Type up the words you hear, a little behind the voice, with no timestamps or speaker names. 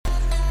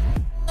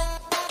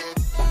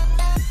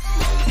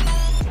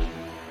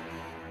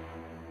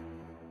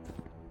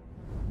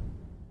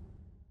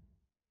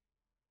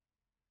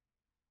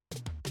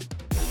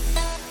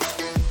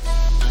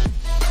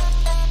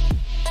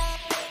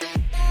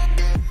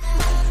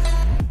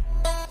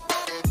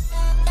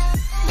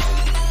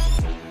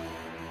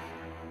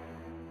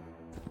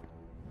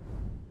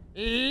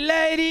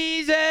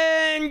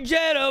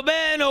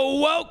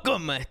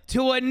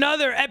to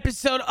another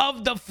episode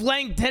of The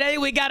Flank. Today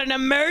we got an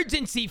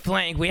emergency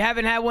flank. We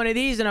haven't had one of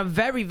these in a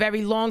very,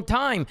 very long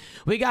time.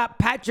 We got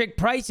Patrick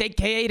Price,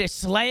 aka the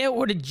Slayer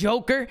or the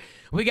Joker.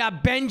 We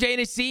got Ben J.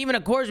 Nassim, and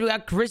of course we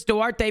got Chris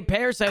Duarte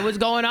Parasite. What's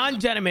going on,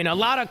 gentlemen? A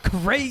lot of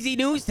crazy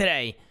news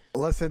today.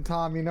 Listen,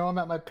 Tom, you know I'm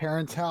at my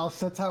parents' house.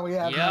 That's how we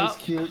have nice,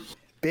 cute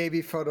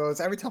baby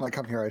photos. Every time I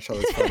come here, I show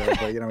this photo,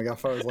 but you know, we got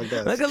photos like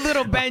this. Look at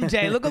little Ben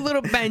J. Look at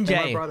little Ben J.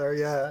 My brother,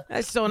 yeah.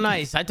 That's so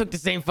nice. I took the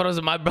same photos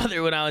of my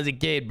brother when I was a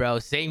kid, bro.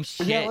 Same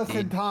shit. Yeah, listen,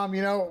 dude. Tom,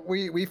 you know,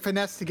 we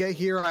finessed to get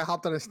here. I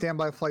hopped on a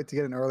standby flight to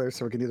get in earlier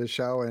so we can do the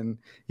show, and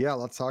yeah,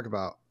 let's talk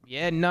about.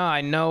 Yeah, no, I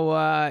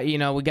know, you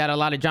know, we got a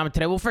lot of drama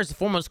today. Well, first and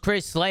foremost,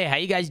 Chris, Slay, how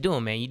you guys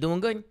doing, man? You doing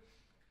good?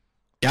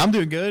 Yeah, I'm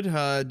doing good.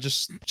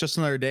 Just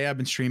another day. I've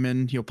been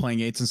streaming, playing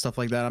 8s and stuff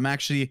like that. I'm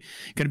actually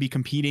going to be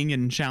competing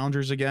in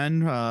challengers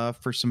again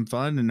for some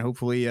fun and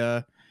hopefully,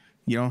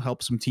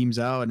 help some teams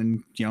out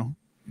and,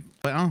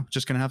 but I don't know,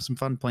 just going to have some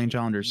fun playing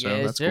challengers. So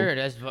yes, that's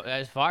sir. Cool.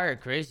 That's fire,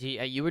 Chris.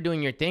 You were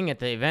doing your thing at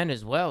the event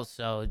as well,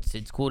 so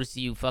it's cool to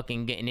see you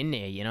fucking getting in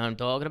there. You know what I'm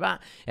talking about?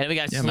 And we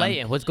got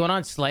Slayer. Man. What's going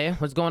on, Slayer?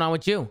 What's going on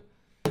with you?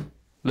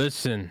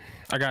 Listen,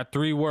 I got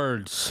 3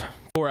 words.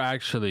 4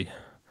 actually.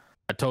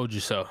 I told you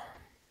so.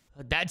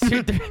 That's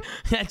your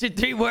that's your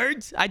 3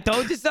 words? I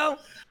told you so?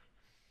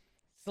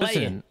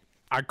 Listen,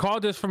 I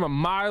called this from a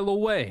mile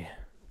away.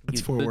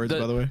 That's 4 words,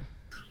 by the way.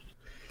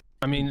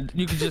 I mean,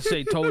 you could just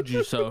say told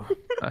you so.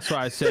 That's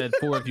why I said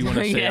 4 if you want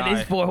to say that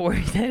is 4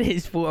 words. That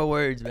is 4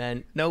 words,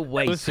 man. No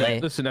way,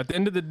 Listen, at the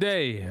end of the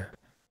day,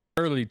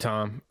 early,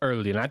 Tom,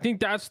 early. And I think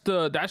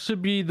that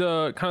should be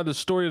the kind of the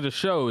story of the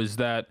show is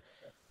that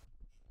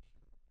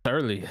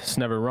early. It's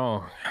never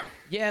wrong.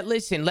 Yeah,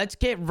 listen, let's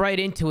get right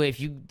into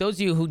it. Those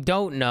of you who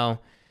don't know,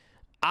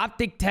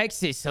 OpTic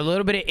Texas, a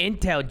little bit of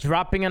intel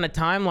dropping on the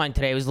timeline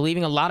today was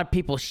leaving a lot of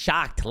people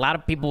shocked. A lot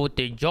of people with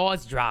their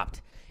jaws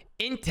dropped.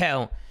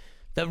 Intel,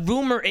 the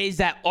rumor is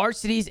that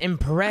Arcitys and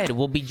Pred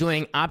will be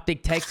joining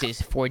OpTic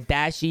Texas for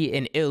Dashy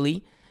and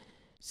Illy.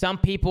 Some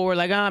people were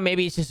like,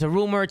 maybe it's just a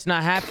rumor, it's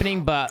not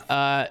happening,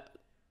 but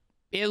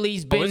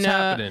Illy's been it's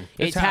happening.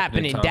 It's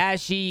happening.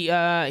 Dashy,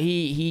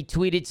 he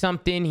tweeted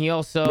something. He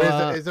also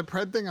is the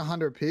Pred thing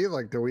 100p?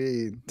 Like, do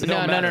we?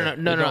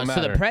 No.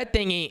 So the Pred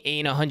thing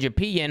ain't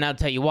 100p yet, and I'll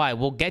tell you why.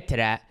 We'll get to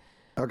that.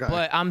 Okay.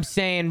 But I'm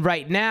saying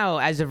right now,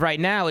 as of right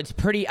now, it's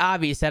pretty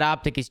obvious that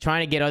OpTic is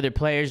trying to get other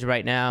players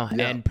right now,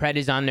 and Pred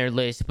is on their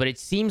list. But it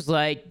seems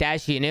like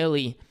Dashy and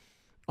Illy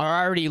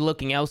are already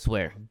looking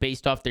elsewhere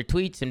based off their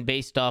tweets and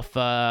based off,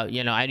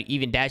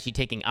 even Dashy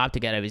taking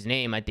OpTic out of his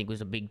name, I think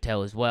was a big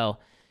tell as well.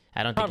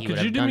 I don't think he would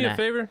have done that. Could you do me a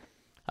favor?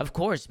 Of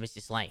course, Mr.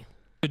 Slay.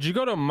 Could you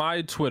go to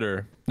my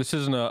Twitter? This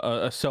isn't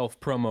a self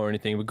promo or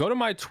anything, but go to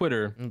my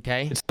Twitter.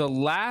 Okay. It's the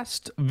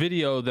last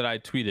video that I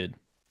tweeted.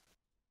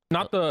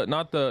 Not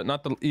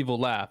the evil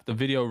laugh. The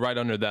video right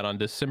under that on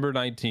December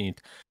 19th.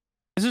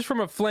 This is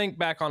from a flank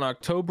back on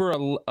October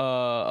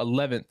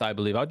 11th, I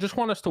believe. I just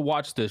want us to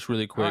watch this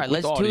really quick. All right,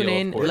 let's tune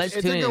in. It's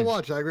a good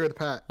watch. I agree with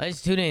Pat.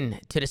 Let's tune in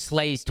to the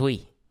Slay's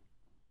tweet.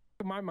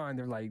 In my mind,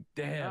 they're like,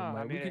 damn,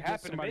 no, we could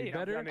get somebody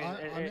better. I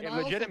mean,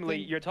 legitimately,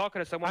 you're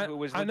talking to someone who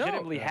was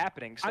legitimately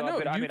happening. So,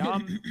 I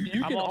know.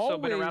 I'm also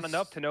been around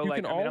enough to know,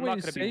 like, I'm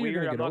not going to be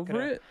weird. I'm not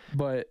going to.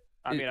 But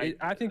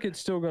I think it's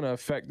still going to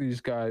affect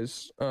these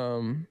guys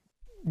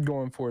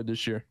going forward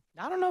this year.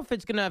 I don't know if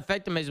it's going to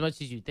affect them as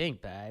much as you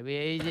think, but I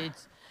mean,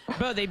 it's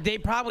bro. They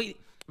probably.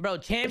 Bro,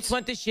 champs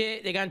went to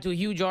shit. They got into a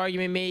huge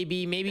argument,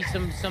 maybe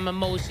some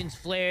emotions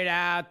flared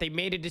out. They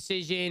made a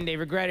decision. They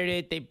regretted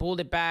it. They pulled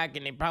it back,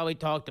 and they probably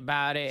talked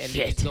about it. And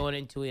they're just going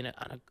into it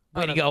on a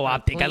way to go,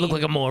 OpTic. I look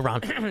like a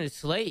moron.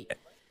 It's late.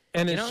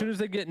 And as soon as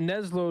they get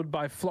Neslo'd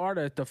by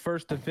Florida at the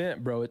first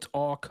event, bro, it's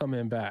all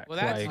coming back. Well,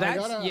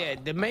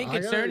 the main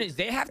concern is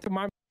they have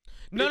to.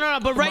 No,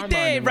 but right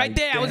there,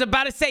 I was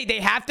about to say they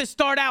have to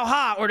start out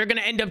hot or they're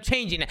gonna end up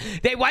changing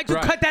it. Why'd you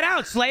cut that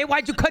out, Slay?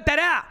 Why'd you cut that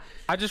out?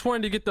 I just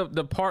wanted to get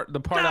the part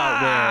out where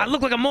I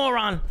look like a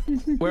moron.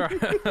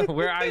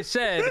 Where I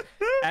said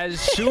as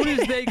soon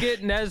as they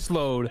get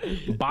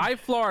Neslo'd by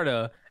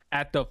Florida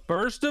at the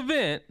first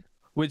event,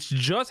 which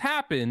just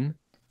happened,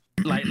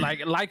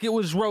 like it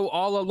was wrote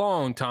all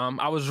along, Tom.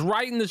 I was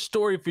writing the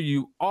story for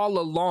you all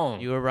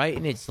along. You were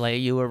writing it, Slay.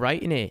 You were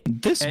writing it.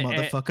 This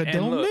motherfucker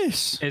don't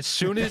miss. As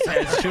soon as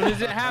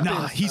it happens.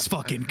 Nah, he's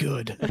fucking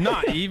good.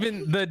 Not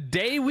even the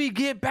day we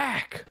get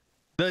back.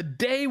 The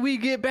day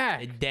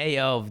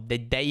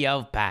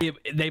of Pat.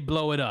 They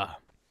blow it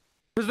up.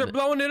 Because they're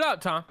blowing it up,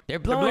 Tom. They're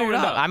blowing it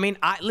up. I mean,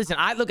 I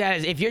look at it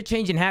as if you're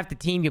changing half the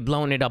team, you're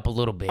blowing it up a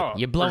little bit.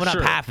 You're blowing up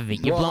half of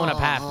it. You're blowing up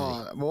half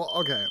of it. Well,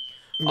 okay.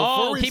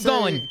 Keep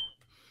going.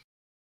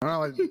 I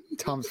don't know why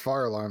Tom's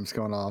fire alarm's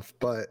going off,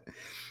 but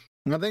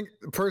I think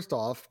first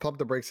off, pump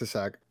the brakes a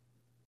sec.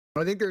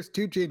 I think there's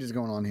 2 changes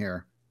going on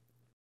here.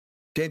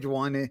 Change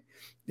 1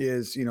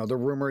 is, the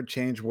rumored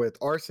change with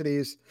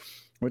Arcitys,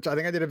 which I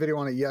think I did a video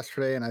on it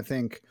yesterday, and I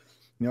think,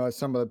 as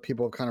some of the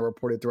people have kind of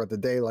reported throughout the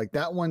day, like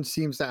that one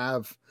seems to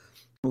have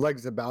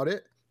legs about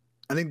it.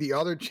 I think the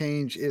other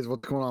change is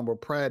what's going on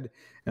with Pred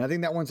And I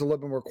think that one's a little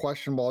bit more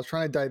questionable. I was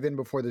trying to dive in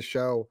before the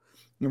show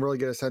and really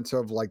get a sense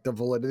of like the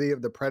validity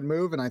of the Pred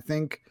move. And I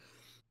think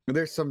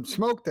there's some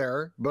smoke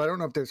there, but I don't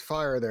know if there's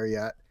fire there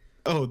yet.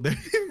 Oh,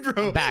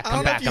 bro! Back, I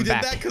don't know if you did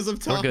back. that because of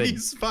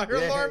Tommy's fire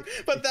alarm,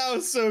 but that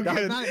was so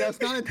good.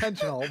 That's not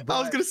intentional. But... I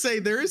was gonna say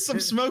there is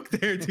some smoke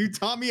there, dude.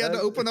 Tommy had to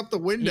open up the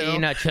window. You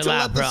know, chill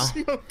out, bro.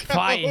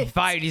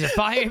 Fire! These are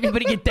fire.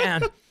 Everybody get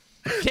down.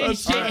 Shit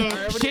is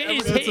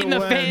hitting the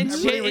fan.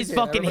 Shit is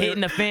fucking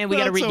hitting the fan. We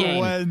gotta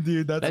regain.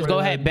 Dude. Let's go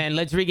ahead, Ben.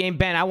 Let's regain.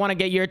 Ben, I want to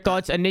get your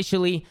thoughts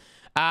initially.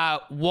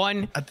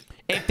 One,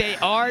 if they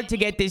are to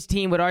get this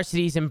team with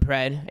Arcitys and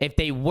Pred, if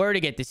they were to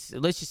get this,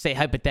 let's just say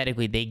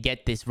hypothetically they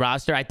get this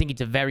roster, I think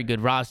it's a very good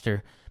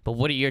roster. But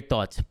what are your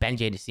thoughts, Ben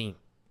J. Nassim?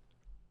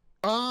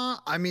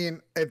 I mean,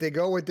 if they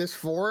go with this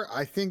 4,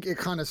 I think it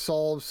kind of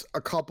solves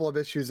a couple of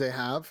issues they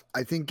have.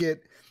 I think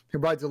it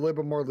provides a little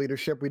bit more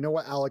leadership. We know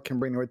what Alec can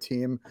bring to a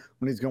team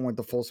when he's going with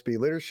the full speed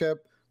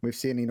leadership. We've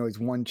seen, he's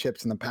won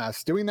chips in the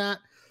past doing that.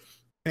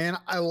 And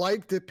I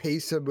like the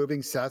pace of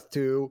moving Seth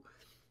to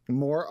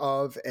more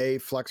of a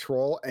flex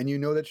role, and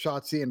that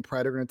Shotzi and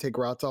Pred are going to take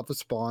routes off of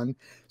spawn.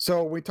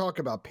 So we talk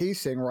about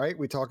pacing, right?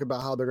 We talk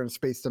about how they're going to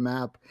space the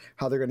map,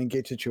 how they're going to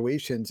engage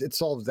situations. It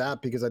solves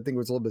that because I think it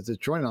was a little bit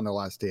disjointed on their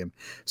last team.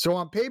 So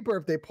on paper,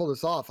 if they pull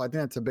this off, I think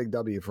that's a big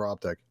W for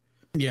OpTic.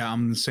 Yeah,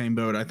 I'm in the same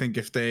boat. I think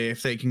if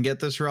they can get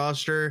this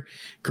roster,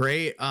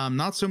 great.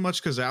 Not so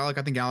much because I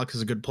think Alec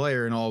is a good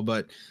player and all,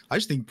 but I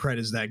just think Pred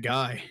is that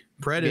guy.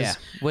 Pred is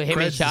with him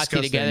and Shotzi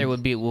disgusting. together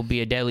will be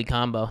a deadly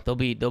combo. They'll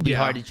be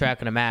hard to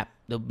track on a map.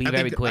 They'll be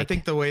very quick. I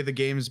think the way the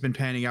game has been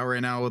panning out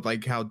right now with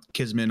like how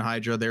Kismet and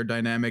Hydra, their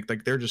dynamic,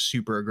 like they're just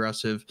super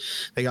aggressive.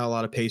 They got a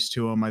lot of pace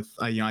to them.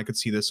 I could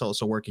see this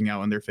also working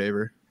out in their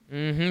favor.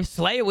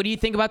 Slayer, what do you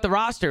think about the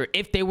roster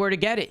if they were to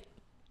get it?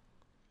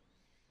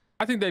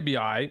 I think they'd be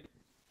all right.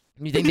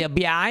 You think they'll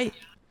be all right?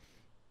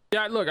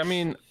 Yeah, look, I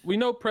mean, we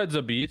know Pred's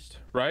a beast,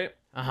 right?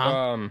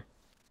 Uh-huh.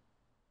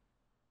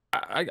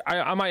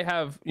 I might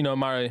have,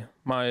 my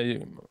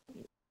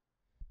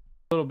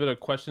little bit of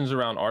questions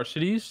around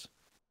Arcitys.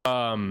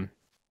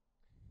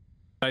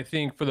 I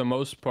think for the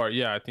most part,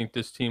 I think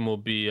this team will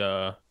be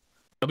they'll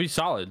be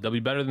solid. They'll be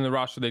better than the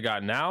roster they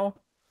got now.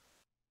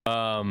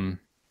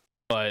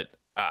 But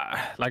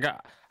I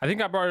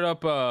think I brought it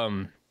up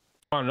on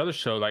another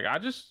show. Like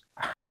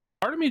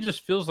part of me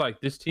just feels like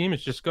this team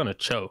is just gonna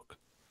choke.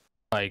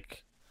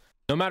 Like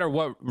no matter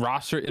what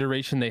roster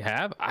iteration they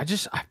have, I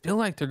feel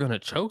like they're gonna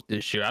choke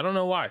this year. I don't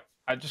know why.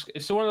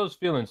 It's one of those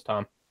feelings,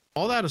 Tom.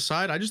 All that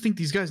aside, I just think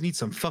these guys need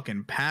some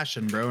fucking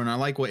passion, bro. And I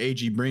like what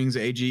AG brings.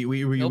 AG,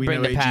 we know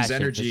AG's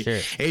energy. Sure.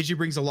 AG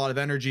brings a lot of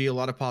energy, a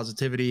lot of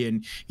positivity,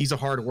 and he's a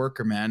hard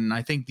worker, man. And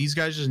I think these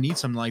guys just need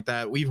something like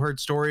that. We've heard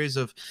stories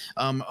of,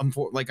 I'm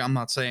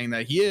not saying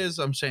that he is.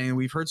 I'm saying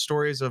we've heard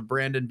stories of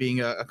Brandon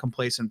being a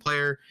complacent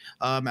player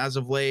as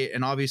of late.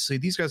 And obviously,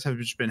 these guys have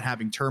just been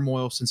having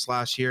turmoil since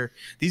last year.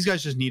 These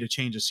guys just need a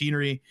change of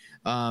scenery.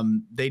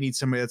 They need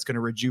somebody that's going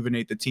to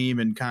rejuvenate the team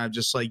and kind of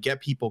just like get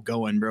people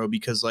going, bro.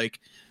 Because like,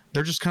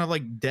 they're just kind of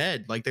like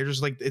dead. Like they're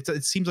just like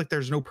it seems like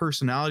there's no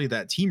personality to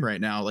that team right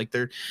now. Like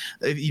they're,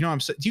 I'm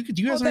saying. Do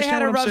you guys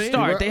understand what I'm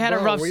saying? They had a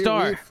rough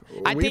start.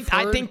 I think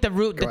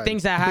the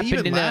things that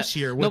happened in last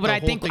year. I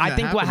think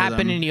what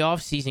happened in the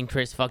offseason,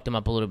 Chris, fucked them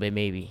up a little bit.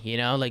 Maybe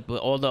like with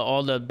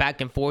all the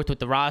back and forth with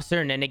the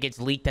roster, and then it gets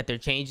leaked that they're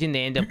changing.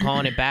 They end up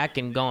calling it back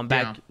and going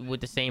back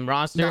with the same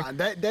roster. Nah,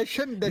 that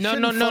shouldn't. No.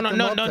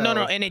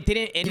 And it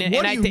didn't.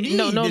 And I think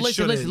no.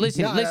 Listen.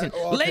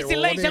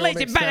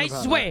 Ben, I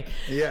swear.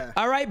 Yeah.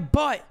 All right.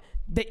 But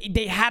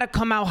they had to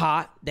come out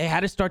hot. They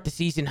had to start the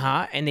season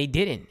hot, and they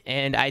didn't.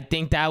 And I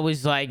think that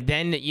was like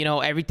then,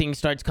 everything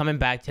starts coming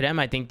back to them.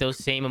 I think those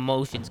same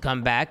emotions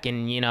come back,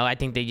 and I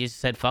think they just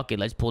said, "Fuck it,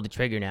 let's pull the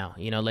trigger now."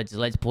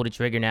 Let's pull the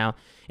trigger now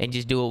and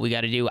just do what we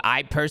got to do.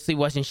 I personally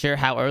wasn't sure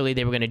how early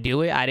they were gonna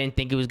do it. I didn't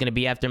think it was gonna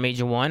be after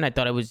Major 1. I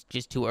thought it was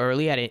just too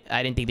early. I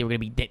didn't think they were gonna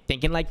be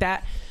thinking like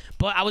that.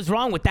 But I was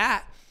wrong with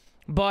that.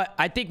 But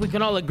I think we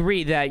can all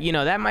agree that,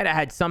 that might have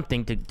had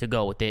something to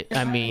go with it.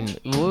 I mean,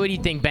 what do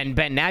you think, Ben?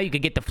 Ben, now you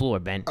could get the floor,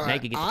 Ben. Now you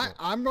could get the floor.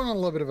 I'm going on a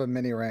little bit of a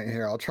mini rant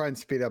here. I'll try and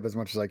speed up as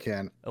much as I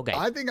can. Okay.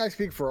 I think I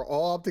speak for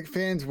all OpTic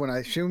fans when I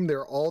assume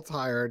they're all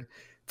tired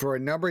for a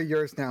number of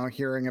years now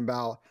hearing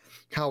about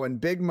how in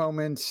big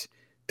moments,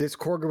 this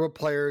core group of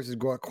players is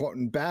going quote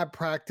in bad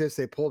practice.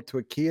 They pull up to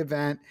a key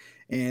event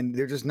and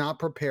they're just not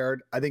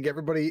prepared. I think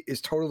everybody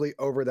is totally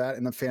over that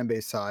in the fan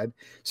base side.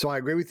 So I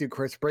agree with you,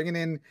 Chris. Bringing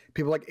in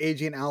people like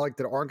AG and Alec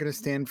that aren't going to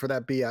stand for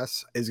that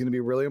BS is going to be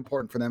really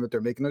important for them if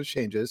they're making those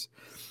changes.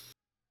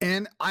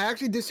 And I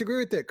actually disagree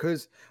with it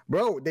because,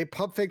 bro, they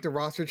pump fake the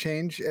roster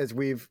change as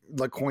we've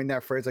coined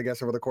that phrase, I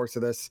guess, over the course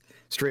of this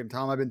stream.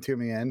 Tom, I've been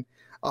tuning in.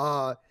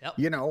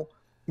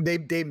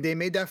 They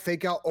made that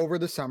fake out over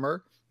the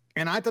summer.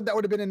 And I thought that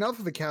would have been enough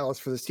of a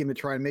catalyst for this team to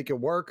try and make it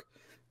work.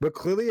 But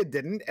clearly it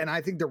didn't. And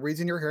I think the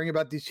reason you're hearing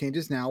about these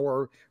changes now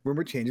or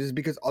rumor changes is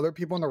because other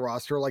people on the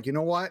roster are like, you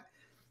know what?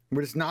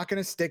 We're just not going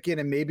to stick in,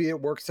 and maybe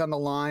it works down the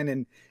line,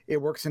 and it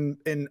works in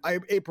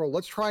April.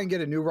 Let's try and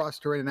get a new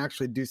roster in and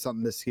actually do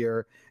something this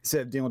year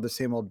instead of dealing with the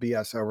same old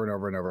BS over and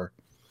over and over.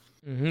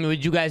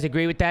 Would you guys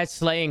agree with that,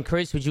 Slay and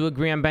Chris? Would you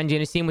agree on Benji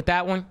and Asim with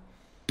that one?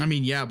 I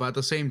mean, yeah, but at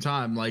the same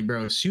time, like,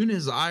 bro, as soon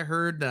as I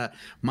heard that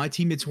my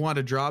teammates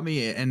wanted to drop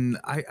me, and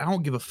I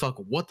don't give a fuck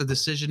what the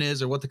decision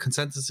is or what the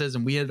consensus is,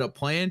 and we ended up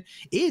playing,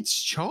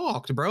 it's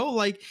chalked, bro.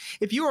 Like,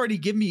 if you already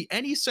give me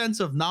any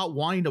sense of not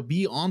wanting to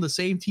be on the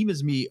same team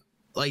as me,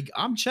 like,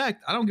 I'm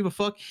checked. I don't give a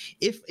fuck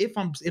if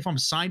I'm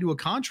signed to a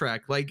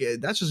contract. Like,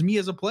 that's just me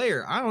as a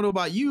player. I don't know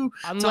about you.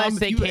 Unless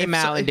they came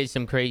out and did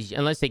some crazy.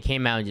 Unless they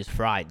came out and just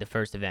fried the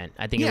first event.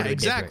 I think. Yeah, it would be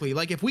exactly. different.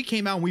 Like, if we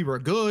came out and we were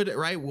good,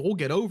 right, we'll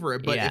get over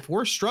it. But if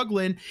we're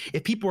struggling,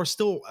 if people are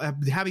still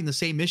having the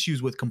same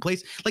issues with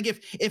complaints, like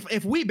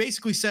if we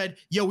basically said,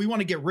 yo, we want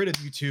to get rid of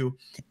you two,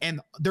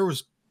 and there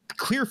was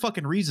clear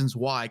fucking reasons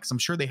why, because I'm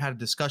sure they had a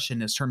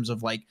discussion in terms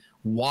of like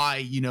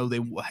why they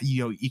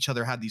each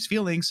other had these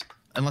feelings.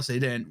 Unless they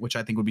didn't, which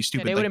I think would be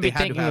stupid. They wouldn't be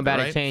thinking about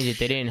it, a change if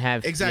they didn't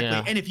have.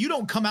 Exactly. And if you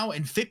don't come out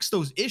and fix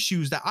those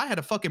issues that I had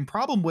a fucking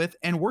problem with,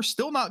 and we're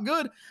still not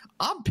good,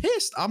 I'm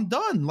pissed. I'm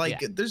done. Like,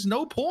 there's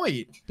no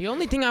point. The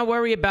only thing I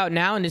worry about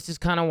now, and this is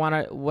kind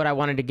of what I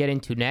wanted to get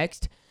into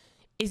next,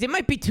 is it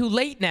might be too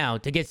late now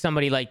to get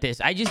somebody like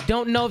this. I just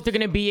don't know if they're going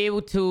to be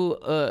able to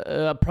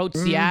approach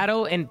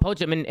Seattle and poach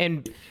them.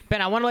 And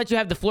Ben, I want to let you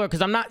have the floor,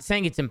 because I'm not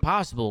saying it's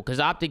impossible, because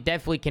OpTic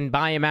definitely can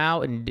buy him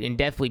out and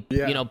definitely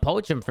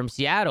poach him from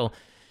Seattle.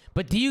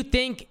 But do you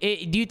think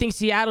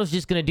Seattle's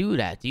just going to do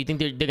that? Do you think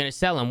they're going to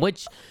sell him?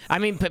 Which, I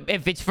mean,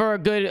 if it's for a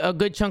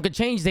good chunk of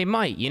change, they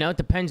might. It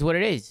depends what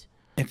it is.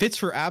 If it's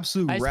for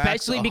absolute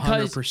racks, especially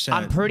because 100%.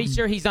 I'm pretty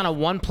sure he's on a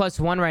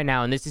 1+1 right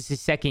now, and this is his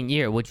second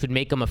year, which would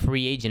make him a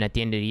free agent at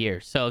the end of the year.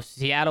 So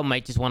Seattle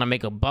might just want to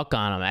make a buck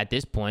on him at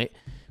this point,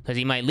 because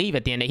he might leave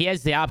at the end. He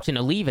has the option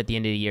to leave at the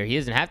end of the year. He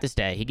doesn't have to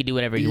stay. He can do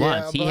whatever he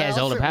wants. He has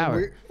all the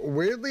power.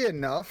 Weirdly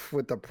enough,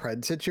 with the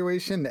Pred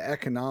situation, the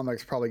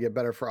economics probably get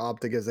better for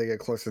OpTic as they get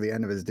closer to the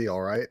end of his deal,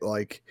 right?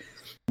 Like,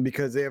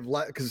 because they have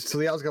because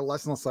Seattle's got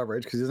less and less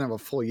leverage because he doesn't have a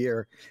full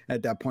year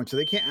at that point, so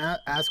they can't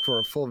ask for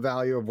a full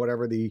value of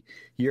whatever the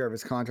year of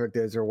his contract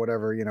is or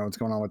whatever what's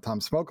going on with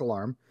Tom's smoke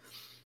alarm.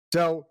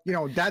 So,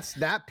 that's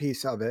that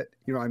piece of it.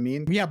 You know what I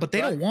mean? Yeah, but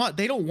they don't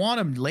want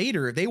him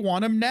later. They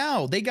want him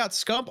now. They got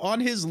Scump on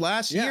his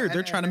last year.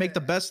 They're trying to make the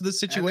best of the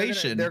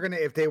situation. They're gonna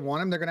if they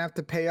want him, they're gonna have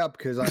to pay up,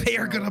 because they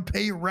are gonna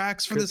pay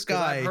racks for this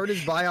guy. I heard his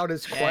buyout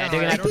is quite. Yeah,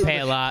 they're gonna have to pay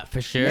a lot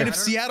for sure. And if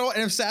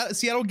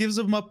Seattle gives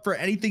him up for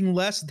anything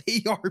less,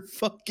 they are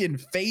fucking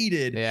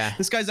faded. Yeah,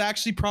 this guy's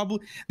actually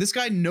this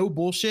guy, no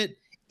bullshit.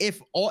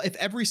 If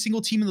every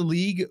single team in the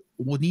league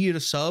needed a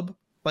sub,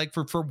 like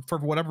for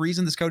whatever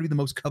reason, this guy would be the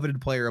most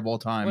coveted player of all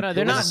time. Well, no,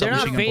 they're not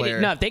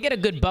faded. No, if they get a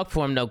good buck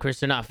for him, though, Chris,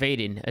 they're not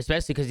faded.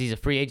 Especially because he's a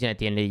free agent at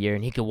the end of the year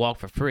and he could walk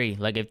for free.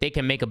 Like, if they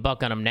can make a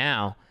buck on him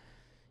now,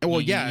 well,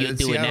 you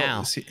do it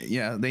now.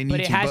 Yeah, they need to.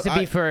 But it has to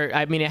be for.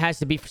 I mean, it has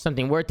to be for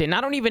something worth it. And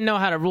I don't even know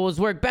how the rules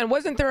work. Ben,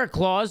 wasn't there a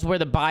clause where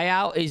the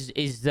buyout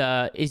is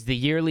the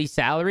yearly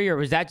salary, or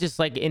was that just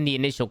like in the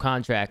initial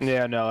contract?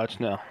 Yeah, no,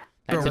 that's no.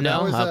 That's a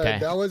no? Okay.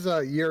 That was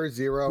a year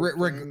zero.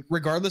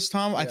 Regardless,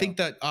 Tom, I think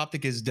that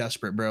OpTic is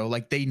desperate, bro.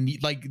 Like, they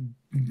need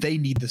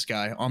this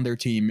guy on their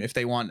team if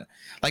they want.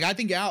 Like, I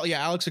think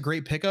Alex a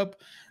great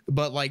pickup,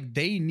 but like,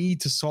 they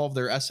need to solve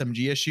their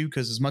SMG issue,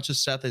 because as much as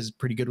Seth is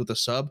pretty good with a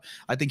sub,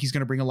 I think he's going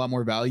to bring a lot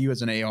more value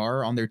as an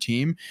AR on their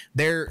team.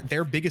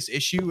 Their biggest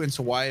issue, and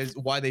so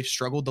why they've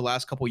struggled the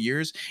last couple of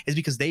years, is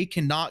because they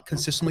cannot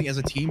consistently as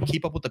a team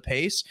keep up with the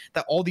pace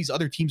that all these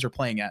other teams are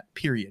playing at.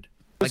 Period.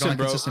 Like, on a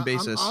consistent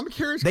basis. I'm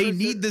curious. They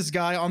need this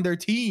guy on their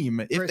team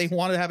if they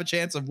want to have a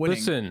chance of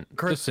winning.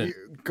 Chris, you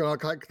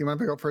want to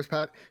pick up first,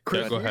 Pat?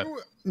 Chris, go ahead.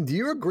 Do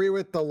you agree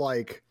with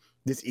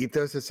this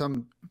ethos that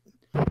some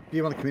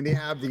people in the community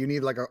have, that you need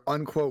like an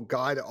unquote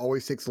guy that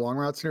always takes long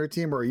routes in your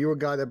team, or are you a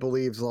guy that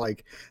believes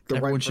like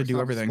everyone should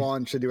do everything?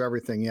 Spawn should do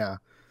everything. Yeah.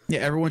 Yeah,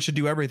 everyone should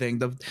do everything.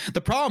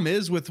 The problem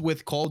is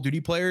with Call of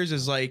Duty players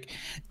is like,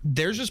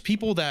 there's just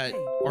people that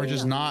are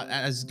just not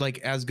as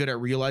good at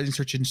realizing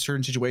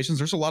certain situations.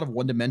 There's a lot of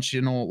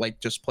one-dimensional like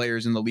just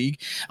players in the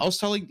league. I was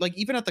telling, like,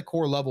 even at the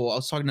core level, I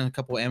was talking to a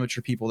couple of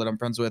amateur people that I'm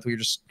friends with. We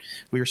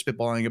were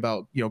spitballing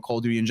about Call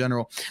of Duty in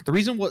general. The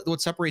reason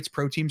what separates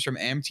pro teams from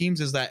am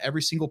teams is that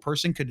every single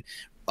person could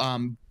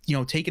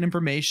take an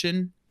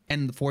information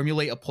and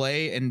formulate a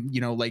play and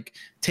like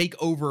take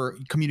over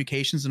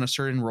communications in a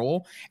certain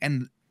role.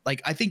 And like,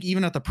 I think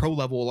even at the pro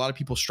level, a lot of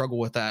people struggle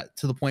with that,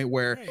 to the point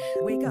where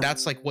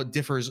that's like what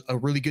differs a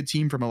really good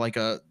team from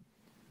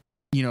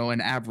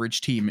an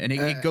average team. And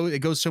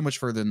it goes so much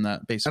further than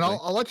that, basically. And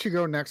I'll let you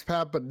go next,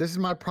 Pat, but this is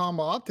my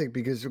problem with OpTic,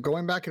 because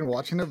going back and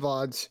watching the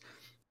VODs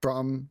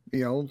from,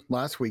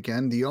 last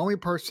weekend, the only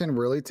person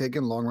really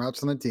taking long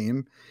routes on the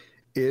team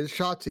is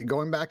Shotzi.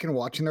 Going back and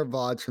watching their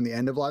VODs from the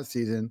end of last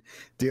season,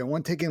 the only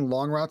one taking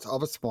long routes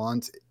off of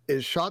spawns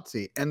is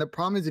Shotzi. And the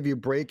problem is if you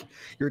break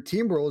your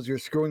team rules, you're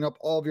screwing up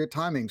all of your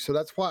timing. So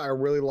that's why I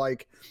really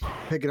like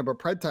picking up a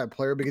Pred type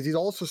player, because he's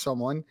also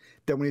someone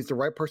that when he's the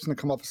right person to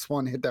come off a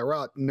spawn and hit that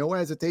route, no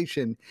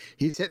hesitation,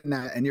 he's hitting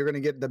that, and you're going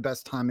to get the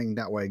best timing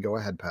that way. Go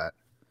ahead, Pat.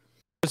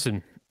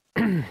 Listen,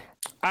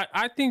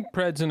 I think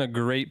Pred's in a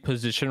great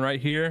position right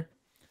here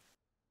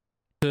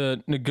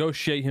to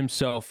negotiate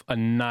himself a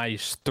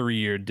nice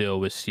 3-year deal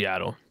with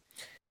Seattle.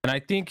 And I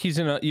think he's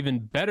in an even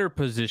better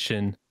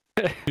position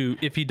to,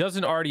 if he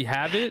doesn't already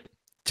have it,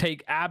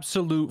 take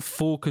absolute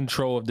full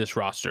control of this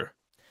roster.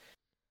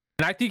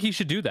 And I think he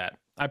should do that.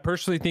 I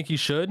personally think he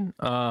should.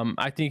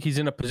 I think he's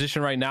in a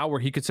position right now where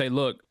he could say,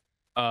 look,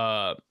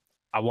 I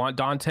want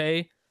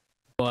Dante,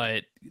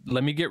 but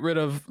let me get rid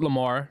of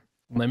Lamar.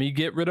 Let me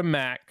get rid of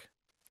Mac.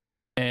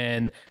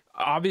 And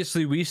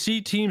obviously we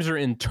see teams are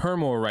in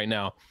turmoil right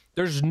now.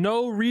 There's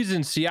no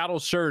reason Seattle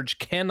Surge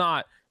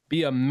cannot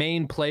be a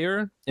main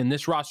player in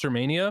this roster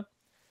mania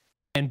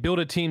and build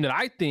a team that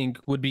I think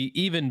would be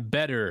even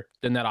better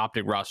than that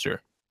OpTic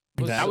roster.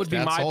 That would be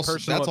my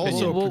personal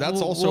opinion.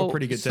 That's also a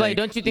pretty good take.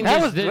 Don't you think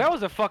that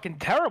was a fucking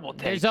terrible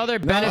take? There's other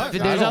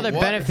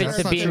benefits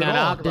to being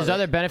on OpTic. There's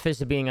other benefits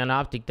to being on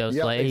OpTic, though,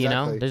 Slay. Exactly. You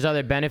know, there's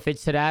other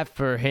benefits to that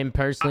for him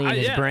personally and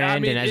his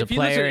brand, and as a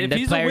player, and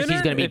the players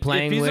he's going to be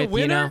playing with.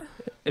 You know,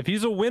 if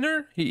he's a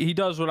winner, he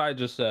does what I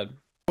just said.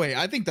 Wait,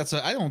 I don't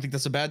think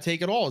that's a bad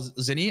take at all,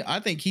 Zinni.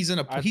 I think he's at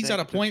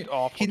a point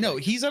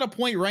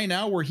right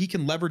now where he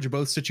can leverage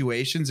both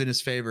situations in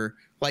his favor.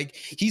 Like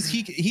he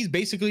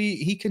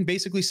can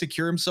basically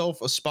secure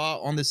himself a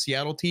spot on the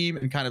Seattle team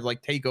and kind of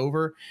like take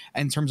over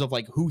in terms of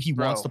like who he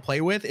wants to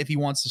play with if he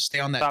wants to stay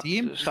on that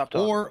team.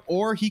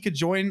 Or he could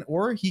join,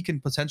 or he can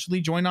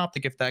potentially join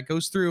OpTic if that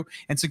goes through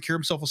and secure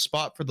himself a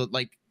spot for the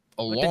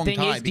a long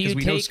time, because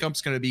we know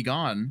Scump's going to be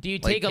gone. Do you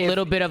take a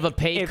little bit of a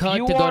pay cut to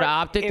go to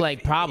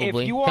OpTic?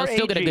 Probably. He'll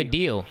still get a good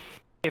deal.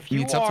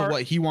 It's up to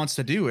what he wants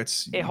to do.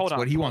 It's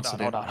what he wants to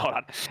do. Hold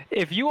on.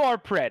 If you are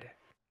Pred,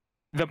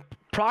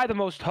 probably the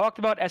most talked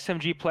about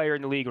SMG player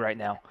in the league right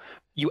now,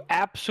 you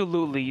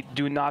absolutely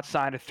do not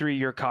sign a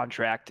 3-year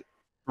contract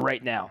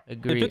right now.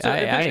 Agree.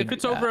 If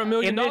it's over $1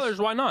 million,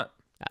 why not?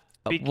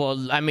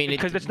 Well, I mean,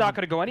 because it's not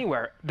going to go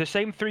anywhere. The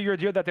same 3-year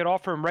deal that they'd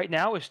offer him right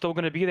now is still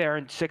going to be there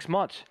in 6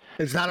 months.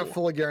 It's not a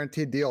fully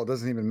guaranteed deal. It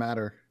doesn't even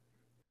matter.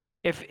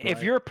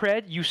 If you're a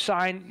Pred, you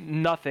sign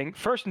nothing.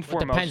 First and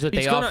foremost, depends what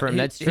they offer him.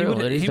 That's true.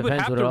 He would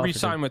have to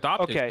re-sign with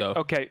OpTic, though.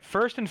 Okay.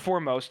 First and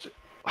foremost,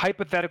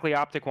 hypothetically,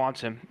 OpTic wants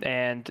him,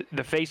 and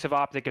the face of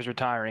OpTic is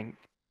retiring.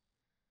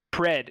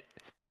 Pred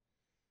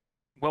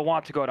will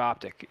want to go to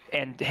OpTic,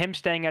 and him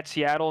staying at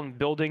Seattle and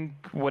building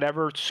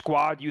whatever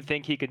squad you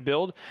think he could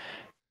build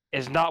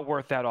is not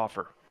worth that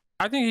offer.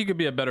 I think he could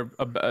be a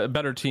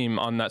better team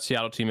on that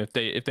Seattle team if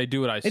they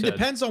do what I said. It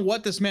depends on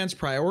what this man's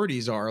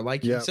priorities are.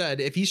 Like you said,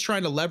 if he's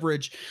trying to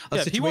leverage a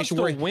situation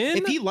where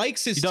if he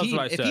likes his team,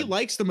 if he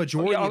likes the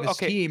majority of his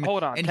team,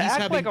 hold on. And to he's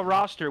act like a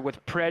roster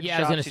with Pred, I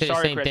was going to say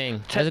the same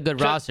thing. That's a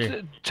good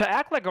roster. To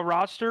act like a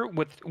roster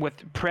with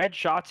Pred,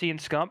 Shotzi, and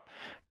Scump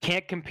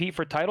can't compete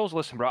for titles.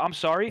 Listen, bro, I'm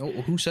sorry.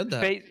 Who said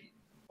that?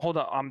 Hold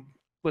on.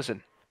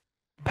 Listen.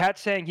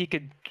 Pat's saying he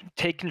could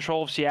take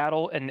control of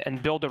Seattle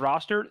and build a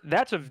roster.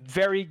 That's a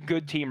very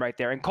good team right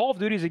there. And Call of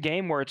Duty is a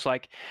game where it's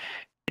like,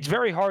 it's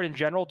very hard in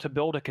general to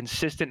build a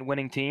consistent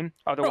winning team.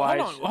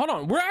 Otherwise, hold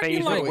on. We're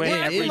acting like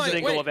every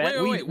single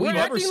event. We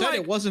never said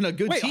it wasn't a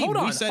good team.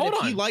 We said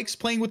if he likes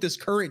playing with his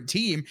current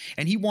team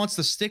and he wants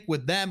to stick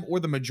with them or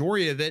the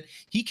majority of it,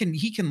 he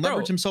can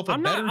leverage himself a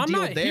better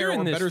deal there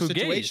or a better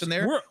situation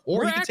there,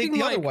 or he can take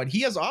the other one. He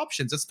has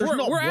options. There's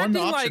not one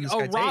option.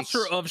 Like a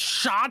roster of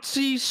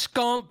Shotzi,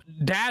 Scump,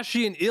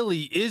 Dashy, and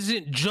Illy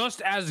isn't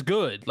just as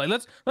good. Like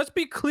let's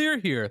be clear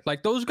here.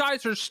 Like those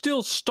guys are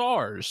still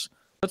stars.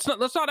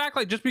 Let's not act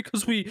like just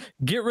because we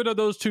get rid of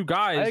those two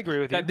guys, I agree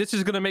with that you. This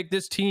is going to make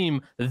this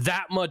team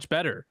that much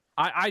better.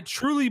 I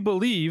truly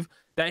believe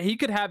that he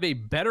could have a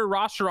better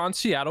roster on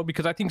Seattle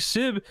because I think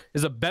Sib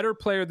is a better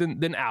player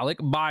than Alec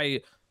by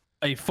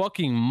a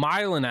fucking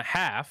mile and a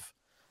half.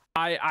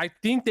 I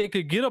think they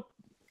could get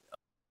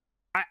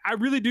I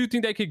really do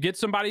think they could get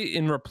somebody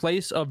in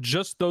replace of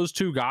just those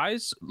two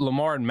guys,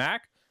 Lamar and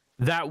Mac.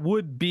 That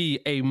would be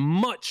a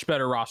much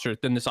better roster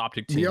than this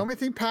OpTic team. The only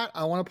thing, Pat,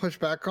 I want to push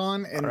back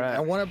on, and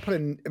I want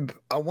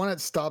to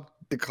stop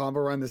the combo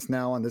around this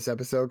now on this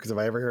episode, because if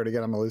I ever hear it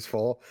again, I'm gonna lose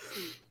full.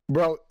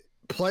 Bro,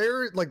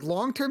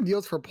 long-term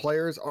deals for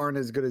players aren't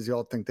as good as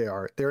y'all think they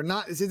are. They're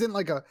not. This isn't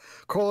like a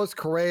Carlos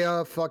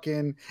Correa,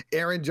 fucking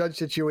Aaron Judge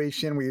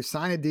situation where you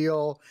sign a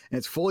deal and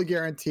it's fully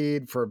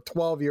guaranteed for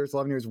 12 years,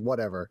 11 years,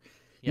 whatever.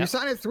 Yep. You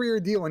sign a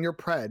 3-year deal and you're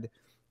Pred.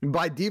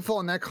 By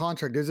default in that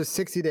contract, there's a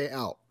 60-day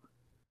out.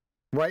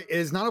 right? It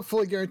is not a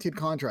fully guaranteed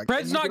contract.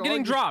 Pred's And you not could getting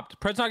argue- dropped.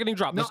 Pred's not getting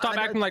dropped. No, Let's stop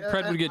I- acting like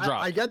Pred would get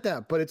dropped. I get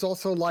that, but it's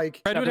also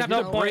like Pred would there's have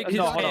no to point- break his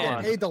no, hold on.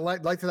 hand. paid the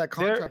length of that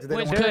contract. They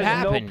Which don't could want to-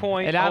 happen.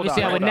 point- And hold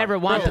obviously, on, I would hold never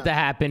on. want Bro, it to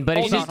happen. But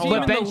it's hold on, just hold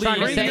what on. Ben's trying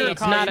to say. Three-year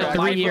It's not a contract.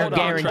 3-year Hold on,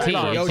 guarantee.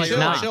 hold on. Yo, It's chill,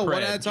 not. chill. One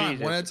Pred. at a time.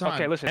 Jesus. One at a time.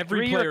 Okay, listen. Every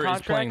 3-year player is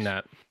contracts, playing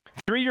that.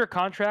 3-year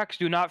contracts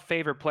do not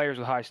favor players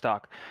with high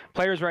stock.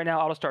 Players right now,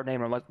 I'll just start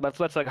naming them. Let's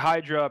like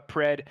Hydra,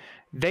 Pred.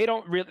 They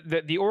don't really.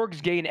 The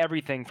orgs gain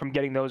everything from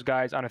getting those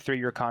guys on a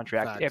 3-year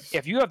contract. Facts.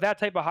 If you have that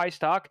type of high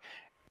stock,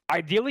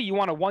 ideally you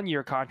want a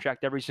 1-year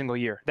contract every single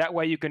year. That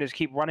way you can just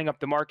keep running up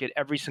the market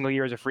every single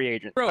year as a free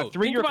agent. Bro, A think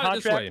 3-year about it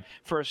this contract way.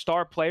 for a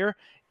star player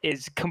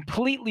is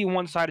completely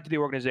one-sided to the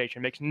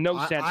organization. Makes no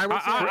sense I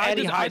would say- for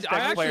any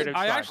high-stock player to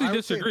I sign. actually I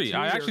would say disagree. I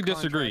 2-year actually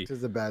disagree. contract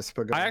Is the best,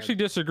 but go I ahead. actually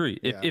disagree.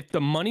 Yeah. If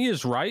the money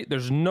is right,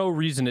 there's no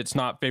reason it's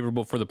not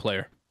favorable for the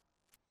player.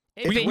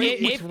 If We-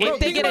 they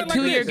think get a about it like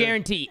 2-year this.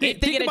 guarantee, if they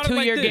Think get a about it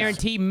like 2-year this.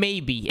 guarantee,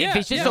 maybe. Yeah, If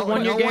it's just yeah. a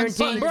 1-year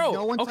guarantee, Bro,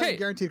 no one's okay. signed a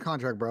guaranteed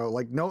contract, bro.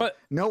 Like no But-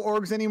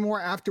 orgs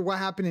anymore after what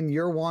happened in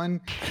year 1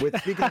 with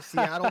speaking of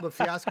Seattle, the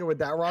fiasco with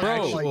that roster.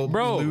 Bro, like,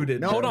 bro,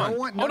 looted. hold No, on, no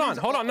one- hold none on, of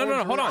these hold on, no, orgs no,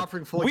 really hold on.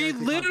 offering fully We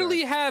guaranteed literally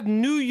contracts. have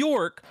New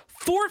York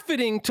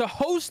forfeiting to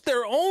host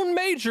their own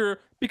major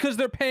because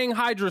they're paying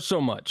Hydra so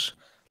much.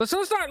 Let's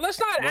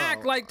not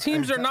act like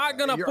teams are not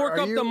gonna fork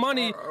up the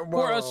money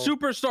for a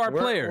superstar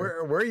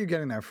player. Where are you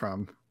getting that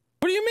from?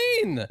 What do you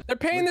mean? They're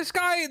paying this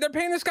guy. They're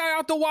paying this guy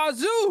out the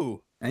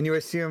wazoo. And you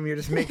assume you're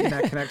just making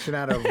that connection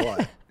out of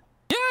what?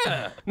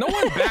 Yeah, no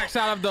one backs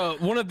out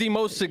of one of the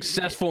most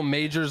successful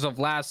majors of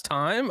last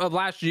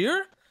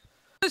year.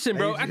 Listen,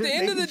 bro. You're At the just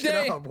end of the making shit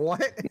day, up.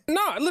 What?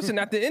 no. Listen,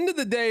 at the end of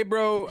the day,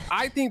 bro.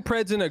 I think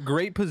Pred's in a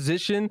great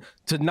position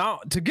to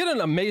get an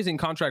amazing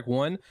contract,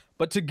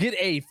 but to get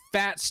a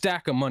fat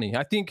stack of money.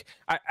 I think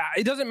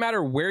it doesn't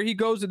matter where he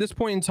goes at this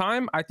point in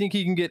time. I think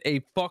he can get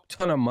a fuck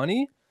ton of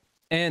money.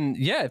 And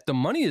yeah, if the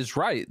money is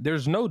right,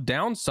 there's no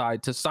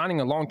downside to signing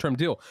a long-term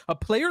deal. A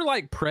player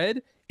like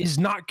Pred is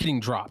not getting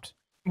dropped.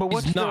 But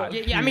what's He's the- not.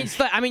 yeah, I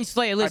mean,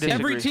 Slayer, listen.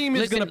 disagree. Every team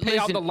is going to pay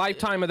out the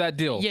lifetime of that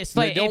deal. Yes,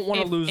 They don't want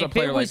to lose a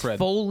player like If it was Pred.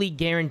 fully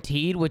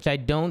guaranteed, which I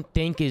don't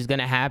think is going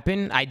to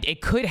happen, it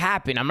could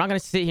happen. I'm not going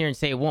to sit here and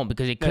say it won't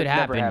because it could It's never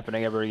happen.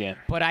 happening ever again.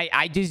 But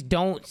I just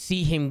don't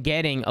see him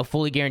getting a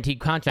fully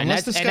guaranteed contract. Unless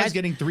And this that's- guy's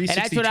getting And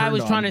 360 that's what I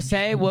was turned trying to on.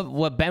 say.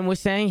 What Ben was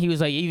saying, he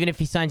was like, even if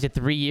he signs a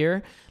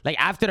 3-year, like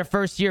after the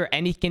first year,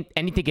 anything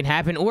can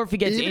happen. Or if he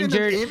gets Even in the-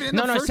 injured, even in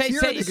the first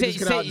year, they could just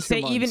get out in 2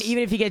 even months.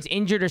 if he gets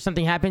injured or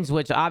something happens,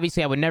 which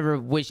obviously I would never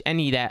wish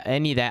any of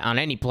that on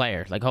any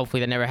player. Like hopefully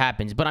that never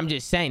happens. But I'm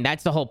just saying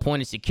that's the whole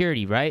point of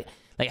security, right?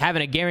 Like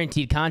having a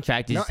guaranteed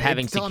contract is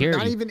having it's not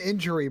security. even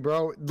injury,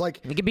 bro.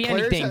 Like It could be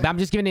players anything, have- but I'm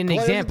just giving an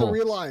players have to example.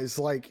 realize,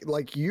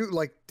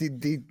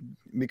 the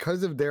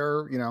because of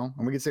their, and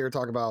we could say or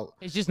talk about.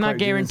 It's just not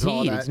credit unions and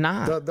all guaranteed. that, It's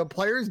not. The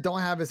players don't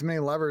have as many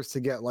levers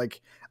to get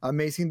like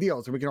amazing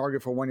deals. And we can argue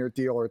for a 1-year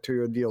deal or a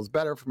 2-year deal is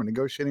better from a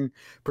negotiating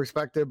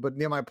perspective. But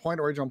my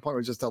original point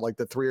was just that like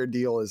the 3-year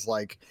deal is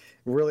like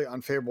really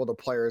unfavorable to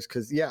players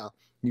because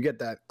you get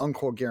that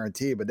unquote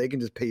guarantee, but they can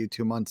just pay you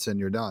 2 months and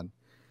you're done.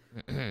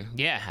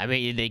 Yeah, I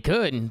mean they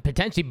could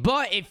potentially,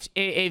 but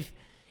if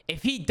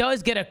he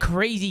does get a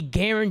crazy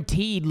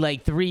guaranteed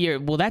like 3-year,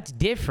 well that's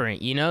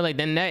different, like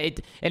then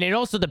and it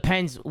also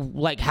depends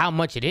like how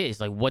much it is,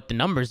 like what the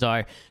numbers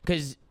are,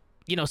 because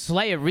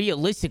Slayer,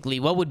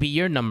 realistically, what would be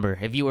your number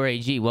if you were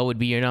AG? What would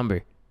be your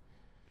number?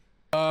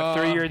 A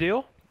 3-year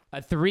deal?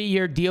 A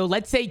 3-year deal,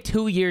 let's say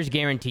 2 years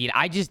guaranteed.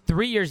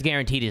 3 years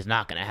guaranteed is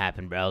not gonna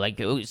happen, bro. Like,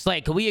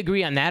 can we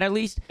agree on that at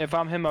least? If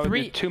I'm him, I would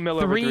do 2 mil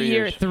over 3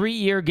 years.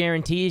 3-year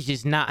guarantee is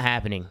just not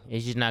happening.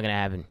 It's just not gonna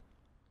happen.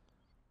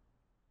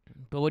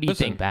 But what do you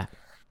think, Pat?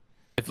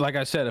 Like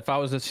I said, if I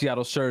was the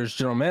Seattle Surge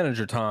general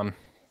manager, Tom,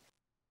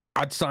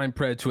 I'd sign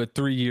Pred to a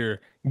 3-year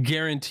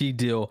guaranteed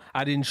deal.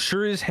 I'd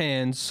insure his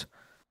hands.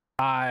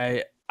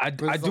 I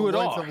do it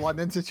all. Lloyd's of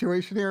London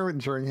situation here,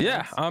 insuring hands.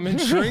 Yeah, I'm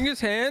insuring his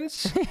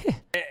hands,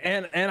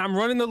 and I'm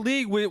running the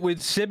league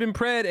with Sib and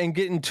Pred and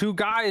getting 2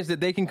 guys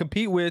that they can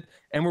compete with,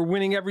 and we're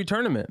winning every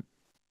tournament.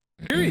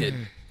 Period.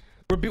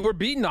 We're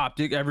beating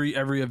OpTic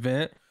every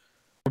event.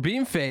 We're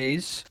beating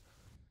FaZe,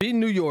 beating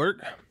New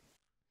York.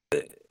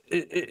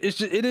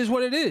 It is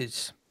what it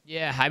is.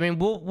 Yeah, I mean,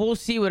 we'll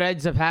see what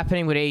ends up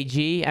happening with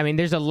AG. I mean,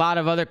 there's a lot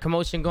of other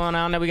commotion going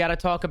on that we got to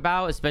talk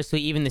about, especially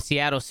even the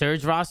Seattle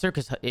Surge roster,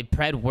 because if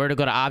Pred were to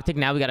go to OpTic,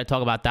 now we got to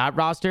talk about that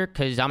roster,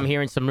 because I'm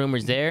hearing some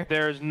rumors there.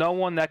 There's no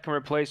one that can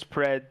replace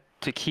Pred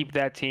to keep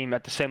that team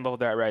at the same level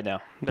they're at right now.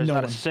 There's No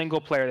not one. a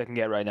single player that can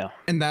get right now.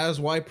 And that is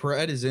why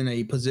Pred is in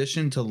a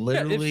position to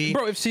literally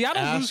if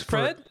Seattle loses ask for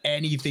Pred,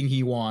 anything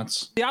he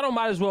wants. Seattle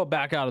might as well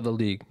back out of the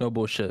league. No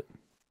bullshit.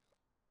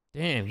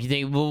 Damn, you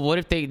think? Well, what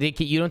if they could,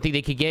 you don't think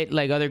they could get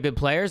like other good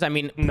players? I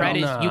mean, Pred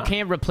is, you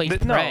can't replace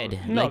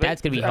Pred.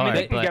 That's gonna be hard.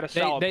 They can but get a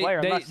solid player.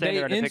 I'm not saying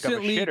they're going to pick up a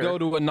instantly shitter. go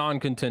to a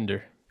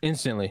non-contender.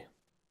 Instantly.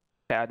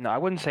 No, I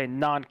wouldn't say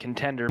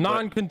non-contender. but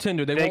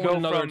Non-contender. They won't go win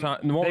another from time.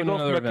 they Won't win go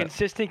another from a event.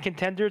 consistent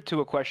contender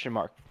to a question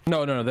mark.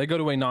 No. They go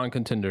to a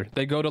non-contender.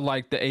 They go to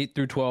like the 8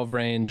 through 12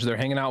 range. They're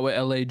hanging out with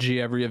LAG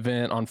every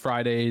event on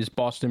Fridays,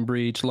 Boston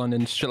Breach,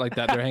 London, shit like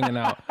that. They're hanging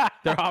out.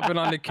 They're hopping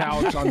on the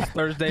couch on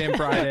Thursday and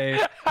Friday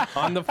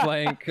on the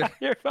flank,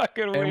 You're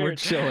fucking weird. and we're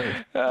chilling.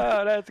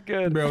 Oh, that's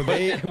good. Bro,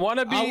 they Want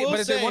to I be, will but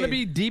if they want to say-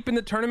 be deep in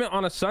the tournament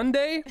on a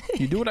Sunday,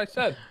 you do what I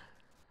said.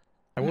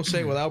 I will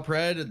say, without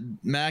Pred,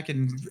 Mac,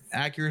 and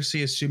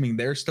Accuracy, assuming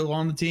they're still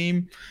on the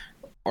team,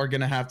 are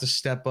gonna have to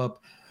step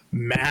up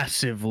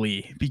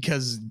massively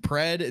because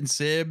Pred and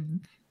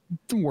Sib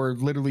were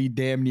literally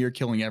damn near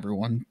killing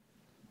everyone.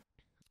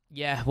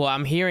 Yeah, well,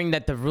 I'm hearing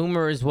that the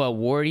rumor is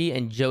Wardy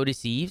and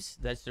Jodis Eves.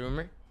 That's the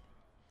rumor.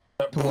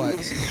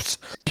 What?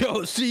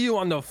 Yo, see you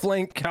on the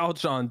flank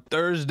couch on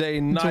Thursday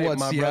night, what,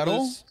 my Seattle?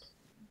 brothers.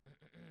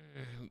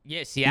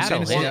 Yeah,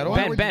 Seattle. saying Seattle?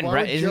 Ben, Why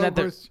right? would Isn't Joe that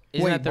the go-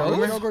 isn't that the Why would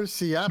rumor? Joe go to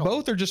Seattle?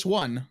 Both or just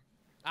one?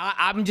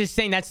 I'm just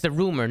saying that's the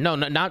rumor. No,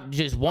 not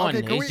just one.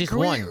 Okay, It's just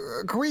one.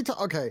 Can we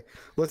okay,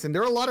 listen,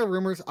 there are a lot of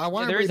rumors. I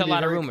want Yeah, there is a everybody to be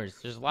lot of very- rumors.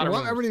 There's a lot I of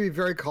want rumors. everybody to be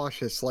very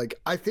cautious. Like,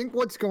 I think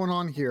what's going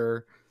on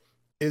here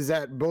is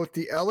that both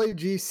the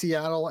LAG,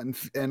 Seattle, and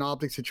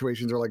OpTic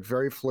situations are like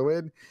very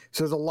fluid.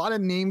 So there's a lot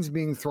of names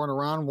being thrown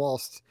around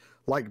whilst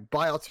like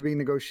buyouts are being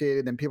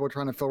negotiated and people are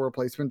trying to fill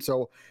replacements.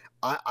 So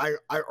I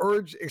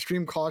urge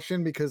extreme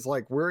caution because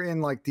like we're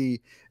in like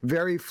the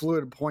very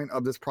fluid point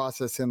of this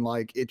process and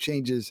like it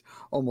changes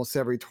almost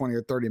every 20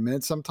 or 30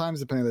 minutes sometimes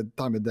depending on the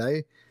time of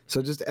day.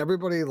 So just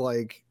everybody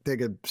like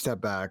take a step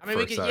back. I mean, for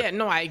we a could, sec. yeah,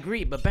 no, I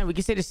agree. But Ben, we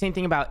could say the same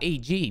thing about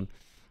AG,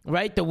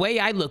 right? The way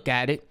I look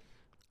at it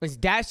is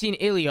Dashy and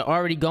Illy are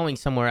already going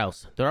somewhere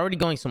else. They're already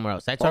going somewhere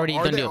else. That's already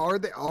are done they, deal.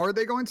 are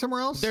they going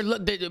somewhere else? They're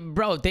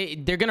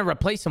gonna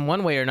replace him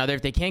one way or another.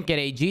 If they can't get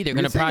AG, they're You're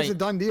gonna saying probably. it's a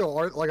done deal.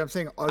 Or like I'm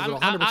saying, is it 100%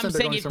 I'm they're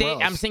saying going if somewhere they,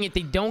 else? I'm saying if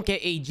they don't get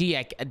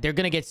AG, they're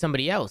gonna get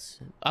somebody else.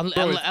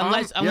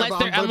 Unless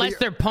but unless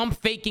they're pump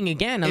faking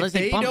again. Unless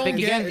If they pump fake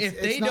again. It's-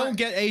 if they it's not- don't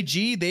get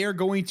AG, they are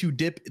going to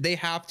dip. They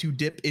have to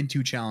dip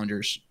into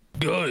challengers.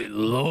 Good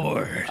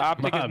lord.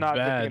 OpTic My is not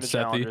bad, dipping into Sethy.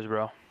 challengers,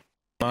 bro.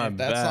 My If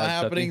that's bad, not Sethy.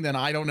 happening, then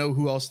I don't know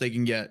who else they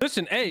can get.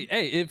 Listen, hey,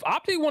 if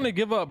OpTic want to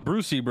give up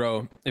Brucey,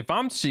 bro, if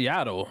I'm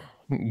Seattle,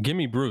 give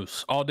me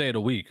Bruce all day of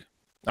the week.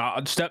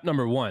 Step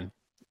number 1.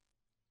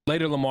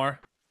 Later, Lamar.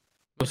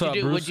 What's up,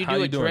 Bruce? Would you How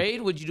do a doing?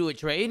 trade? Would you do a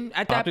trade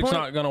at that OpTic's point?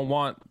 not gonna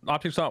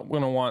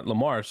want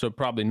Lamar, so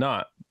probably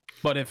not.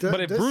 But if Does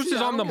Bruce is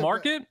Seattle on the get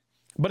market,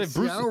 but if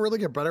Bruce Seattle really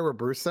get better with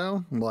Bruce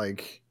though,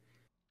 like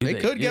They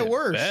could get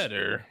worse.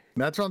 better.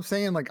 that's what I'm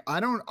saying. Like I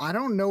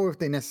don't know if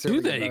they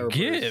necessarily Do they better with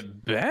Bruce.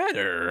 get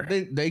better?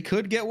 They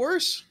could get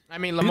worse. I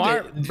mean,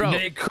 Lamar, bro.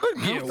 They could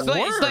get Slay,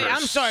 worse.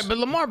 I'm sorry, but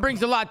Lamar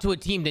brings a lot to a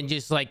team than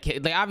just like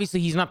obviously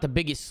he's not the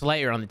biggest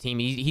slayer on the team.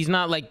 He's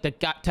not like the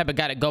type of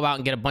guy to go out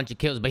and get a bunch of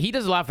kills, but he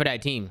does a lot for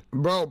that team.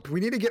 Bro, we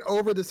need to get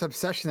over this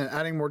obsession that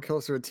adding more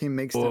kills to a team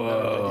makes them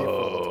better by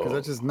default because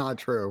that's just not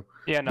true.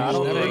 Yeah, no, I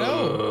don't never think.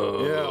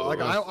 know. Yeah, like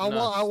I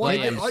want.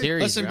 Slay, I'm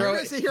serious, Listen, Bro, bro. I'm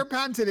gonna sit here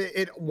patented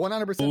it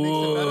 100% makes them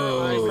better.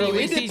 I We Bro,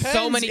 agree. it see so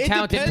depends- many it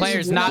talented depends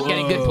players not what-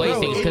 getting good Bro,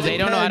 placings it because they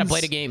don't know how to depends-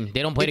 play the game.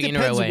 They don't play It the game the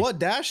right depends way. what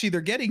Dashy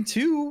they're getting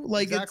too.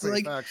 Like Exactly, it's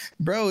like, facts.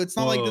 bro, it's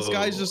not like this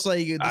guy's Whoa. just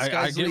like this I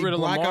guy's get like rid of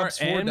Black Lamar Ops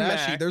 4 and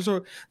Dashy. Mac.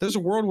 There's a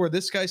world where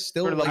this guy's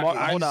still Rid of like Lamar-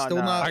 he's hold on, still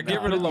nah. not. I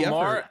get rid of putting the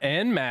Lamar effort.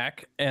 and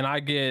Mac, and I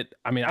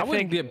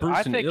wouldn't get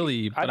Bruce and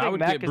Illy, but I think would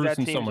Mac get is Bruce that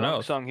and team's someone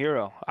else. unsung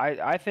hero.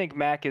 I think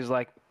Mac is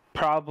like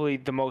probably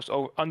the most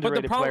But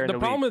underrated player in the the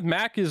problem league. with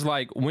Mac is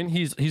like when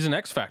he's an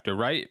X factor,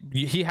 right?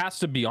 He has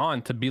to be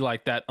on to be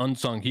like that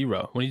unsung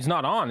hero. When he's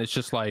not on, it's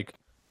just like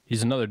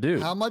he's another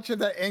dude. How much of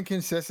that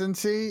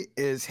inconsistency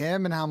is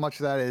him, and how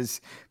much of that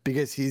is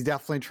because he's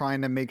definitely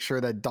trying to make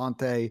sure that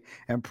Dante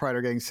and Pred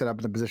are getting set up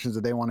in the positions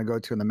that they want to go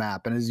to in the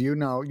map. And as you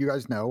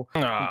guys know,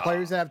 when Ah.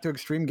 players have to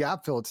extreme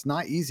gap fill, it's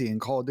not easy in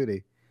Call of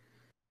Duty.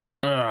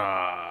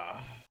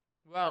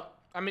 Well,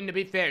 I mean, to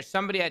be fair,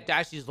 somebody at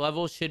Dashy's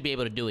level should be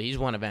able to do it. He's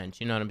one event.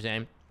 You know what I'm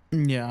saying?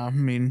 Yeah, I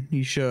mean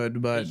he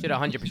should, but He should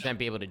 100%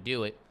 be able to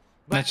do it.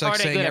 But that's are like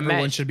they saying good at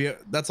everyone match? should be.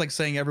 That's like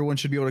saying everyone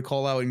should be able to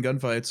call out in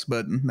gunfights,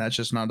 but that's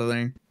just not a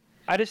thing.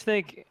 I just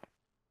think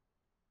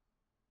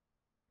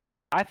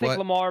What?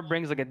 Lamar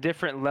brings like a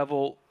different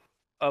level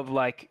of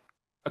like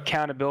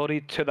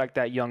accountability to like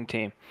that young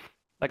team.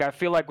 Like I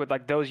feel like with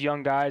like those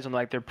young guys and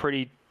like they're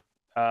pretty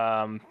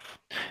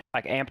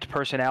like amped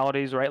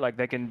personalities, right? Like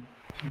they can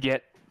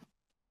get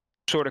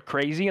sort of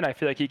crazy, and I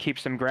feel like he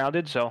keeps them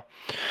grounded. So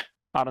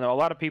I don't know. A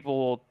lot of people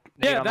will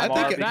hate Yeah, on that,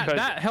 Lamar think because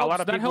that a helps. lot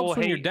of That people helps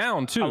will when you're hate.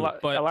 down too. A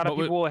lot of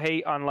people will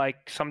hate on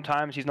like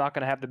sometimes he's not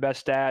going to have the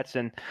best stats,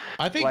 and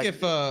I think like,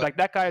 if like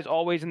that guy is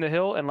always in the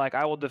hill, and like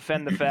I will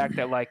defend the fact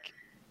that like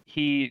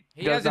he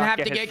does doesn't not have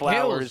get to his get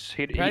flowers.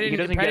 kills. He Pred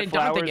doesn't and get Dante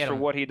flowers get for him.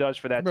 what he does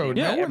for that Bro, team.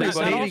 no Yeah, one that, is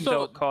that Everybody's hating. so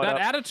also caught that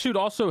up. attitude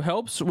also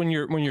helps when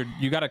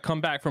you got to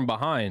come back from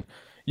behind.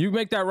 You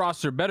make that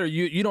roster better.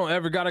 You don't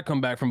ever got to come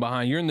back from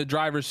behind. You're in the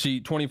driver's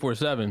seat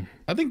 24/7.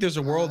 I think there's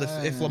a world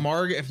if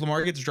Lamar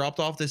gets dropped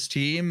off this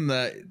team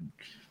that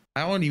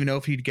I don't even know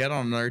if he'd get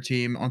on another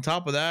team. On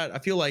top of that, I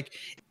feel like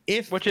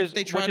Which is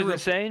they try to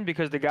insane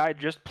because the guy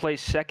just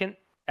placed second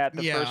at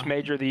the first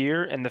major of the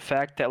year, and the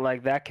fact that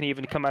like that can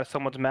even come out of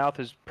someone's mouth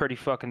is pretty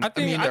fucking. I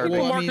think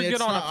Lamar could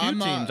get on a few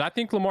teams. I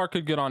think Lamar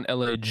could get on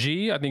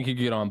LAG. I think he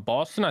could get on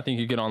Boston. I think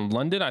he could get on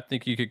London. I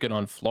think he could get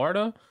on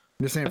Florida.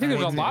 I think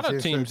there's a lot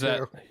of teams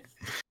that.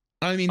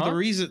 I mean, the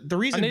reason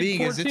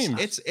being is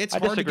it's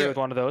hard to get with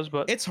one of those,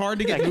 but it's hard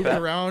to get moved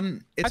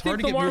around. It's hard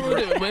to get moved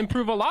around. Would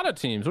improve a lot of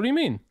teams. What do you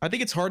mean? I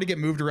think it's hard to get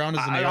moved around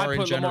as an AR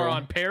in general. Lamar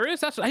on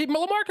Paris.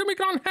 Lamar can make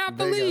it on half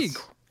the league.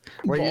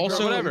 Wait,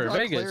 also, whatever.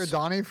 Vegas.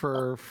 Donnie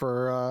for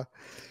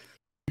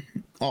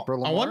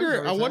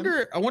Lamar, I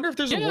wonder if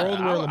there's a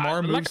world where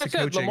Lamar moves to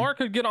coaching. Lamar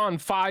could get on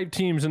 5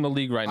 teams in the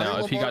league right now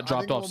if he got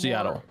dropped off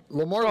Seattle.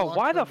 Bro,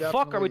 why the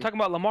fuck are we talking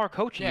about Lamar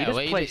coaching? Yeah, he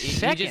just placed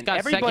second. He just got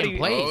everybody, second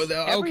place.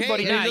 Okay,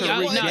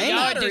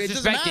 y'all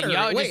disrespecting.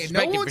 Y'all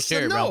disrespecting for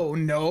sure, bro.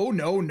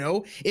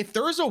 No. If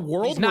there's a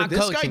world where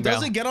this guy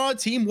doesn't get on a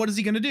team, what is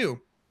he gonna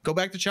do? Go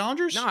back to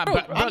challengers? No, bro,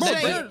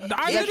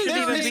 if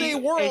there is a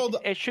world,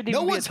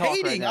 no one's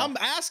hating. I'm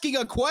asking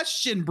a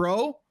question,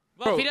 bro.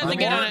 Well, if he doesn't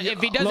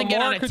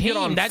get on a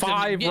team, that's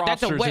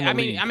a way. I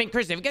mean,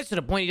 Chris, if it gets to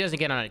the point he doesn't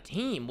get on a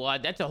team, well,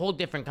 that's a whole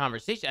different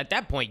conversation. At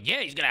that point,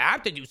 yeah, he's gonna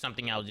have to do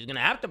something else. He's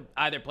gonna have to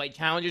either play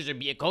challengers or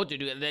be a coach or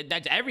do that.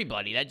 That's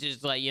everybody. That's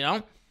just like, you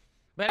know.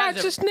 But I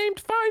just named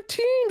 5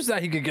 teams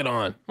that he could get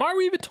on. Why are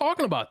we even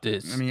talking about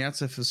this? I mean,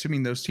 that's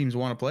assuming those teams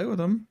want to play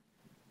with him.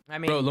 I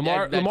mean, bro,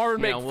 Lamar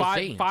would make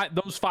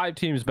those 5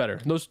 teams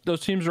better. Those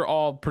teams are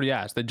all pretty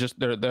ass.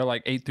 They're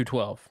like 8 through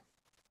 12.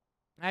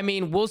 I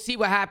mean, we'll see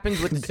what happens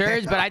with the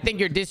Surge, but I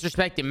think you're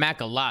disrespecting Mac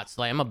a lot,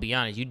 Slay. I'm gonna be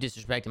honest. You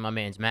disrespecting my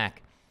man's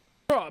Mac.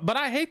 Bro, but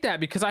I hate that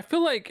because I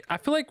feel like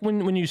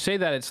when you say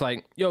that, it's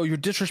like, yo, you're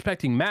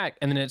disrespecting Mac,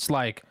 and then it's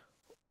like,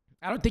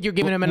 I don't think you're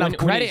giving him enough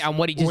credit on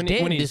what he just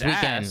did this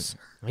weekend.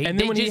 And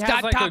then when he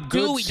got like top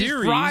 2, he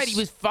just fried. He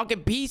was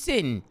fucking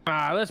piecing.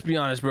 Let's be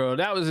honest, bro.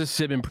 That was a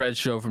Sib and Pred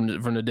show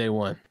from the day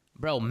one.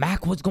 Bro,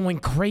 Mac was going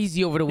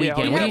crazy over the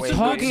weekend. What are you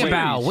talking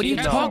about? What are you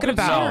talking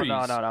about?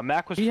 No.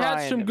 Mac was he frying.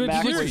 Had some good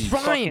Mac was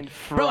frying.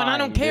 Bro, and I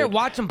don't care. Dude.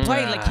 Watch him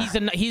play. Like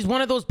he's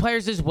one of those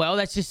players as well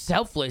that's just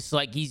selfless.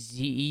 Like he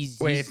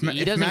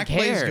doesn't Mac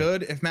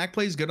care. If Mac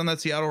plays good on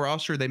that Seattle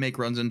roster, they make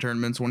runs in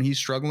tournaments. When he's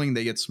struggling,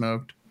 they get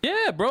smoked.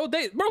 Yeah, bro.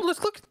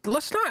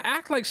 Let's not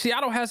act like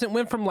Seattle hasn't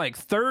went from like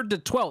 3rd to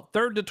 12th,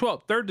 3rd to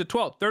 12th, 3rd to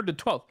 12th, 3rd to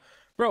 12th.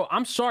 Bro,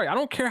 I'm sorry. I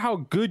don't care how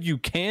good you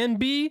can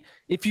be.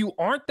 If you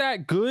aren't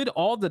that good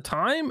all the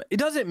time, it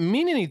doesn't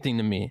mean anything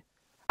to me.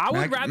 I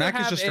would rather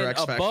have an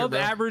above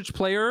average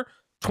player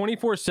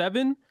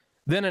 24/7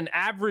 than an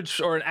average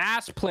or an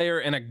ass player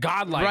and a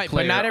godlike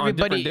player. But not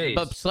everybody. Days.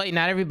 But Slate,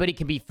 not everybody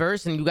can be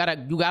first, and you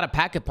gotta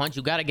pack a punch.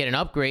 You gotta get an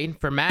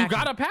upgrade for Mac. You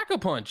gotta pack a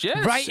punch,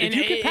 yes. Right, if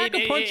you can pack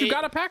a punch, you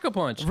gotta pack a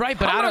punch. Right,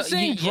 but I'm not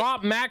saying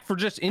drop Mac for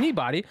just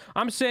anybody.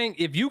 I'm saying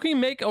if you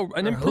can make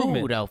an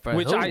improvement,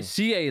 which I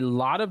see a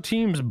lot of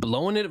teams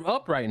blowing it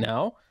up right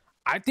now,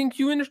 I think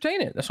you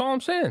entertain it. That's all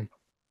I'm saying.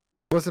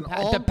 Listen,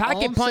 the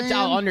packet punch,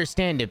 I'll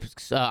understand it.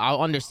 I'll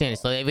understand it.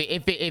 So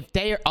if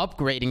they are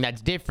upgrading,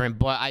 that's different.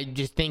 But I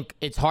just think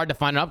it's hard to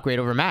find an upgrade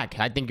over Mac.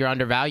 I think you're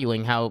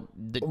undervaluing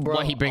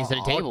what he brings to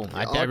the table.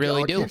 I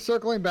really do. Keep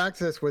circling back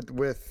to this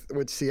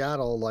with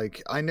Seattle.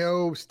 Like I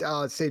know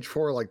Stage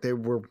 4, like they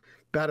were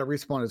bad at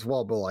respawn as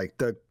well, but like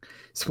the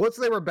splits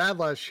they were bad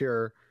last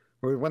year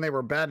when they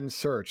were bad in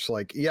search.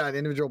 Like the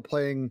individual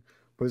playing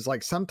was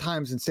like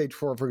sometimes in Stage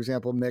 4, for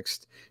example,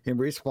 mixed in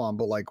respawn,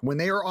 but like when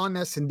they are on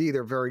S&D,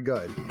 they're very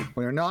good.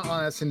 When they're not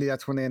on S&D,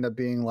 that's when they end up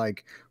being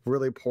like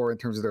really poor in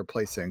terms of their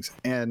placings.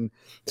 And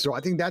so I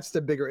think that's the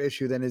bigger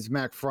issue than is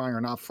Mac frying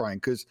or not frying.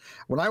 Because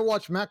when I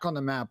watch Mac on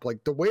the map,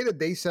 like the way that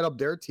they set up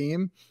their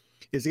team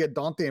is to get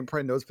Dante and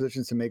Pred in those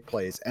positions to make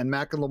plays, and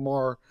Mac and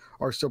Lamar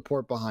are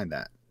support behind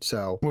that.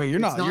 So wait, you're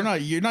not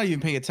even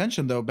paying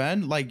attention though,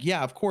 Ben. Like,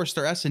 yeah, of course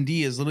their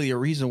S&D is literally a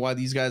reason why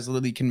these guys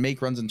literally can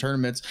make runs in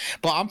tournaments.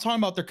 But I'm talking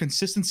about their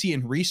consistency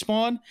in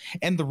respawn,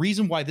 and the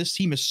reason why this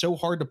team is so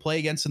hard to play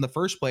against in the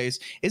first place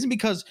isn't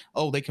because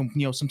they can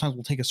sometimes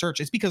we'll take a search.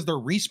 It's because their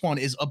respawn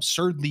is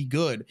absurdly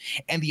good,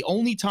 and the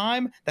only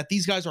time that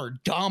these guys are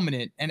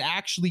dominant and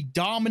actually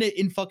dominant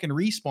in fucking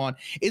respawn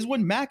is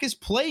when Mac is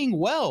playing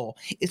well.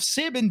 If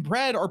Sib and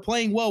Pred are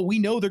playing well, we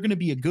know they're going to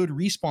be a good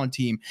respawn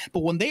team.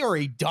 But when they are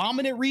a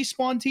dominant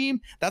respawn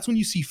team, that's when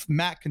you see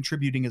Mac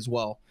contributing as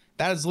well.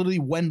 That is literally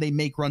when they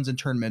make runs in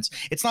tournaments.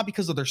 It's not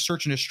because of their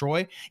search and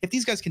destroy. If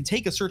these guys can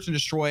take a search and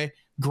destroy,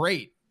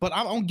 great. But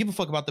I don't give a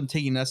fuck about them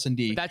taking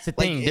S&D. That's the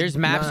thing. There's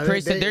maps,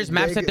 Chris. There's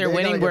maps that they're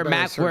winning where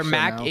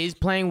Mac is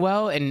playing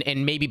well,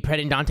 and maybe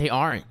Pred and Dante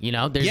aren't.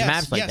 There's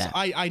maps like that.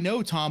 I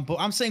know, Tom, but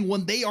I'm saying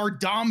when they are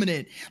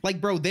dominant, like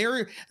bro,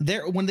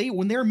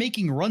 when they're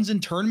making runs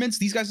in tournaments,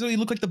 these guys really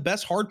look like the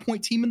best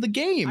hardpoint team in the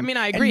game. I mean,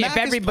 I agree. If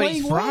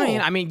everybody's frying,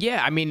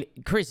 well.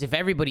 Chris, if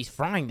everybody's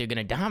frying, they're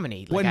gonna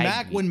dominate.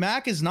 Like, when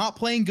Mac is not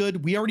playing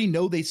good, we already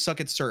know they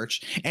suck at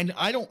search, and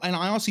I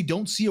honestly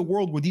don't see a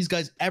world where these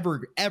guys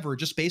ever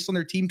just based on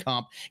their team team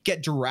comp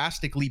get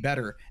drastically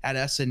better at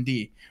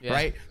S&D,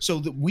 right?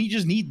 So we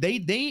just need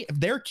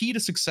their key to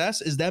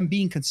success is them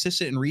being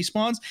consistent in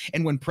respawns,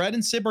 and when Pred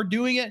and Sib are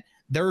doing it,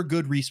 they're a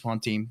good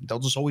respawn team. They'll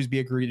just always be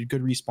a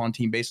good respawn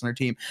team based on their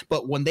team.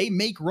 But when they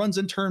make runs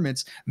in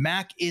tournaments,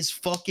 Mac is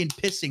fucking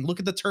pissing. Look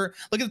at the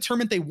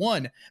tournament they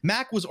won.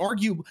 Mac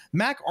arguably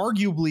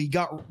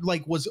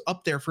was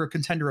up there for a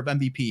contender of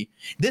MVP.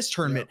 This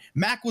tournament,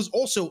 Mac was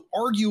also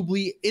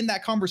arguably in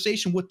that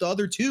conversation with the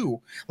other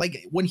two.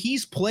 Like when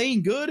he's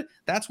playing good,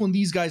 that's when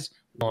these guys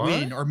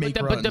win or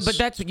make runs. But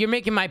that's you're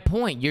making my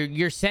point.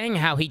 You're saying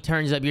how he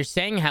turns up. You're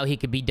saying how he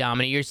could be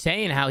dominant. You're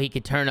saying how he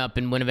could turn up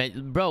and win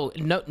event. Bro,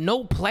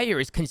 no player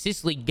is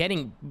consistently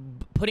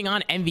putting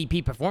on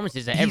MVP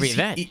performances at every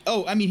event.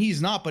 I mean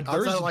he's not, but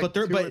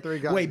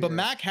but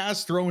Mac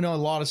has thrown a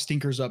lot of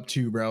stinkers up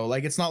too, bro.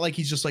 Like it's not like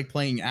he's just like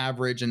playing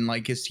average and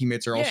like his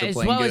teammates are also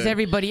playing good. As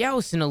everybody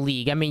else in the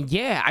league. I mean,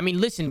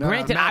 listen,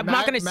 granted, I'm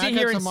not going to sit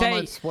here and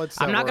say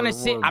I'm not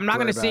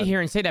going to sit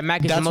here and say that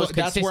Mac is the most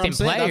consistent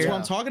player. That's what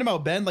I'm talking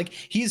about, Ben. Like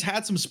he's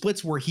had some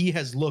splits where he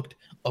has looked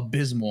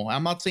abysmal.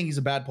 I'm not saying he's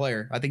a bad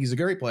player. I think he's a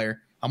great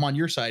player. I'm on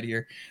your side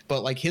here,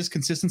 but like his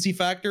consistency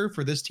factor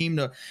for this team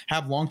to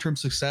have long-term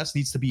success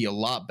needs to be a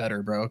lot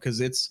better, bro.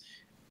 Because it's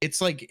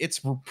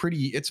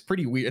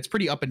pretty weird. It's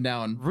pretty up and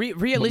down.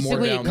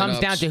 Realistically, it comes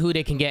down to who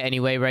they can get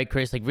anyway, right,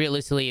 Chris? Like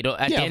realistically,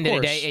 at the end of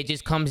the day, it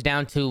just comes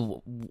down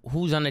to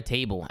who's on the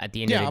table at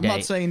the end of the day. Yeah, I'm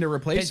not saying to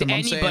replace him.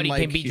 Anybody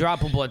can be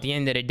droppable at the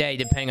end of the day,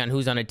 depending on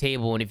who's on the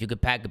table and if you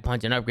could pack a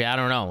punch and upgrade. I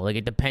don't know. Like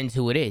it depends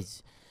who it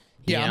is.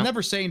 Yeah, I'm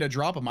never saying to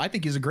drop him. I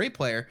think he's a great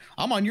player.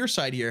 I'm on your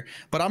side here,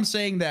 but I'm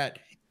saying that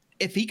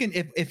if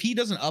he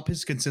doesn't up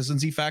his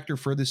consistency factor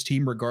for this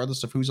team,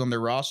 regardless of who's on their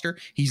roster,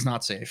 he's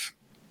not safe.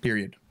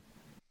 Period.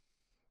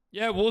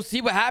 Yeah, we'll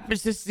see what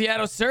happens to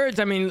Seattle Surge.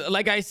 I mean,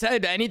 like I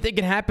said, anything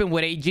can happen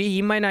with AG.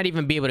 He might not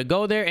even be able to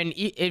go there. And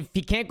if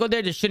he can't go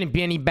there shouldn't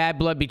be any bad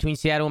blood between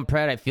Seattle and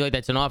Pred. I feel like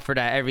that's an offer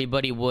that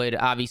everybody would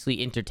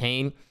obviously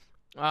entertain.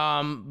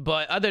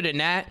 But other than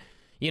that,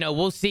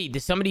 we'll see.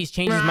 Some of these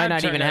changes might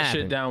not even happen. Turn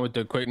that shit down with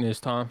the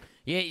quickness, Tom.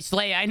 Yeah,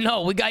 Slay, I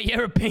know. We got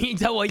your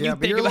opinions on what you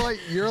think about.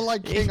 You're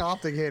like King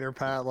OpTic hater,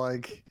 Pat.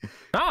 Like,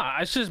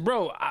 it's just,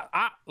 bro.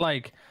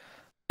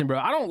 Bro,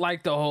 I don't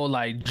like the whole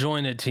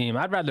join a team.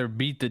 I'd rather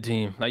beat the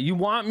team. Like, you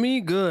want me?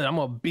 Good. I'm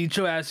gonna beat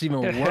your ass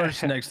even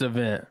worse next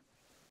event.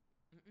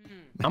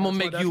 I'm gonna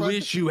make you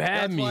wish you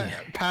had me.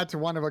 Pat's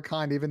one of a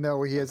kind, even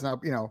though he is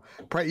not.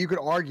 Pred. You could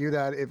argue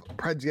that if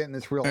Pred's getting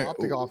this real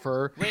OpTic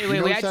offer. Wait.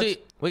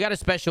 We got a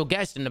special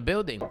guest in the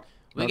building.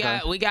 We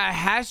got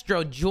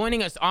Hastro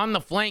joining us on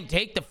the flank.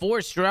 Take the 4,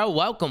 Stro.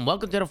 Welcome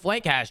to the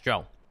flank,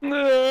 Hastro.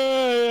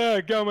 Yeah,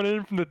 coming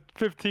in from the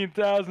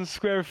 15,000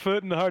 square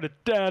foot in the heart of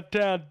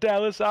downtown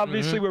Dallas.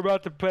 Obviously, we're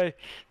about to pay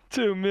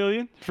 $2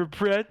 million for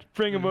Pred.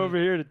 Bring him over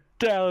here to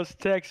Dallas,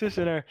 Texas,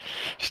 in our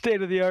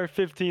state-of-the-art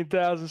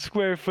 15,000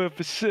 square foot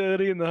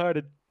facility in the heart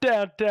of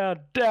downtown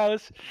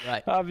Dallas.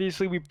 Right.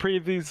 Obviously, we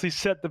previously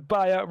set the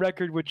buyout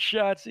record with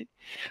Shotzi.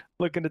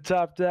 Looking to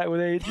top that with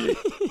AG.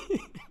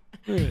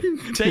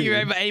 Thank you,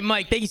 everybody. Hey,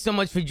 Mike, thank you so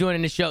much for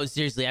joining the show.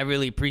 Seriously, I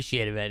really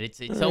appreciate it, man.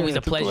 It's always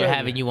a pleasure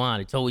having you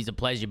on. It's always a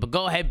pleasure. But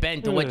go ahead,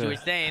 Ben, to what you were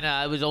saying.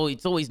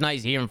 It's always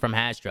nice hearing from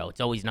Hastro. It's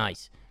always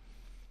nice.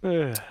 I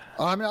mean,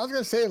 I was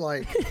gonna say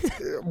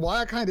why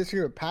I kind of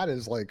disagree with Pat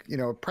is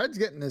Pred's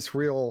getting this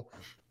real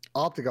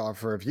OpTic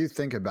offer. If you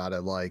think about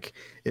it,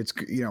 it's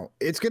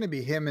it's gonna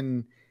be him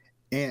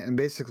and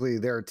basically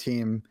their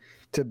team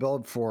to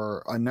build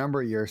for a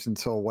number of years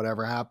until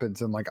whatever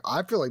happens. And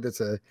I feel like that's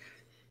a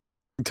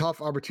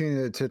tough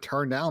opportunity to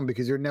turn down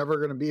because you're never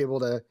going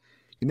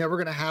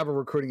to have a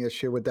recruiting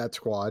issue with that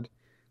squad.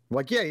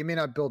 You may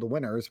not build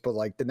winners, but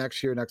the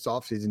next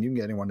offseason, you can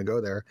get anyone to go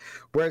there.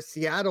 Whereas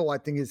Seattle, I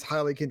think, is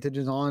highly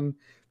contingent on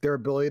their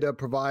ability to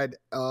provide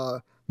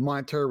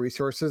monetary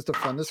resources to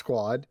fund the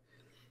squad.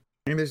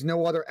 And there's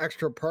no other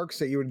extra perks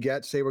that you would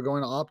get, say we're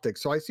going to OpTic.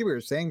 So I see what you're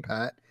saying,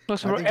 Pat.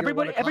 Listen,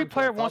 every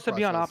player wants to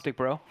be on OpTic,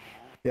 bro.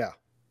 Yeah.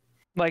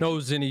 No,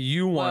 Zinni,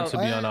 you want to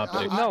be on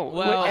OpTic. No,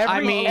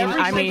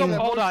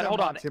 hold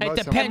on. It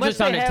depends what's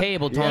on the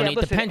table, Tony. It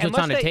depends what's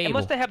on the table.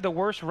 Unless they have the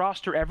worst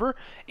roster ever,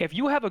 if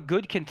you have a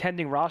good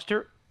contending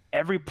roster,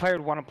 every player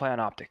would want to play on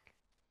OpTic.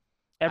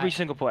 Every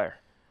single player.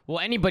 Well,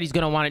 anybody's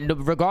gonna want it,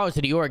 regardless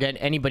of the org.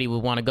 Anybody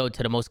would want to go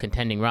to the most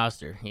contending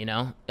roster.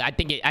 I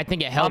think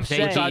it helps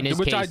AG in this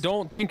which case. I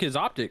don't think is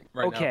OpTic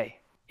right now. Okay,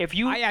 I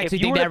actually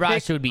think that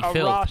roster would be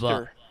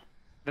filled.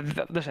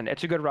 Listen,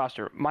 it's a good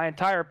roster. My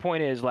entire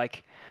point is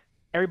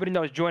everybody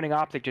knows joining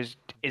OpTic just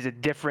is a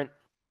different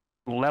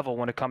level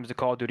when it comes to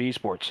Call of Duty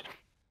esports.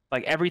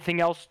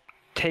 Everything else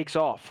takes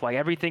off.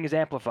 Everything is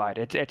amplified.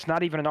 It's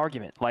not even an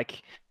argument.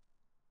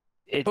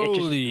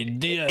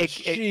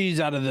 She's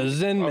out of the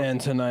Zen man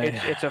tonight.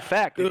 It's a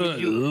fact. It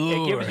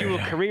gives you a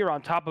career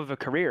on top of a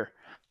career.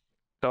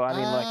 So I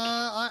mean,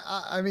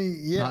 I mean,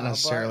 yeah, Not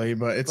necessarily,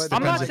 but it's but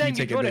I'm not depends if saying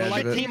you you take go to the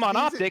advantage right of it. team on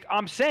OpTic.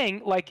 I'm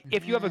saying, like,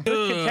 if you have a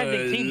good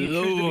contending team, you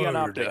choose to be on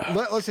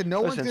OpTic. Listen,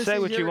 no one's Listen, gonna say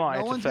sit what you here- want, No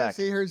it's a one's gonna fact.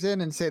 sit here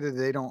Zin and say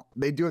that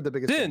they do have the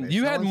biggest. fan Then base.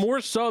 you No had one's-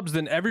 more subs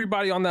than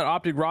everybody on that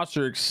OpTic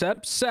roster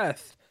except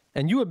Seth,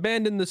 and you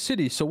abandoned the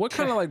city. So what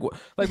kind of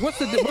what's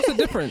the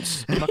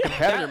difference? I'm a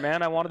competitor,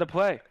 man. I wanted to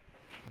play.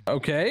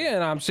 Okay,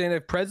 and I'm saying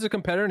if Pred's a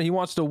competitor and he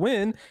wants to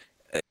win,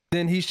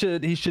 then he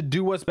should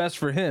do what's best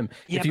for him.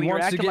 Yeah, if he but you're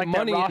wants to acting get like that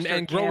money roster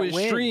and grow can't his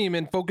win. stream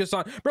and focus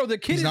on, bro, the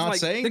kid He's is not like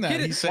saying the that.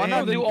 kid He's is, Why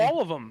not saying- do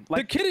all of them? the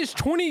Like, kid is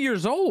 20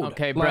 years old.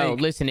 Okay, bro. Like,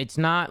 Listen, it's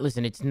not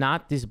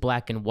this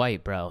black and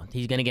white, bro.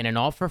 He's gonna get an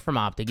offer from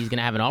OpTic. He's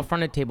gonna have an offer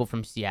on the table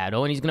from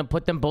Seattle, and he's gonna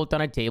put them both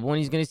on a table, and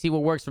he's gonna see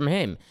what works from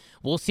him.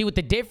 We'll see what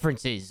the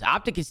difference is.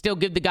 OpTic can still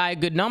give the guy a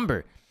good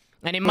number.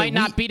 And it might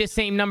not be the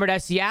same number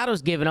that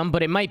Seattle's giving him,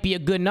 but it might be a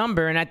good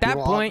number. And at that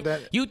Well, point, that-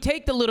 you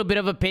take the little bit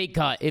of a pay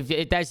cut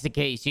if that's the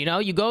case. You know,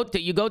 you go to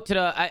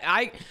the.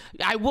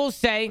 I will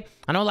say,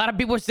 I know a lot of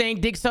people are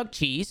saying dick suck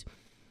cheese,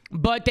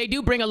 but they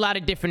do bring a lot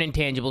of different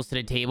intangibles to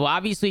the table.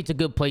 Obviously, it's a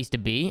good place to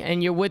be,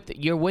 and you're with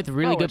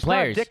really no, good it's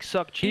players. Not dick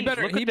suck cheese.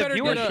 better- Look he at the better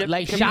get a- viewership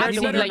Like compared to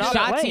Shotzi, when they're like not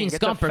Shotzi playing. and It's a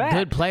Scump are fact.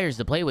 good players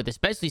to play with,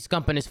 especially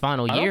Scump in his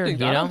final year. I You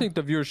know, don't think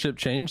the viewership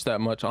changed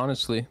that much,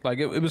 honestly. Like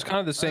it was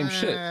kind of the same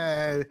shit.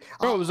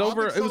 Bro, it was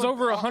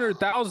over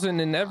 100,000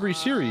 in every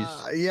series.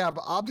 Yeah,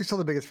 but OpTic's still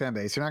the biggest fan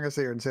base. You're not gonna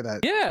sit here and say that.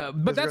 Yeah,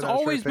 but Because that's we're not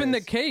always straight been the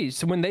face.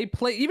 case. When they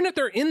play, even if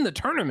they're in the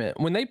tournament,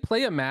 when they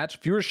play a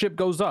match, viewership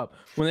goes up.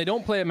 When they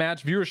don't play a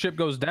match, viewership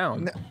goes down.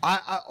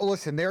 I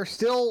listen. They're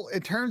still,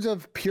 in terms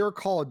of pure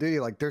Call of Duty,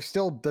 like they're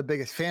still the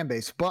biggest fan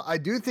base. But I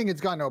do think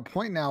it's gotten to a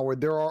point now where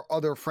there are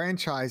other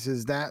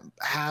franchises that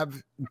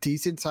have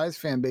decent sized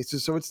fan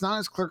bases. So it's not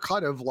as clear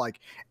cut of like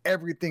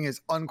everything is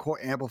unquote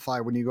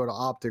amplified when you go to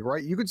OpTic,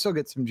 right? You could still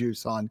get some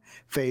juice on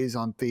FaZe,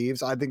 on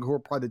Thieves. I think who are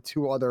probably the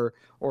two other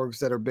orgs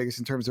that are biggest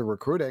in terms of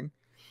recruiting.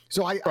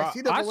 So I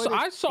see that.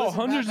 I saw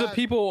hundreds of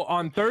people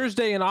on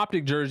Thursday in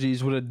OpTic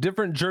jerseys with a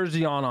different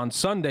jersey on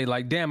Sunday.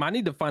 Like, damn, I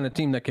need to find a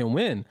team that can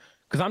win.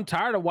 Because I'm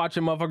tired of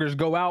watching motherfuckers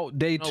go out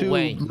day No two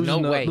way.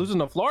 losing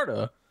to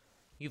Florida.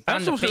 you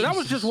found the That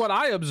was face. just what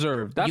I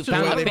observed. That's You just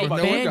found what the I fake know about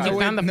fan. you guys. You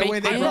found the no fake way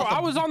they fan. Bro, brought I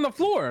was on the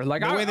floor.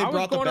 Like, the way they I was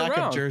brought the going backup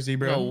around. jersey,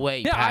 bro. No way.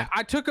 Yeah, Pat.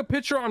 I took a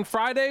picture on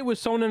Friday with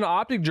someone in an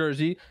OpTic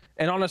jersey,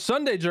 and on a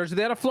Sunday jersey,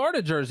 they had a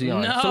Florida jersey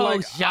on. No, so,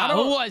 like, shot.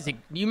 Who was it?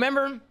 You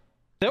remember him?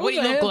 There What was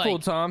do a you look handful,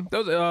 like? Tom. There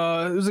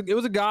was, it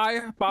was a guy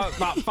about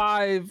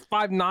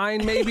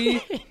 5'9" maybe.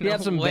 He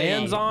had some way.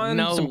 bands on,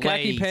 No some way.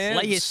 khaki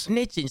pants,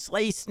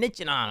 Slay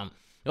snitching on him.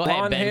 Go ahead,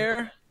 blonde Ben.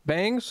 hair,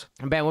 bangs.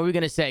 Ben, what were we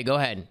gonna say? Go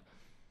ahead.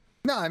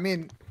 No, I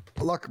mean,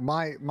 look,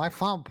 my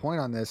final point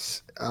on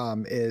this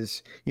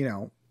is, you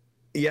know,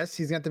 yes,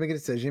 he's going to have to make a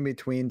decision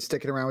between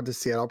sticking around with the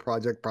Seattle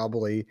project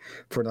probably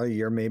for another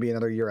year, maybe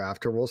another year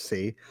after, we'll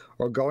see,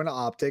 or going to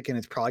OpTic, and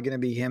it's probably going to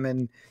be him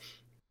and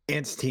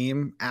Ant's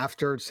team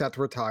after Seth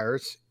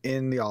retires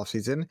in the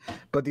offseason.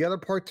 But the other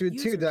part to it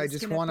too that I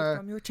just want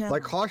to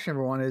like caution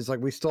everyone is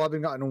like we still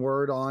haven't gotten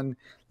word on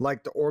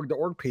like the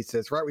org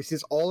pieces, right? We see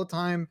this all the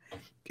time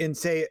in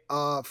say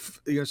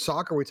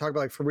soccer. We talk about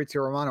like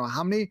Fabrizio Romano.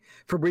 How many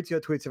Fabrizio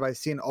tweets have I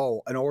seen?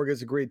 Oh, an org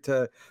has agreed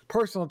to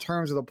personal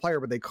terms of the player,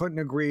 but they couldn't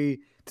agree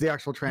to the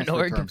actual transfer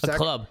Org, terms. a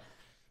club.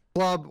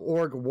 Club,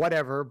 org,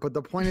 whatever. But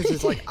the point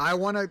is like I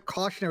want to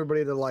caution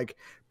everybody that like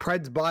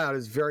Pred's buyout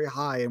is very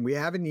high, and we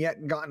haven't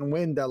yet gotten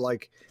wind that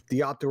like the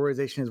OpTic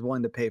organization is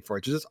willing to pay for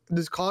it. Just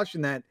caution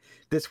that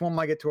this one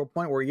might get to a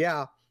point where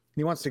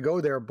he wants to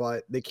go there,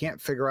 but they can't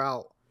figure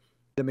out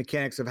the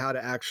mechanics of how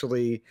to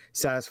actually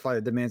satisfy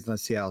the demands on the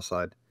Seattle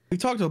side. We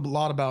talked a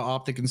lot about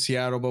OpTic in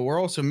Seattle, but we're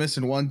also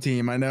missing one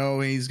team. I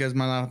know these guys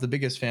might not have the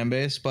biggest fan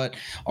base, but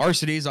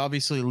Arcitys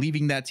obviously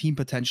leaving that team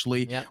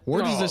potentially. Yep.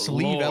 Where does this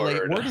leave LA?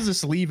 Where does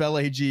this leave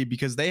LAG?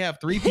 Because they have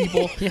three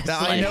people Yes,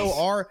 that I know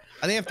Lance.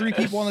 they have three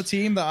people on the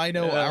team that I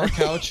know our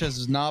couch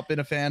has not been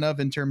a fan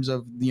of in terms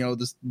of the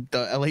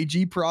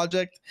LAG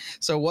project.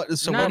 So what?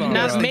 So Not, what do you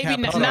guys not, think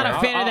maybe happens not there? a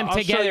fan of them I'll show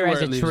you together where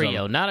as a it leaves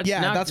trio. them. Not a, Yeah,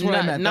 not, that's what I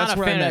not, meant. Not That's a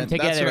what I fan of them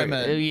meant. That's together. what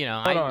I meant. You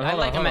know, Hold I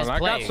like them as on. I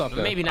got players, but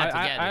something. maybe not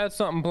I together. had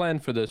something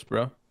planned for this,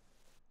 bro.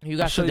 You I'll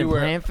got show something you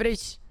where- planned for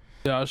this?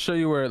 Yeah, I'll show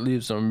you where it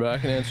leaves them, bro. I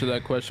can answer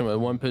that question with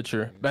one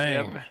picture.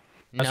 Bang. Yep.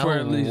 That's no where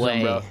it leaves them,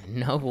 way. bro.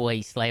 No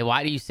way, Slayer.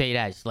 Why do you say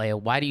that, Slayer?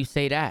 Why do you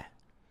say that?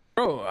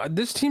 Bro,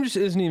 this team just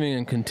isn't even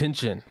in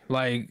contention.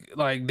 Like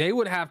they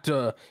would have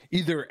to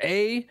either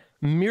A,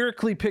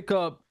 miraculously pick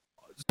up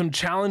some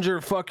challenger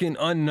fucking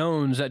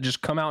unknowns that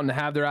just come out and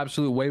have their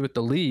absolute way with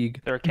the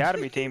league. Their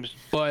academy team's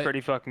But-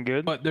 pretty fucking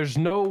good. But there's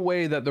no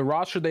way that the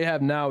roster they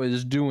have now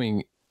is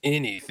doing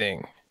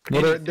anything.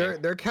 Well,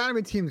 their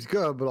academy team's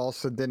good, but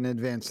also didn't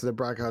advance to the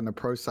bracket on the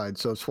pro side.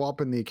 So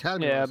swapping the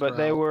academy. yeah, roster but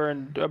they out- were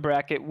in a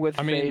bracket with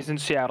FaZe in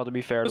Seattle, to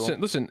be fair to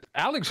them. Listen,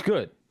 Alex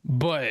good,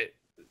 but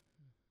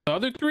the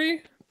other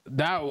three,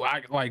 that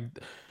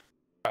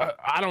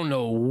I don't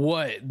know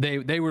what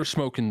they were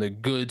smoking the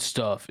good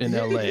stuff in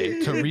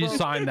LA to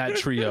re-sign that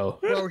trio.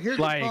 Bro, here's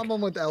the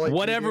problem with LA.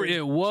 Whatever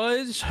it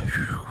was,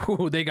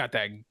 they got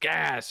that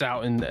gas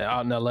out in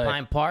LA.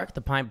 Pine Park,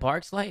 the Pine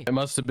Park slate. It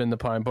must have been the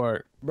Pine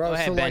Park. Bro, Go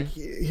ahead, so Ben. like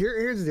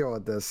here's the deal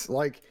with this.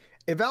 Like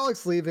if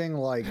Alex leaving,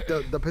 like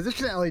the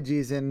position that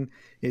LAG's in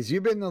is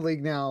you've been in the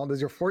league now, this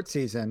is your 4th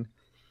season.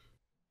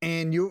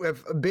 And you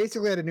have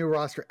basically had a new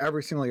roster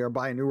every single year.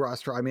 By a new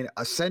roster, I mean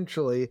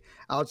essentially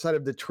outside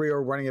of the trio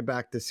running it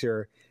back this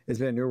year, has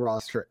been a new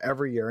roster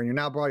every year. And you're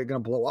now probably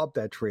going to blow up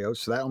that trio.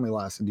 So that only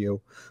lasted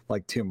you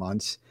like 2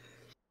 months.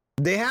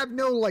 They have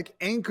no like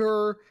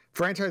anchor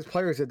franchise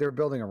players that they're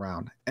building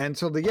around. And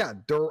so what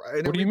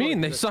do you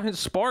mean? They signed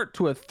Spart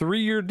to a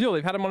 3-year deal.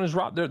 They've had him on his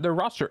their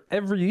roster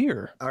every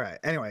year. All right.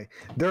 Anyway,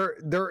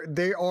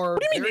 they are.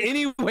 What do you mean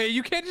anyway?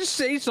 You can't just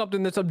say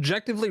something that's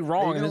objectively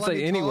wrong and then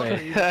say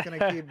anyway. You're just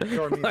gonna keep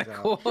throwing memes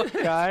out?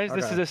 Guys,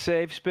 this Okay. is a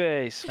safe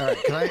space. All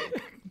right,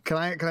 can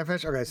I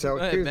finish? Okay, so Go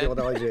ahead, here's the deal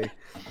Ben. with LAG.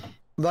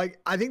 Like,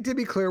 I think to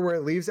be clear, where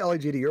it leaves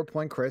LAG, to your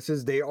point, Chris,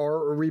 is they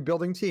are a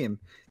rebuilding team.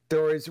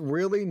 There is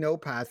really no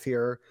path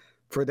here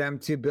for them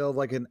to build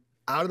like an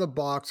out of the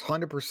box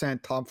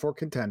 100% top 4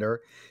 contender.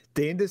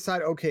 They need to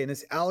decide, okay, in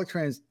this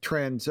Alex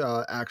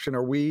transaction,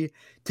 are we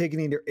taking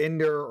either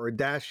Ender or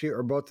Dashi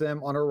or both of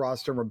them on our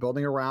roster and we're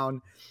building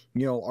around,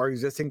 our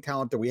existing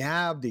talent that we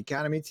have, the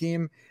academy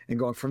team, and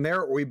going from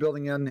there? Or are we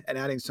building in and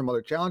adding some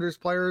other challengers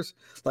players?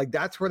 Like,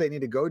 that's where they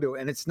need to go to.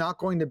 And it's not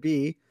going to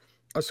be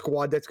a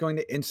squad that's going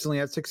to instantly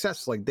have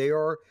success. Like, they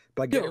are,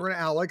 by getting rid of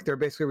Alec, they're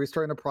basically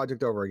restarting the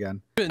project over again.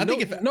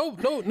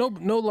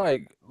 No,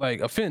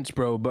 like offense,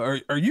 bro.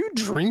 But are you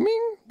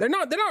dreaming? They're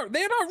not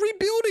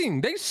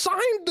rebuilding. They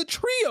signed the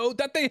trio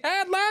that they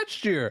had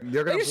last year.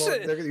 They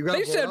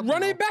said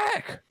run it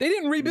back. They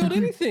didn't rebuild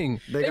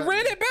anything. They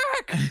ran it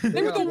back.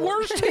 They were the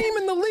worst team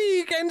in the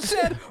league and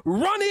said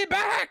run it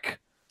back.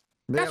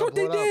 That's what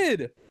they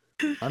did.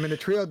 I mean, the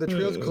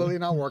trio's clearly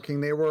not working.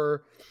 They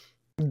were,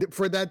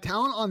 for that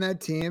talent on that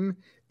team,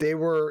 they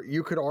were,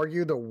 you could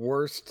argue, the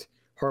worst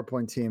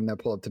hardpoint team that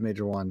pulled up to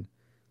Major 1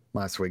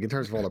 last week in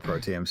terms of all the pro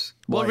teams.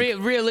 Well, Like,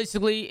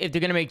 realistically, if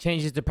they're gonna make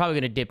changes, they're probably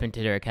gonna dip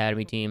into their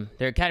academy team.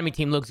 Their academy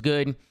team looks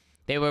good.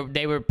 They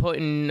were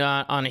putting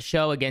on a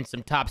show against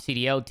some top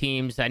CDL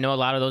teams. I know a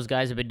lot of those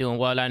guys have been doing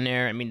well on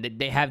there. I mean,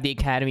 they have the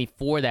academy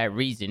for that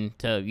reason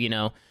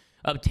to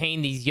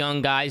obtain these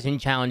young guys and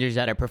challengers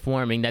that are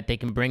performing that they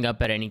can bring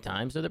up at any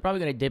time. So they're probably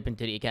going to dip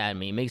into the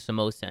academy. It makes the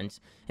most sense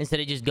instead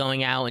of just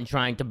going out and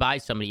trying to buy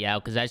somebody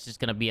out, because that's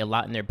just going to be a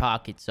lot in their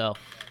pocket. So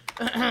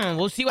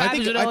we'll see what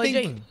happens with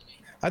LAG.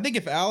 I think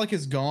if Alec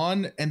is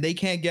gone and they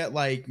can't get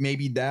like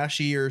maybe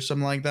Dashi or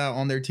something like that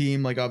on their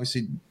team, like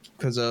obviously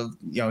because of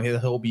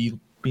he'll be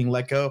being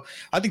let go,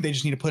 I think they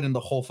just need to put in the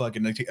whole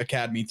fucking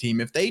academy team.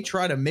 If they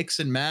try to mix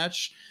and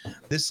match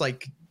this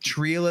like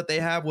trio that they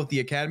have with the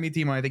academy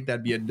team, I think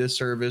that'd be a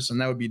disservice and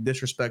that would be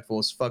disrespectful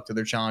as fuck to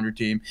their challenger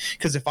team.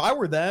 Because if I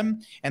were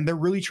them and they're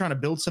really trying to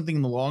build something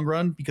in the long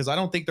run, because I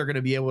don't think they're going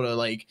to be able to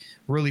like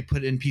really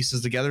put in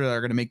pieces together that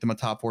are going to make them a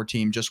top 4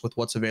 team just with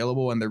what's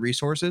available and their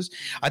resources.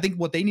 I think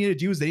what they need to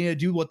do is they need to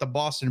do what the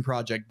Boston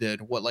Project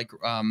did, what like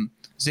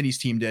Zinni's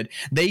team did.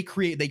 They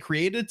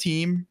created a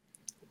team,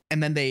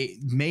 and then they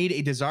made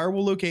a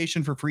desirable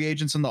location for free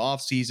agents in the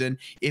offseason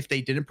if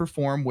they didn't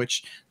perform,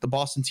 which the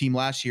Boston team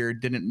last year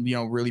didn't,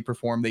 really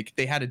perform.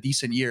 They had a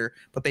decent year,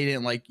 but they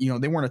didn't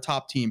they weren't a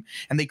top team.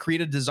 And they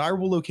created a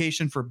desirable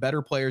location for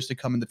better players to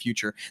come in the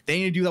future. They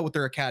need to do that with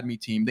their academy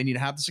team. They need to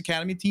have this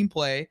academy team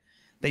play.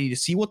 They need to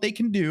see what they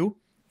can do.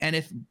 And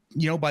if,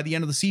 by the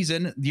end of the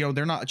season,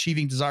 they're not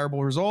achieving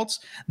desirable results,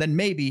 then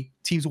maybe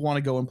teams will want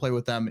to go and play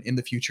with them in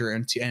the future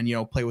and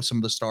play with some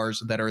of the stars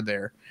that are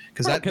there.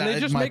 Because can they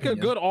just make a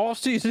good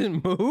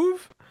all-season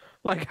move?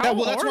 Like, how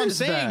that's hard what I'm is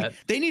saying. that?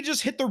 They need to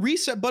just hit the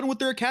reset button with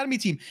their academy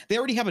team. They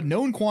already have a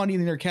known quantity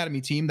in their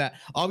academy team that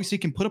obviously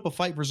can put up a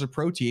fight versus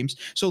pro teams.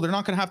 So they're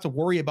not going to have to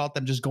worry about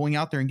them just going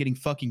out there and getting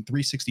fucking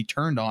 360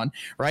 turned on,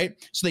 right?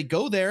 So they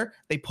go there,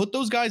 they put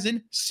those guys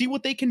in, see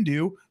what they can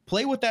do,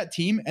 play with that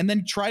team, and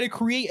then try to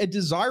create a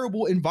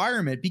desirable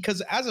environment.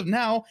 Because as of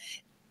now,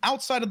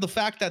 outside of the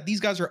fact that these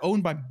guys are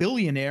owned by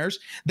billionaires,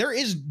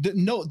 there's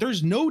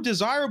no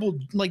desirable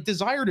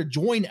desire to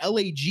join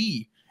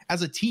LAG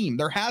as a team.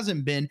 There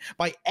hasn't been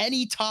by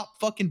any top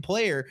fucking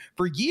player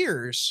for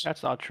years.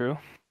 That's not true.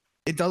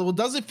 It doesn't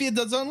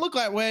look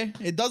that way.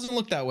 It doesn't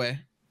look that way.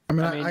 I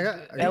mean, I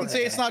can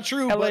say it's not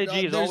true. LAG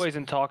but, is always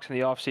in talks in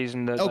the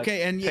offseason to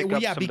pick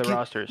up some of the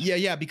rosters.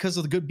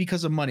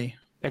 Because of money.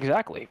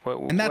 Exactly.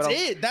 And that's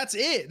it.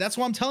 That's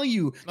what I'm telling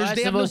you.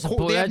 That's the most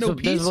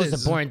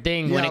important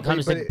thing when Yeah, it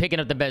comes but to picking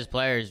up the best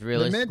players, the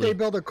realistically. minute they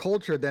build a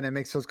culture, then it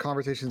makes those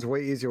conversations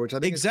way easier, which I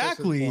think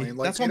exactly. is Chris's point.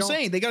 Like, that's what I'm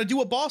saying. They got to do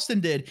what Boston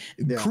did.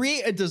 Yeah.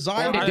 Create a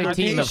desirable They're a good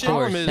team, of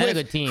course. They're a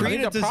good team.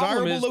 Create a the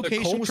problem desirable is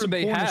location the with culture some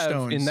they have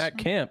cornerstones. in that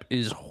camp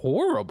is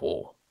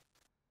horrible.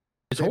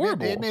 It's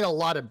horrible. They made a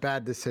lot of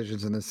bad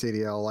decisions in the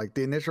CDL. Like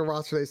the initial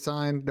roster they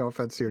signed. No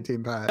offense to your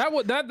team, Pat.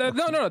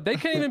 No. They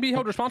can't even be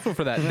held responsible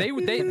for that.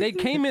 They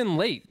came in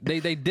late. They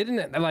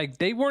didn't like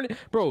they weren't.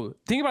 Bro,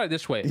 think about it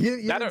this way.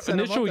 You that didn't set 'em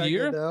up initial that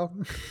year. good, though.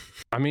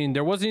 I mean,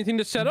 there wasn't anything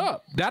to set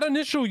up. That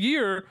initial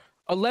year,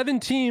 11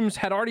 teams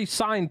had already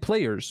signed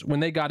players when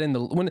they got in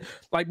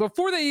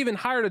before they even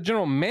hired a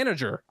general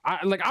manager.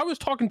 I was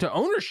talking to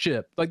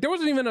ownership. Like there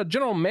wasn't even a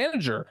general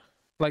manager.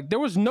 Like there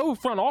was no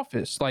front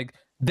office. Like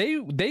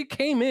they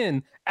came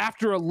in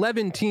after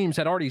 11 teams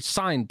had already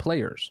signed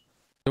players.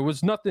 There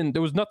was nothing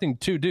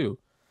to do.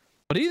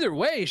 But either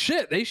way,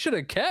 shit, they should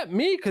have kept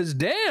me, cause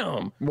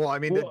damn. Well, I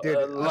mean, dude,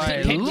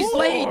 Kept you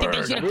Slay. You think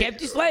they should have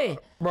kept you Slay?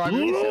 bro, I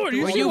mean, Lord,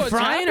 Were see you what's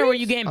frying or were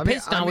you getting happened?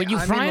 pissed on? Were you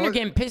frying or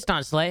getting pissed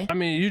on, Slay? I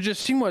mean, you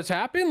just seen what's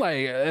happened.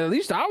 Like at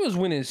least I was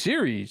winning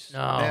series. No.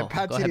 and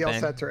Pat Go ahead, CDL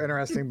Ben. sets are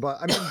interesting, but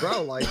I mean,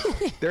 bro, like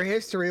their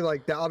history,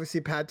 like that. Obviously,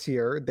 Pat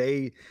tier,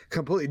 they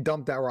completely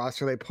dumped that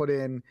roster. They put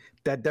in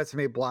that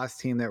Decimate Blast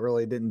team that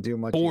really didn't do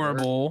much.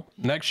 Horrible.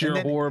 Next year, And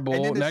then- horrible.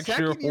 and then the Next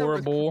year, second year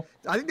was- horrible.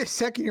 I think the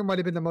second year might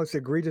have been the most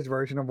egregious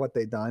version of what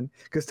they've done.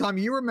 Because Tom,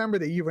 you remember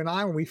that you and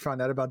I, when we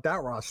found out about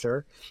that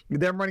roster,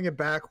 them running it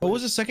back. What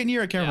was the second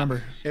year? I can't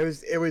remember. It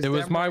was It was them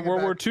my running it World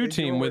back- War it II was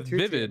your team World with War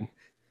II Vivid.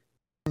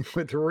 team.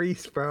 With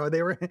Reese, bro.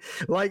 They were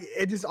like,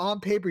 it just on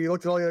paper, you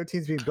looked at all the other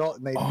teams being built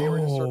and they were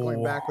just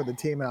circling back with the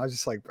team. And I was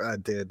just like,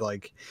 dude,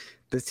 like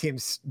this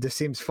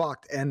team's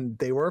fucked. And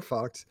they were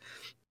fucked.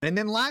 And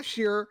then last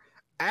year,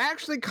 I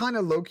actually kind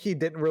of low key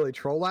didn't really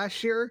troll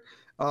last year.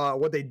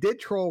 What they did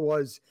troll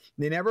was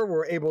they never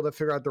were able to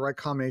figure out the right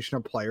combination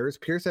of players.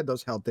 Pierce had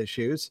those health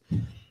issues.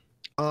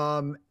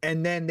 And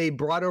then they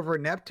brought over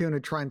Neptune to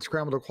try and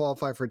scramble to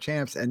qualify for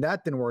champs, and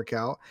that didn't work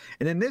out.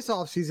 And then this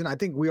offseason, I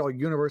think we all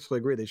universally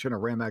agree they shouldn't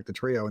have ran back the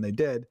trio, and they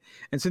did.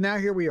 And so now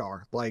here we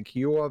are. Like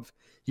you have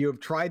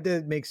tried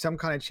to make some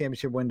kind of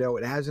championship window.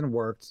 It hasn't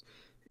worked.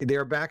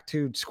 They're back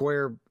to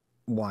square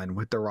one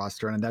with the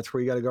roster, and that's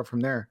where you got to go from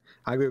there.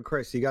 I agree with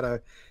Chris. You got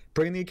to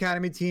bring the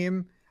academy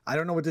team. I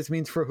don't know what this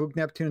means for Hook,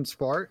 Neptune, and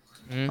Spart.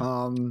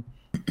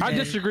 I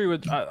disagree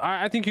with.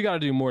 I think you got to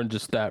do more than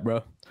just that,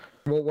 bro.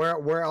 Well,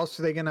 where else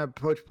are they going to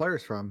poach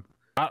players from?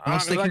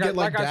 Unless they can get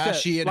like I said-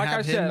 Dashy and like have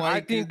I said, him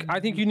like. I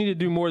think you need to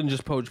do more than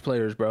just poach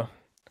players, bro.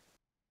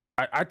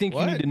 I think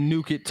you need to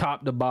nuke it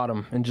top to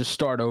bottom and just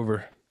start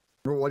over.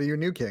 What are you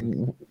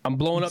nuking? I'm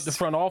blowing up the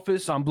front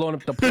office. I'm blowing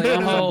up the players.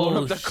 I'm blowing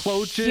up the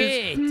coaches.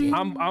 Shit.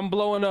 I'm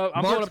blowing up.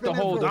 I'm blowing up the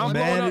whole. I'm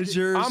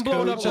Managers,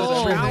 blowing up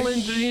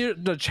coaches,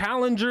 the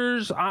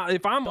challengers.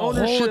 If I'm The whole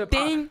ownership,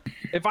 thing?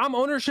 if I'm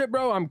ownership,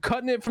 bro, I'm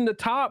cutting it from the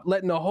top,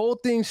 letting the whole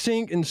thing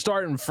sink and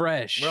starting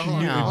fresh.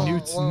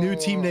 New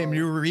team name,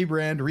 new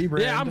rebrand.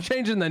 Yeah, I'm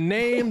changing the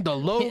name, the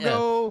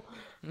logo.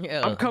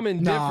 Yeah. I'm coming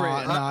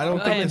different. Nah, I don't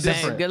Go come ahead, in Ben.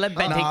 different. Good, let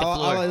Ben take the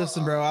floor.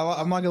 Listen, bro.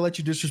 I'm not gonna let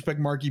you disrespect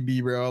Marky B,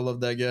 bro. I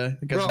love that guy.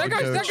 That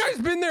guy's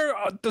been there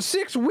the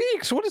 6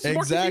 weeks. What does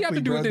Marky B have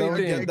to do with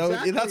anything?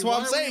 That's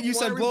what I'm saying. You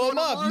said blow him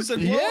up. You said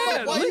blow him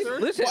Yeah, up. Why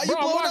listen, you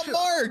bro, blowing up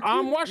Mark?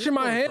 I'm washing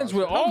my hands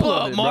with Don't all blow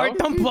of up it, Mark.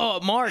 bro. Don't blow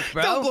up Mark,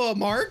 bro. Don't blow up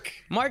Mark.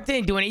 Mark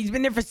didn't do anything. He's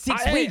been there for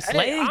 6 weeks.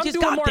 Hey, He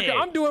just got there.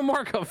 I'm doing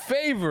Mark a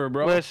favor,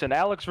 bro. Listen,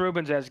 Alex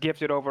Rubens has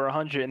gifted over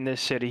 100 in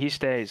this city. He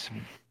stays.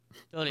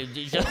 Okay,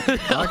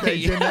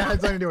 Jim, that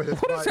has nothing to do with it.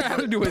 What does that have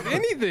to do with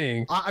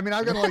anything? I mean,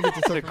 I'm gonna get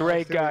to He's a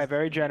great guy,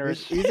 very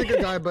generous. He's a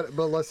good guy, but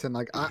listen,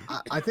 like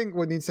I think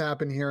what needs to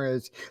happen here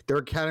is their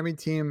academy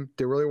team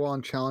did really well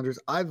in challengers.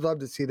 I'd love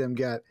to see them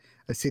get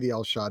a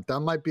CDL shot. That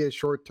might be a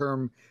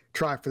short-term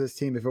try for this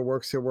team. If it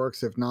works, it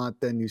works. If not,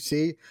 then you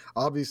see.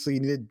 Obviously,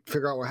 you need to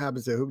figure out what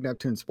happens to Hook,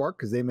 Neptune, Spark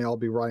because they may all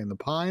be riding the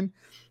pine.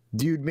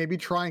 Dude, maybe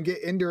try and get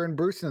Ender and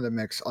Bruce into the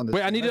mix on this.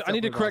 Wait, I team. need That's to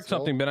definitely correct possible.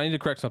 something, Ben. I need to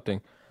correct something.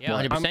 Yeah,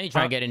 100%. You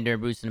try and get in there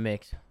and boost in the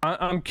mix.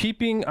 I'm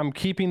keeping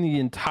the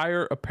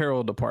entire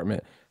apparel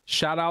department.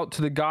 Shout out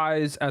to the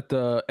guys at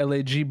the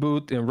LAG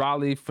booth in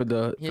Raleigh for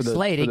the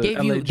Slay, they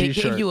gave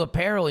shirt. you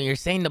apparel and you're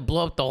saying to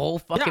blow up the whole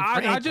fucking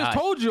franchise. I just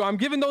told you I'm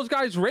giving those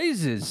guys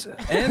raises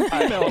and Hold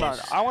females. on.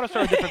 I want to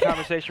start a different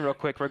conversation real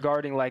quick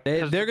regarding like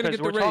They're gonna get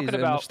the we're raise talking and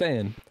about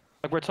understand.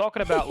 like we're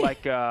talking about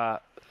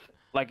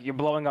like you're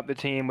blowing up the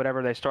team,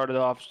 whatever. They started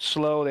off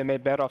slow, they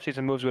made bad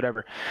off-season moves,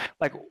 whatever.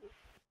 Like,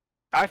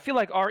 I feel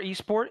like our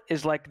esport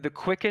is like the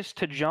quickest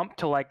to jump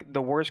to like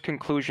the worst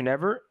conclusion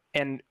ever,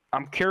 and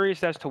I'm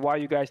curious as to why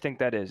you guys think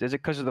that is. Is it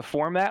because of the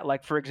format?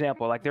 Like, for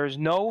example, like there's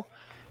no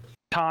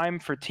time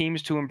for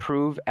teams to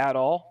improve at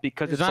all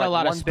because There's it's not a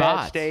like lot of one bad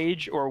spots.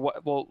 stage or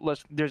what? Well,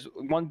 there's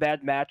one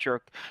bad match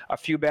or a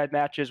few bad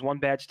matches, one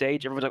bad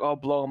stage. Everyone's like, oh,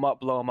 blow them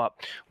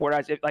up.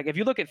 Whereas if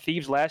you look at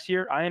Thieves last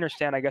year, I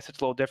understand. I guess it's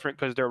a little different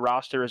because their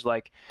roster is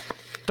like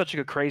such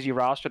a crazy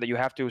roster that you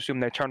have to assume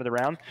they turn it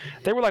around.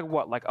 They were like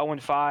what, like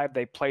 0-5.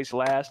 They placed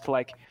last.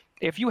 Like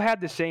if you had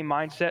the same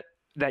mindset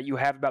that you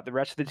have about the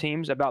rest of the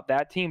teams, about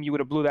that team, you would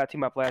have blew that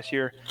team up last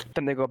year.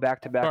 Then they go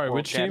back to back. Sorry,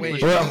 which team? Wait,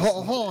 Bro,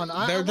 hold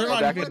on. they're not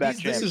back even. to back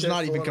This is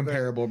not even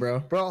comparable, bro.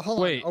 Bro,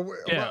 hold Wait, on.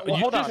 yeah, well,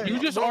 hold on. you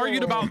just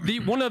argued about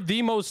one of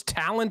the most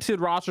talented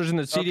rosters in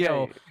the CDL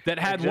Okay, that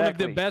had one of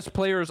the exactly. best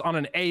players on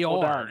an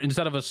Hold AR on.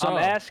 instead of a sub.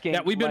 asking,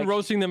 that we've been like-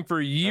 roasting them for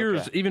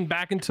years, Okay. even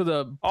back into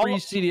the All-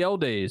 pre-CDL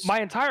days. My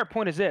entire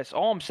point is this.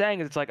 All I'm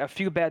saying is it's like a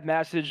few bad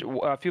matches,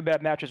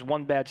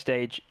 one bad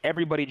stage.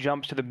 Everybody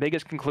jumps to the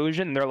biggest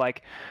conclusion, and they're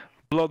like,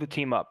 blow the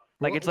team up.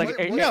 Like it's like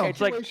it's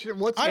like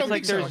I don't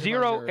like think so. there's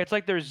zero. It's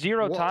like there's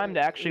zero time to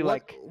actually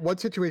like. What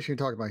situation are you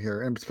talking about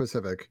here in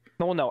specific?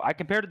 No, I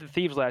compared it to the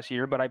Thieves last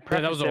year, but I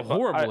prefaced that was a it, but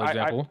horrible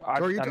example. So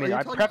are you- I are mean, you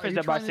I talking- are prefaced you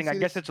it by trying to saying I say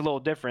guess this- it's a little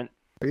different.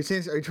 Are you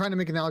trying to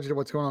make an analogy to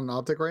what's going on in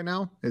OpTic right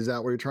now? Is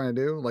that what you're trying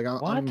to do? Like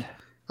I'm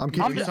He's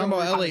talking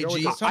about LAG.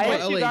 He's talking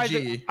about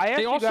LAG. I asked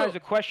They you also- guys a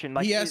question.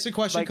 Like He asked a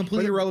question like,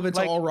 completely irrelevant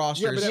to all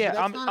rosters. but Yeah, that's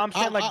I'm not-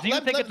 saying like, do you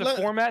think it's a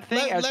format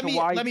thing as to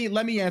why?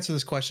 Let me answer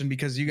this question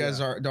because you guys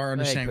don't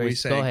understand what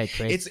he's Chris. saying. Go ahead,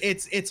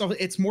 Chris.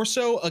 It's more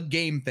so a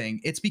game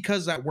thing. It's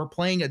because that we're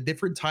playing a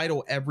different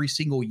title every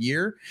single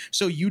year,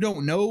 so you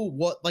don't know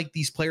what like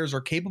these players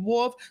are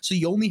capable of. So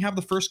you only have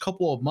the first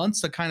couple of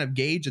months to kind of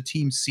gauge a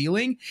team's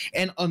ceiling,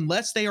 and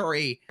unless they are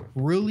a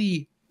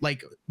really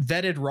like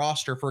vetted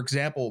roster, for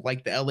example,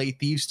 like the LA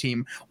Thieves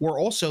team,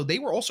 they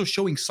were also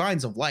showing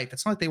signs of life.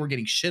 It's not like they were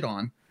getting shit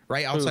on,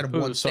 right? Outside of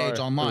one stage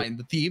online,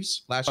 the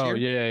Thieves last year. Oh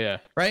yeah.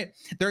 Right?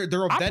 They're a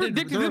vetted. I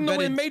predicted them to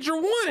win Major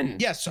 1.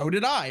 Yeah, so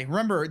did I.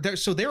 Remember, they're a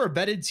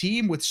vetted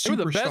team with They were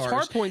the best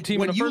superstars. hardpoint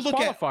team in the first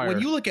qualifier. When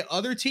you look at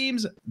other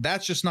teams,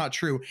 that's just not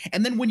true.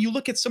 And then when you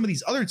look at some of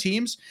these other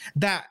teams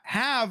that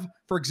have,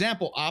 for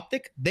example,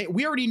 OpTic,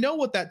 we already know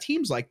what that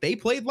team's like. They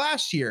played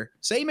last year.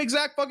 Same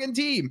exact fucking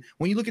team.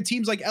 When you look at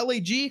teams like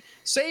LAG,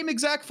 same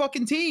exact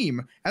fucking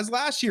team as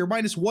last year,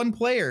 minus one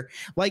player.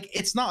 Like,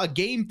 it's not a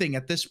game thing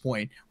at this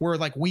point where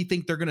like we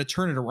think they're gonna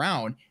turn it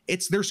around.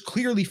 There's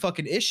clearly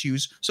fucking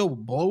issues, so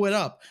blow it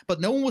up.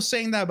 But no one was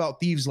saying that about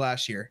Thieves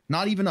last year.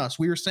 Not even us.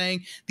 We were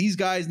saying these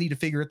guys need to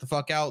figure it the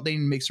fuck out. They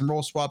need to make some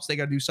role swaps. They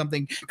got to do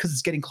something because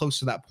it's getting close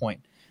to that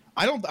point.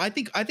 I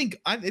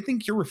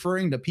think you're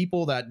referring to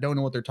people that don't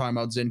know what they're talking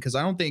about, Zin, because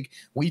I don't think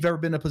we've ever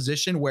been in a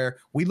position where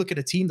we look at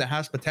a team that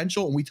has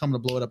potential and we tell them to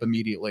blow it up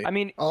immediately. I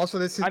mean, also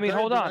this is. I mean,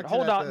 very hold on. directed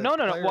at the No.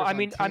 players Well, I on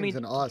mean, teams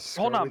and us,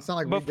 hold bro. on. It's not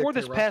like we Before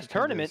this dictate past roster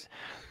tournament, changes.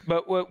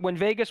 but when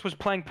Vegas was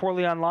playing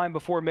poorly online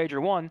before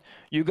Major 1,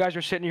 you guys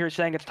are sitting here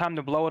saying it's time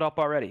to blow it up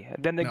already.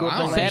 Then they No, go. I to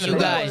don't the think Say so. you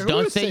Lance- guys. Who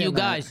Don't was say saying you that?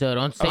 guys, though.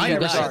 Don't say I you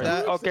never guys. said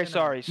that. Okay,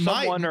 sorry.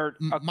 Someone or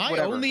my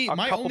whatever, only a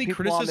couple only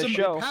people on the criticism.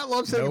 show. Pat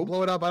loves saying Nope.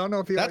 blow it up. I don't know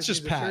if he That's always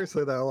just means it Pat.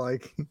 seriously though.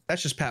 Like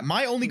That's just Pat.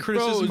 My only Bro,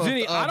 criticism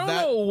Zinni, of I don't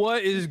that. know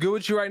what is good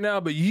with you right now,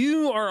 but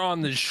you are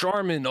on the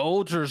Charmin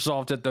Ultra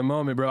Soft at the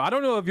moment, bro. I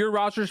don't know if your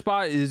roster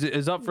spot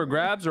is up for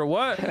grabs or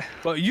what,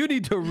 but you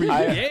need to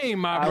regame,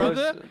 my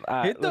brother.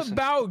 Hit the listen,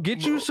 bout,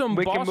 get you some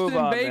we can Boston move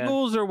on, man.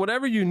 bagels or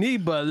whatever you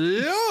need, but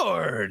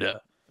Lord.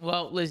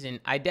 Well, listen,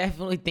 I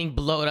definitely think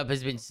blow it up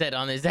has been said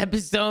on this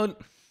episode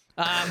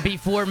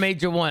before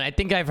Major 1. I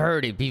think I've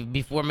heard it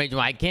before Major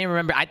 1. I can't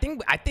remember. I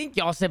think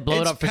y'all said blow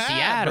it It's up for Pat,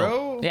 Seattle.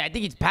 bro. Yeah, I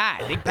think it's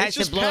Pat. I think Pat It's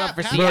said just blow it up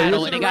for Pat.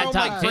 Seattle, Pat and it got around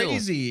top like 2.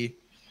 crazy.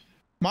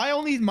 My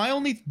only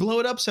blow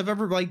it ups have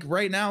ever like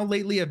right now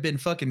lately have been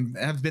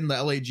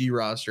the LAG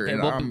roster. Okay,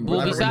 And well, I'm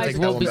well, never gonna take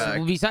that one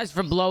back. besides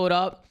for blow it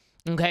up,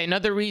 okay,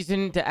 another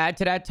reason to add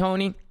to that,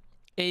 Tony,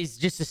 is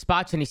just the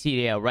spots in the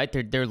CDL,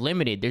 right? They're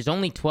limited. There's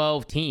only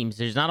 12 teams.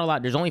 There's not a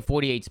lot. There's only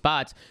 48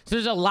 spots. So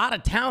there's a lot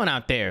of talent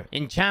out there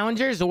in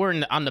challengers or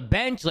on the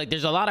bench. Like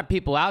there's a lot of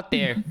people out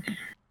there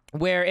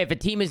where if a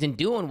team isn't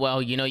doing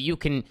well, you know, you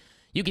can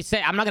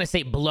say, I'm not going to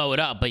say blow it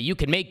up, but you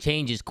can make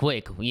changes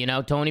quick, you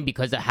know, Tony,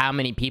 because of how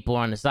many people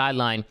are on the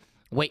sideline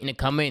waiting to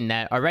come in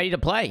that are ready to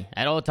play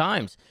at all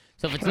times.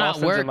 So if it's not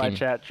Austin's in my working,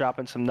 chat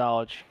dropping some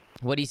knowledge.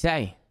 what'd he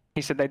say?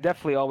 He said they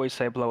definitely always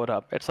say blow it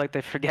up. It's like they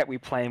forget we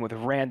playing with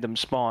random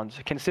spawns.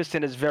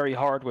 Consistent is very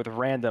hard with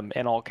random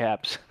in all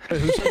caps. Who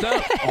said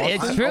that?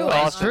 It's true. It's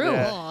Austin, true.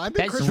 yeah. I think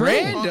That's Chris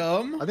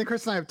random. I think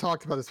Chris and I have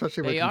talked about,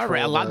 especially with They are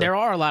control, a lot. the- There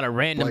are a lot of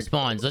random like-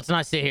 spawns. Let's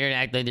not sit here and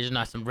act like there's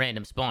not some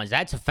random spawns.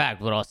 That's a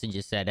fact. What Austin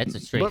just said. That's a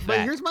straight But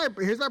fact. here's my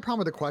problem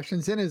with the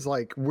questions. In is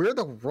like we're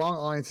the wrong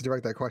audience to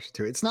direct that question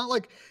to. It's not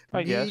like I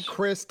me, guess.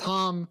 Chris,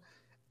 Tom,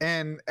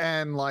 and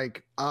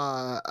like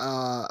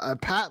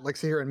Pat like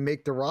sit here and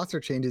make the roster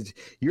changes.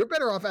 You're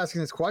better off asking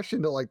this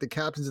question to like the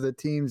captains of the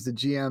teams, the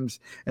GMs,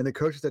 and the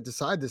coaches that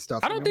decide this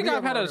stuff. I don't mean, think we I've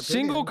have had our a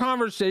single opinions.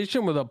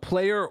 conversation with a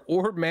player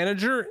or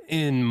manager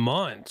in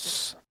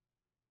months.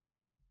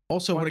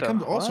 Also, when What it the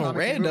comes fuck? also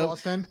Tommy, can you move, random.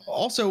 Austin?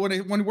 Also,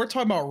 when we're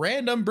talking about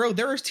random, bro,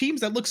 there are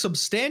teams that look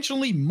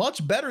substantially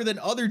much better than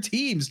other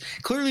teams.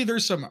 Clearly,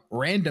 there's some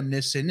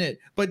randomness in it,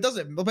 but it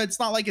doesn't. But it's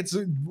not like it's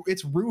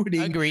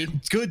ruining Agreed.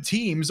 good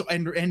teams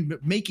and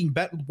making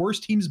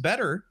worse teams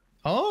better.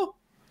 Huh?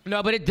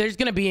 No, but there's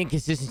gonna be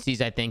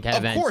inconsistencies, I think.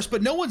 Of course,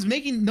 but no one's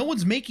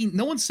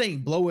saying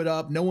blow it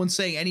up. No one's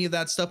saying any of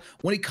that stuff.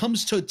 When it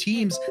comes to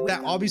teams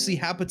that obviously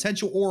have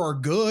potential or are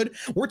good,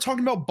 we're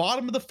talking about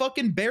bottom of the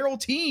fucking barrel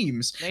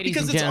teams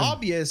because it's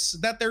obvious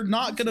that they're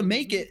not gonna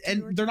make it,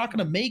 and they're not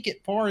gonna make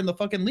it far in the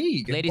fucking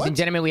league. Ladies and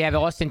gentlemen, we have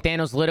Austin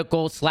Thanos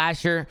Lytical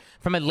Slasher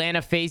from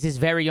Atlanta FaZe's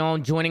very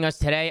own joining us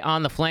today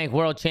on the flank.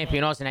 World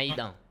champion Austin, how you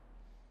doing?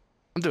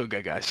 I'm doing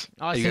good, guys.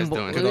 How Austin, you guys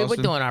doing? we're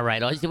doing all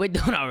right, Austin. We're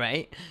doing all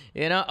right.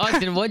 You know,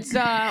 Austin, what's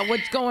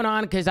going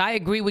on? Because I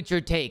agree with your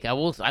take. I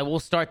will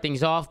start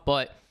things off,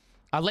 but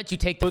I'll let you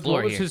take the floor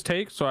What was here. his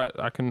take? So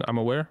I'm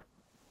aware.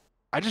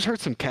 I just heard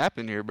some cap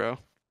in here, bro.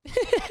 You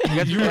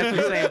guys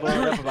were saying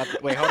blow it up about the,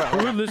 wait, hold on.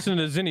 We're listening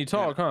to Zinni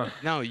talk, huh?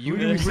 No, you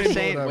were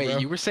saying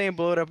you were saying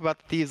blow it up about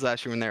the Thieves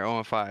last year when they're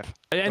 0-5.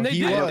 And they He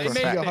did. was. They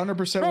He made,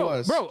 100%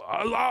 was. Bro,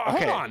 hold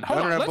on.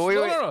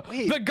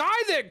 Wait. The guy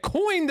that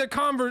coined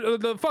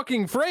the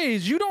fucking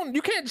phrase, you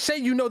can't say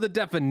you know the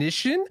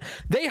definition.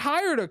 They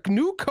hired a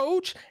new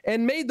coach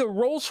and made the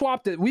role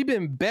swap that we've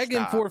been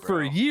begging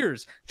for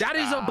years. That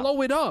is a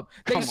blow it up.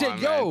 They said,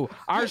 yo,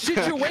 our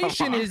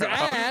situation is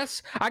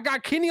ass. I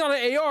got Kenny on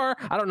an AR.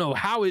 I don't know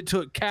how it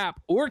took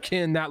Cap or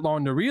Ken that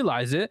long to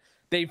realize it.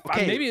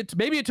 Maybe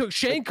it took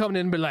Shane coming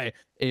in and be like,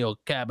 "Hey, yo,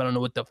 Cap, I don't know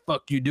what the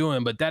fuck you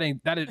doing, but that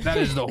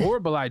is the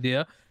horrible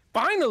idea."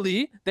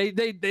 Finally,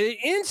 they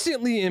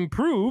instantly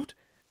improved,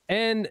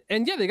 and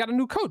yeah, they got a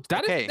new coach.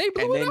 They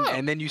blew it up.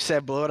 And then you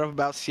said blow it up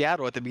about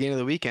Seattle at the beginning of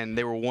the weekend.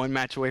 They were one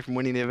match away from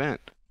winning the event.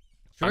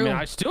 I mean,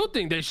 I still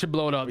think they should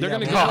blow it up. They're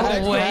gonna No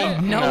get way,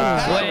 no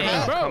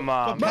way. Bro, Come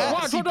on. bro, Pat-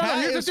 watch, see, hold on. Pat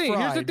Here's the is thing.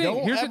 fried.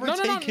 Don't ever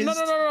take his-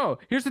 No.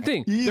 Here's the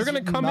thing. He They're is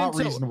gonna come not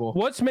into reasonable.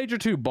 what's Major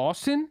 2?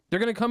 Boston? They're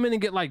gonna come in and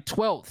get like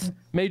 12th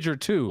Major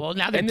 2. Well,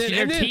 now their And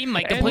then- team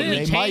might and completely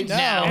then- They might change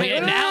now. now. Hey,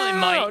 Now it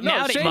might.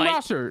 Now they same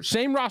might.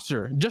 Same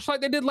roster, just like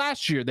they did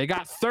last year. They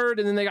got 3rd,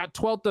 and then they got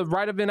 12th the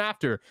right event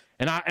after.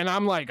 And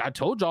I'm like, I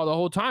told y'all the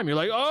whole time. You're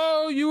like,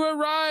 oh, you were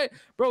right,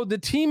 bro. The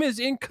team is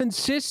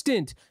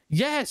inconsistent.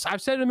 Yes,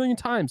 I've said it a million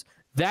times.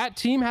 That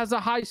team has a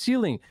high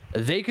ceiling.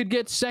 They could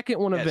get 2nd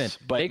one event.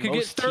 But They could get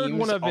most 3rd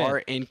one teams event. are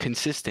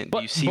inconsistent. Do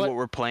But- you see but- what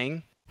we're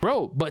playing?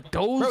 Bro, but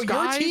those Bro, your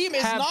guys team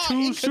is have not 2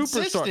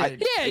 inconsistent.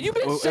 superstars. Yeah, you've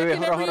been Wait, second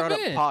hold on, every hold on.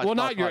 event. Pause, well,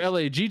 not pause, your pause.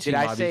 LAG team, Did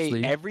I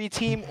obviously. say every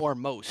team or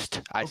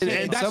most? I said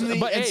And that's- some of the-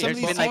 but and hey, some of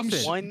there's these been like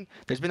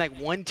teams-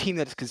 one team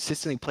that has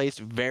consistently placed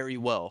very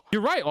well.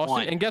 You're right, Austin.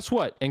 One. And guess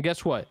what?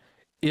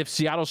 If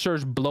Seattle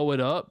Surge blow it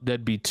up,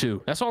 that'd be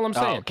 2. That's all I'm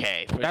saying.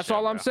 Okay, That's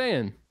all I'm bro.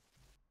 saying.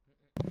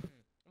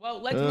 Well,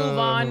 let's move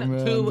on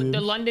to the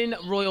London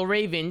Royal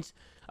Ravens.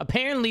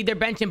 Apparently, they're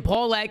benching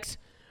Paul X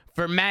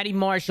for Matty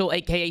Marshall,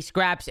 a.k.a.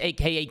 Scraps,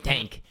 a.k.a.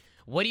 Tank.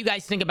 What do you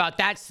guys think about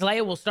that?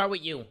 Slayer, we'll start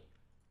with you.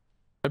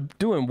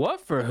 Doing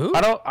what for who?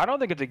 I don't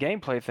think it's a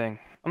gameplay thing.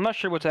 I'm not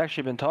sure what's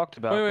actually been talked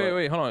about.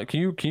 Wait, hold on. Can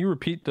you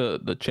repeat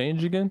the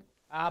change again?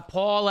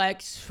 Paul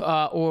X no,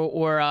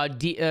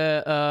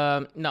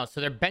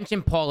 so they're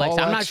benching Paul X. Paul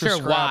I'm not X for sure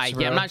why.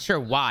 Scraps, Yeah, I'm bro. not sure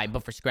why,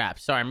 but for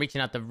Scraps. Sorry, I'm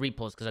reaching out the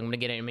repos because I'm gonna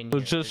get it in So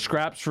here. just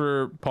scraps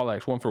for Paul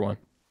X, 1 for 1.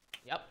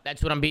 Yep,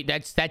 that's what I'm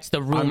that's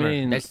the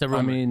rumor. That's the rumor.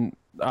 I mean,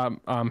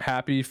 I'm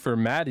happy for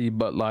Maddie,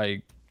 but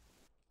like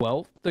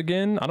 12th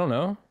again. I don't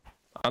know.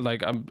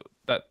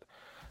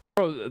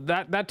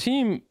 That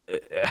team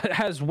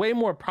has way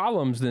more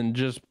problems than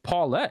just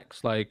Paul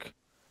X. Like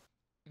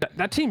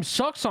that team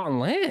sucks on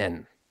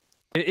LAN.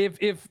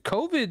 If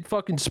COVID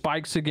fucking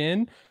spikes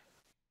again,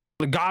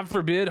 God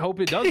forbid, hope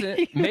it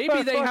doesn't.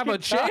 Maybe they have a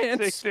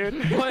chance.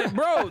 But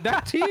bro,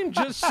 that team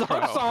just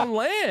sucks on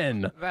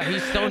LAN.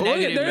 He's so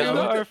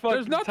negative,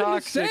 There's nothing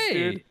to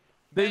say.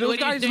 Those What do you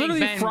guys think, literally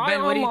Ben? fry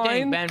Ben, what do you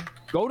think, online, Ben?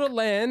 go to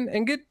LAN,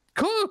 and get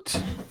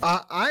cooked.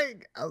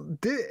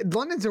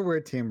 London's a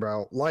weird team,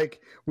 bro.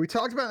 Like we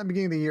talked about at the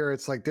beginning of the year,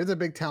 it's like there's a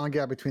big talent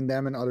gap between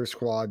them and other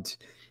squads.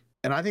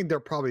 And I think they're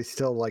probably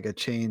still like a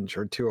change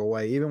or 2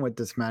 away, even with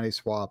this Matty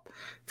swap,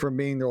 from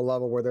being their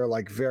level where they're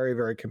like very,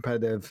 very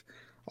competitive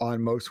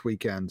on most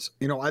weekends.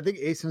 You know, I think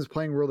Asim's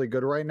playing really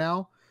good right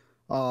now.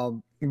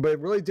 But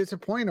really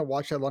disappointing to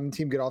watch that London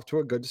team get off to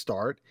a good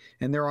start.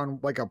 And they're on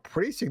like a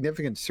pretty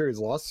significant series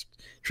loss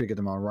streak at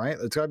the moment, right?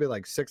 It's got to be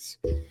like 6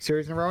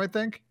 series in a row, I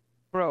think.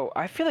 Bro,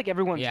 I feel like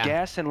everyone's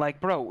gassing.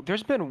 Like, bro,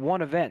 there's been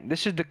one event.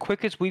 This is the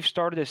quickest we've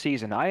started the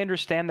season. I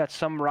understand that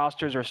some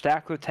rosters are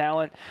stacked with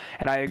talent,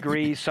 and I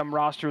agree some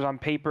rosters on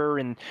paper,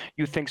 and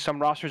you think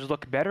some rosters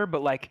look better,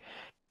 but like,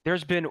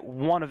 there's been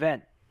one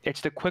event.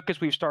 It's the quickest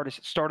we've started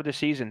the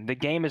season. The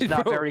game is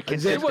not very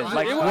consistent.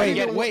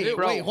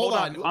 Wait, hold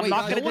on. I'm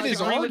not going to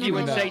disagree with you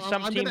and say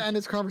some I'm teams. going to end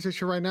this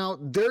conversation right now.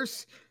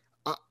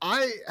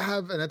 I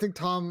have, and I think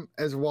Tom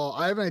as well,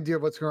 I have an idea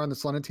of what's going on in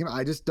this London team.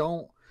 I just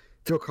don't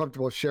feel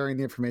comfortable sharing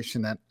the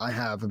information that I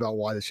have about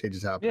why this change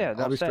is happening. Yeah,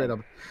 I'll be straight up.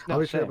 I'll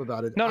be straight up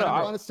about it.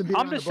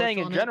 I'm just saying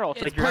in general.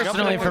 It's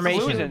personal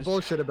information.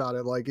 Bullshit about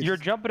it. Like you're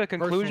jumping to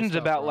conclusions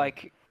stuff, about bro.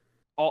 like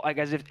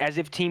as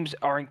if teams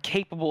are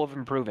incapable of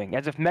improving,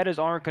 as if metas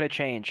aren't going to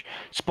change,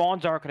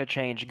 spawns aren't going to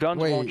change,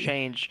 guns won't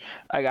change.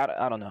 I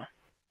don't know.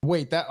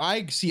 Wait, that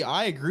I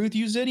agree with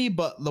you, Zinni,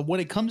 but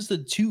when it comes to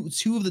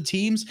two of the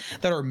teams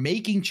that are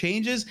making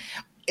changes,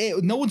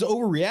 no one's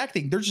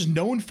overreacting. They're just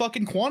known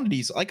fucking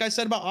quantities. Like I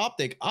said about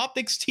OpTic,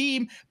 OpTic's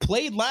team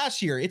played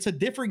last year. It's a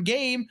different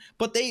game,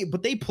 but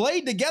they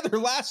played together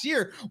last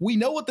year. We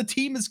know what the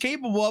team is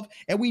capable of,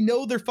 and we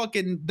know their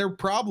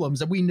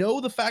problems, and we know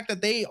the fact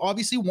that they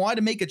obviously wanted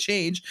to make a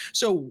change.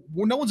 So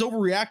no one's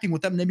overreacting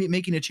with them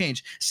making a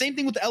change. Same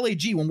thing with the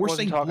LAG when we're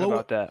saying talking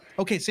about that.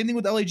 Okay, same thing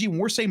with LAG when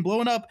we're saying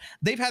blowing up.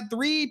 They've had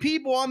 3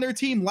 people on their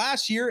team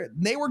last year.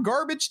 They were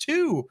garbage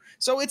too.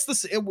 So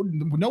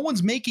no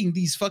one's making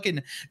these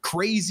fucking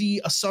crazy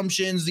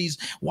assumptions.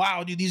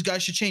 Wow, dude, these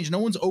guys should change. No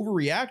one's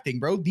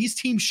overreacting, bro. These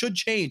teams should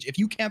change. If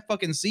you can't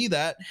fucking see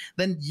that,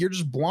 then you're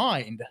just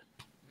blind.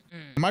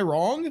 Am I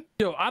wrong?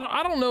 Yo,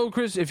 I don't know,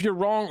 Chris, if you're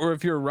wrong or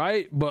if you're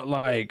right, but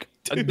like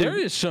there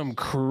is some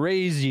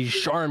crazy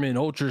Charmin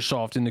Ultra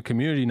Soft in the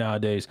community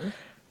nowadays.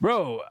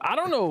 Bro, I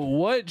don't know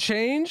what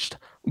changed,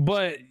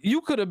 but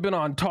you could have been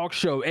on talk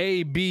show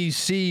A, B,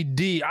 C,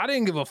 D. I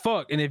didn't give a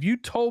fuck. And if you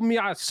told me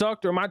I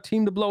sucked or my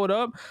team to blow it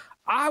up,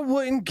 I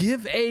wouldn't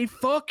give a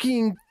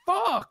fucking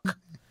fuck.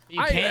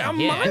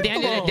 I'm at the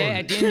end of the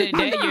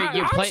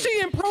day, I'm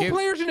seeing pro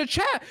players in the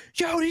chat.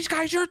 Yo, these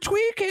guys are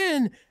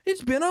tweaking.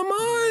 It's been a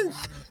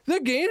month. The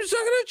game's not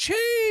gonna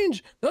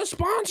change. The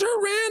sponsor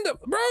random,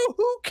 bro.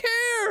 Who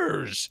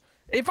cares?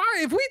 If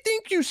we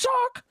think you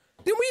suck,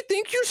 then we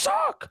think you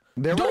suck.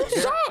 Don't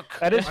suck.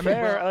 That is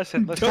fair.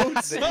 Listen. Why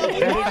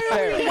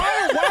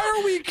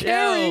are we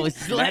caring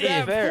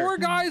that fair. 4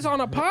 guys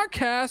on a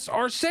podcast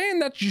are saying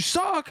that you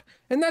suck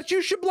and that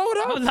you should blow it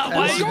up?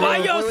 Why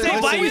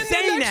are you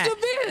saying that?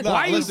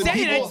 Why are you saying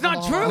that? It's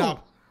not true.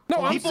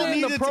 No, I'm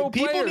saying the pro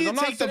players. I'm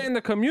not saying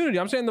the community.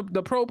 I'm saying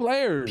the pro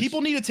players.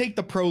 People need to take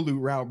the pro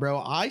loot route, bro.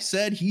 I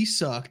said he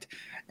sucked.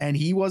 And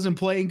he wasn't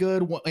playing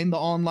good in the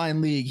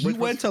online league. He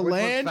went to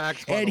LAN,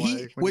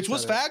 which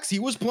was facts. He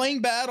was playing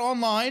bad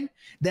online.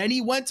 Then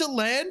he went to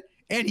LAN,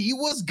 and he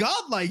was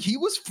godlike. He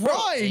was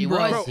frying,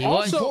 bro.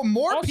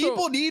 More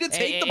people need to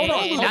take the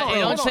pro loot.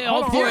 Don't say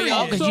all 4 of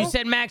y'all because you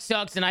said Max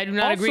sucks, and I do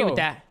not agree with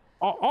that.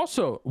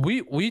 Also,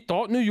 we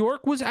thought New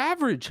York was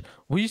average.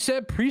 We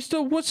said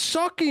Priesta was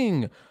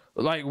sucking.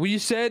 Like we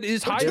said,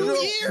 is Hydra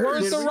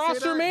worth the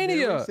roster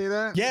mania?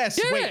 Yes,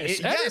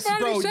 yes,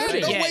 bro. Said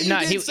it. No way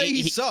you didn't say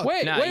he sucked.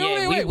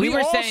 Wait. We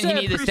were saying he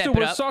needed to step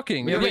it up.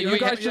 Sucking. You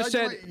guys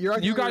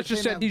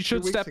just said he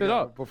should step it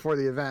up before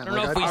the event.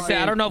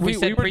 I don't know if we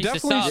said Priesta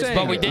sucks,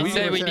 but we did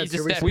say we need to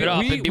step it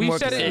up and be more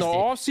consistent. We said it in the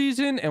off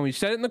season, and we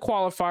said it in the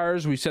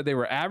qualifiers. We said they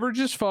were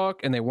average as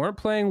fuck, and they weren't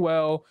playing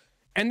well.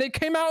 And they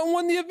came out and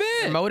won the event.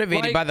 They're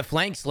motivated by the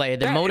flank slayer.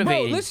 They're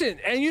motivated. Bro, listen,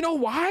 and you know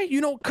why?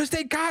 Because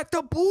they got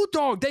the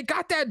bulldog. They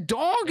got that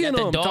dog in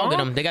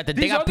them. They got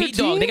Pete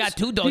Dog. They got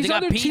 2 dogs. They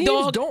got Pete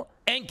Dog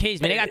and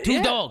Caseman. They got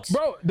 2 dogs.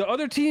 Bro, the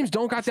other teams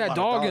don't got that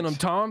dog in them,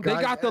 Tom. They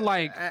got the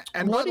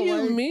what do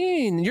you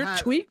mean? You're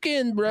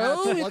tweaking,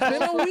 bro. It's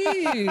been a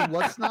week.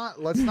 Let's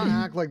not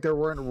act like there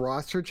weren't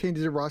roster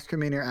changes in roster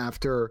commander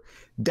after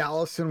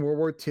Dallas in World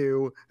War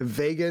II,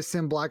 Vegas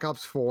in Black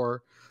Ops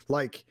 4.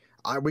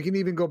 We can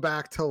even go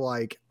back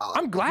to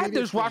I'm glad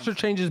there's roster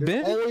changes.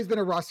 There's always been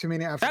a roster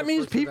mania after. That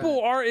means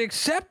people are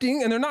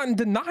accepting and they're not in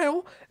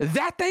denial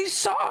that they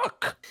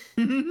suck.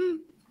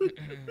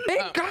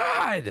 Thank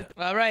God.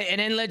 All right, and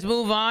then let's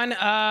move on.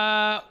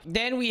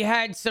 Then we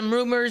had some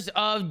rumors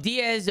of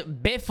Diaz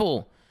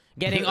Biffle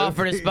getting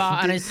offered a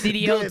spot on a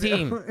CDL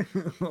team.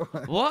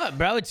 What,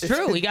 bro? It's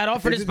true. He got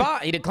offered a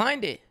spot. He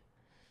declined it.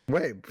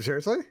 Wait,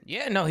 seriously?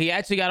 Yeah, no, he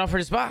actually got offered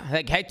a spot.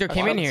 Hector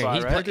came in here.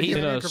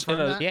 Hector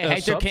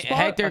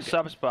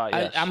sub spot.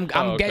 Yes.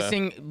 I'm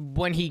guessing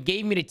when he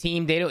gave me the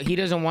team, he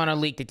doesn't want to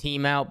leak the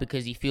team out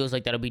because he feels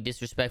like that'll be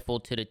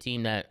disrespectful to the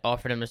team that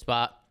offered him the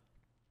spot.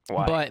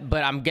 Why?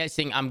 But I'm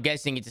guessing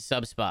it's a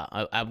sub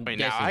spot. Wait,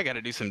 now I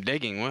gotta do some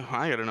digging.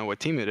 I gotta know what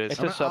team it is.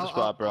 It's a sub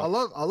spot, bro. I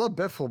love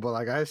Biffle, but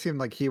I seem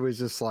like he was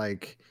just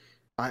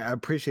I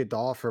appreciate the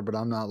offer, but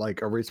I'm not a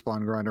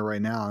respawn grinder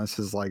right now. This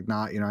is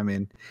not, what I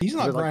mean? He's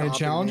not grinding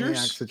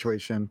challengers.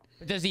 Situation.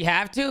 Does he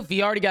have to? If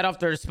he already got off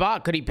the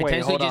spot, could he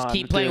potentially just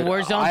keep playing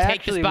Warzone,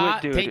 take the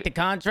spot, take the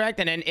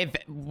contract, and then if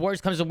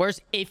worst comes to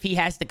worst, if he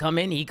has to come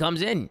in, he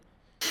comes in?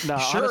 No,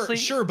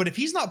 sure, but if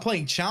he's not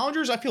playing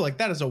challengers, I feel like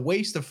that is a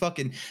waste of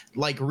fucking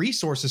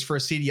resources for a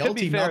CDL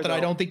team. Not that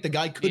I don't think the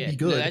guy could be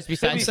good. No, that's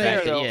besides the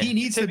fact that he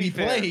needs to be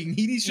playing.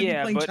 He needs to be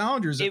playing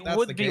challengers. It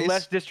would be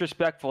less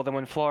disrespectful than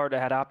when Florida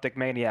had OpTic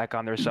Maniac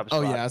on their sub spot.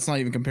 Oh yeah, it's not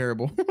even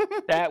comparable.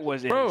 That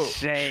was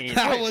insane.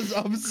 That was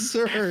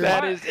absurd.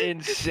 That is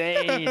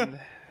insane.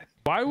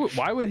 Why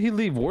would he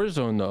leave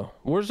Warzone though?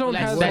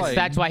 Warzone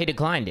that's why he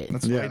declined it.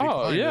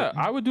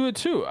 I would do it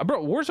too,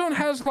 bro. Warzone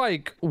has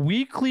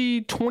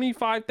weekly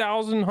 $25,000,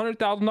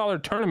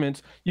 $100,000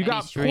 tournaments. You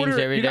got Porter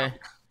every day.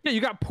 You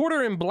got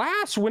Porter and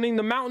Blast winning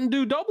the Mountain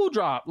Dew double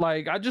drop.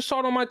 I just saw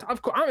it on my.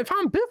 If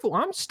I'm Biffle,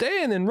 I'm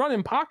staying and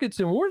running pockets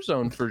in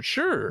Warzone for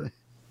sure.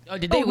 Oh,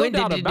 did they win?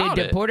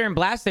 Did Porter and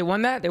Blast? They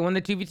won that. They won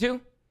the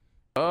 2v2.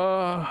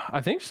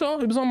 I think so.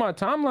 It was on my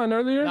timeline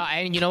earlier.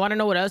 And you know, want to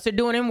know what else they're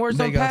doing in They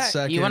Warzone, got Pat?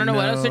 second, You want to know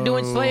what else they're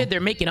doing, no. Slayer? They're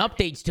making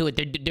updates to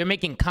it. They're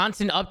making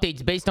constant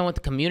updates based on what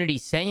the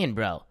community's saying,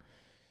 bro.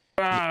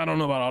 I don't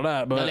know about all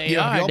that, No, but they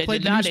Yeah, have are. y'all They,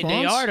 played the nah, new they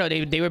spawns? are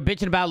though. They were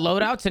bitching about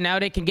loadouts, and now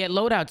they can get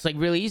loadouts like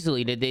really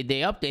easily. They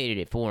updated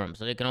it for them,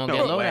 so they can all No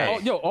get way.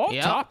 loadouts. yo, off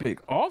Yep.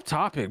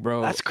 topic,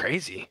 bro. That's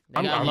crazy.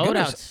 They got I'm gonna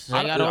loadouts.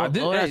 They got all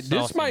this, loadouts.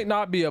 this might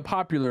not be a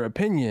popular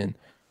opinion,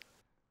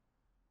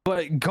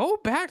 but go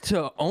back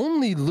to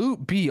only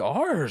loot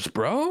BRs,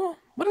 bro.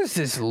 What is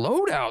this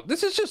loadout?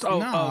 This is just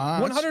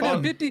Nah, it's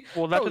 150.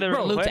 Well, that's what they were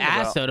bro, loot's complaining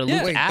ass about. though. The Yeah,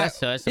 loot's wait, ass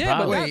though. That's the yeah,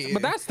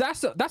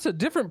 problem. that's a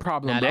different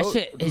problem, Nah, bro. that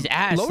shit is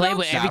ass. Slay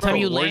with Loadouts- every time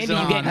you Bro, land, you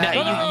Warzone get had-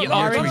 you No,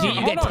 RNG, you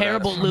hold get on.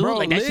 terrible loot. Bro,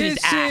 Like that shit is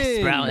ass, bro.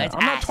 listen, That's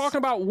I'm not ass. talking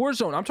about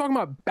Warzone. I'm talking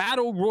about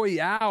Battle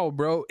Royale,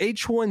 bro.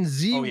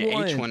 H1Z1. Oh yeah,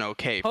 H1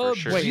 okay for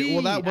sure. Wait,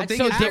 well, that- That's thing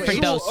so is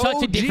different though. actual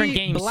Such a different OG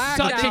game. Such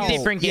blackout. a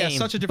different game. Yeah,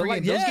 such a different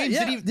But, game. like, Those games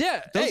yeah, didn't.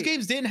 yeah. Those Hey,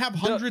 games didn't have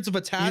hundreds of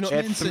Had attachments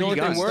three and You know what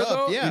guns. they were,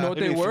 stuff. though? Yeah. You know what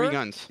they Maybe three were?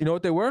 guns. You know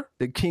what they were?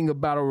 The king of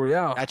Battle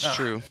Royale. That's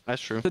true.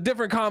 That's true. It's a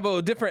different combo,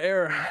 different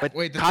era. But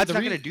Wait, the COD's not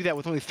re- gonna do that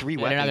with only 3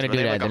 Yeah, weapons. they're not gonna bro. do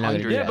They have that. They're not gonna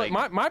 100, do Yeah, that.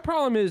 but my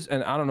problem is,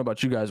 and I don't know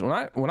about you guys, when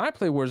I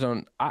play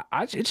Warzone,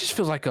 it just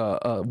feels like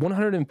a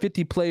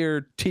 150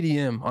 player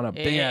TDM on a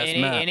big ass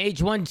map. And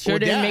H1 sure Well,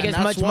 didn't yeah, make and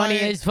as that's much money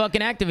why- as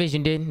fucking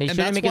Activision did. They and sure didn't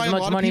that's make why as a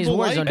much lot of money as people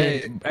like Warzone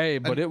it. did. Hey,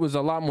 but it was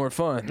a lot more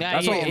fun.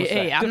 That's all I'm saying.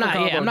 Hey, I'm Different not.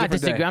 combo, Yeah, I'm not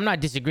different day. disagreeing. I'm not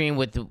disagreeing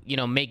with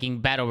making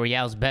battle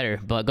royales better.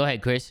 But go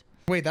ahead, Chris.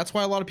 Wait, that's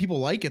why a lot of people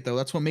like it, though.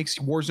 That's what makes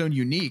Warzone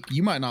unique.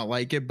 You might not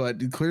like it,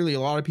 but clearly a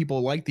lot of people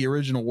like the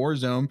original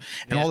Warzone,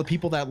 and all the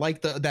people that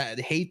like that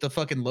hate the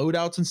fucking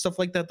loadouts and stuff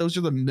like that. Those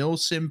are the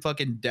milsim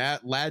fucking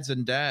lads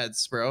and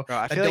dads, bro. Bro,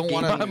 I that feel like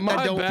don't want to. My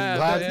That don't. bad,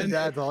 Lads man. and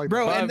dads, I like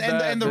Bro, that. and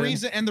bad, the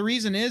man.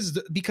 reason is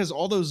because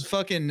all those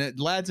fucking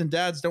lads and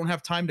dads don't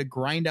have time to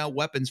grind out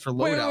weapons for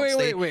loadouts.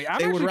 Wait. I'm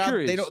They would actually rather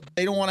curious.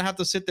 they don't want to have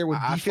to sit there with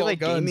I default feel like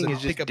guns gaming and is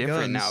pick just up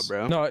different guns. now,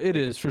 bro. No, it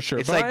is for sure.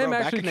 It's But like, I am bro,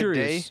 back actually in the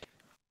curious. day-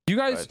 You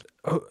guys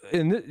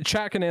in the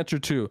chat can answer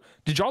too.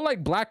 Did y'all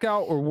like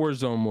Blackout or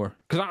Warzone more?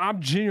 Because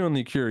I'm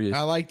genuinely curious.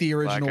 I like the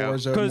original Blackout.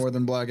 Warzone 'Cause more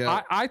than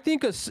Blackout. I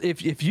think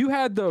if you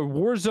had the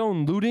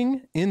Warzone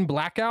looting in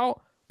Blackout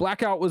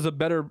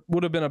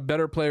would have been a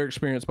better player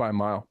experience by a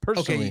mile.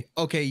 Personally,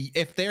 Okay.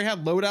 If they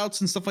had loadouts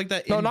and stuff like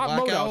that, no, in not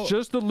Blackout, loadouts,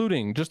 just the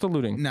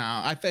looting,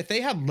 Nah, if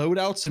they had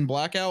loadouts in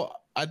Blackout,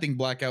 I think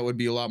Blackout would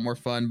be a lot more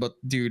fun. But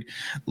dude,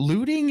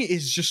 looting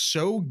is just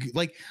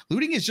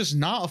looting is just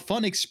not a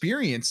fun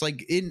experience.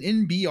 Like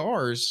in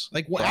BRs,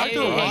 like what Hey, after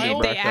a while.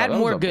 if they add that was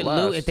more a good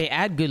blast. loot, if they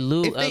add good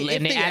loot, If they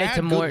and they add it add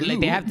to more, good like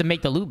they loot- have to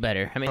make the loot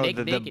better. I mean, Bro,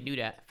 they the- could do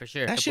that for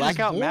sure. That The shit is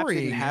Blackout map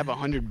didn't boring. have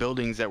 100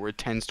 buildings that were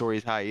 10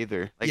 stories high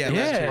either. Like Yeah, there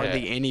was yeah.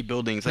 hardly any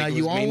buildings. Like Now, it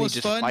you was want mainly what's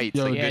just fun? fights.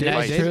 Yo, like Yeah, good that's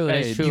fights. true.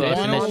 That's true. you That's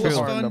wanna know true. what's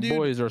And fun, the dude?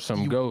 boys are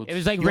some goats. It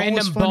was like You know random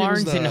what's funny was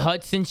barns and the-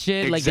 huts and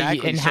shit, Exactly,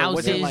 like in so it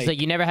wasn't houses. like- Like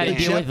you never had to Yeah.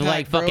 deal with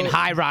like Jetpack, bro. fucking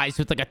high rise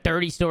with like a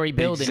 30-story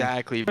building.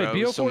 Exactly, bro.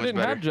 Wait, It was so BO4 much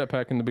didn't better. have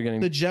jetpack in the beginning.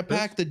 The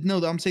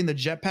jetpack, I'm saying the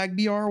jetpack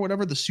BR,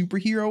 whatever, the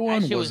superhero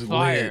one That shit was lit.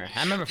 fire.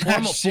 I remember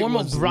That shit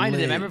Formal was grinded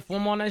it. lit. Remember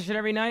Formal on that shit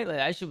every night? Like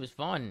that shit was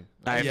fun.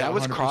 Nah, if Yeah, that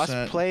was 100%.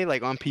 cross-play,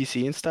 like on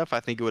PC and stuff,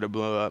 I think it would have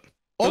blown up.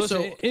 Also,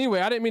 Listen,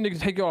 anyway, I didn't mean to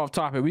take you off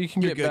topic. We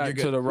can You're get good, back you're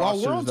to good. the While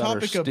rosters we're on that are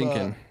topic of,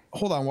 stinking.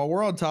 hold on, while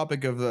we're on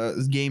topic of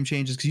game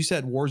changes, because you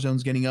said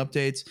Warzone's getting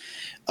updates.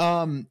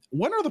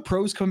 When are the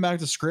pros coming back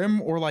to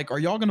Scrim, or like, are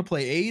y'all gonna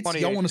play eights? Y'all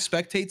 28. want to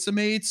spectate some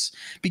eights?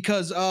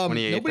 Because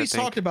 28th, nobody's I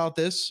think. talked about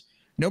this.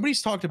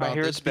 Nobody's talked about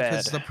hear this it's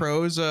because bad. the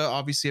pros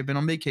obviously have been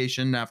on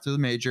vacation after the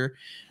major.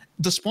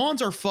 The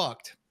spawns are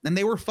fucked, and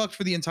they were fucked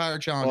for the entire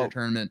Challenger Well,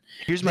 tournament.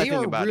 Here's my They thing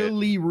are about it.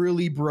 really,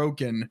 really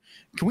broken.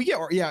 Can we get?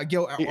 Yeah,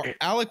 go. Here.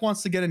 Alec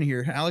wants to get in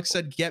here. Alex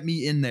said, "Get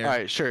me in there." All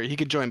right, sure, he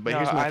could join, but No,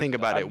 here's my I- thing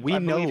about I- it. We I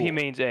know. believe he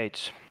means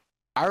eights.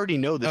 I already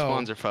know the Oh.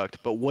 spawns are fucked,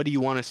 but what do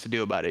you want us to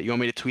do about it? You want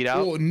me to tweet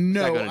out? Well,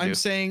 no, gonna I'm do?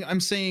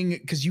 saying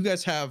because you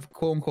guys have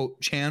quote unquote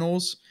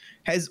channels.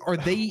 Are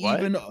they What?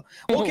 even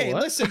okay?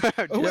 What? Listen, wait,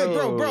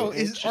 bro, are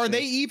they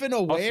Interesting. even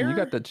Austin, aware? you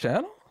got the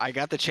channel? I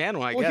got the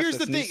channel. I well, guess here's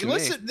the that's news thing. to me.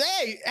 Listen,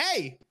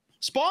 hey,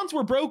 spawns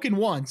were broken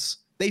once.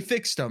 They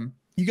fixed them.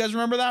 You guys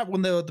remember that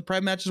when the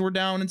Pride matches were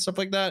down and stuff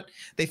like that?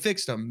 They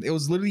fixed them. It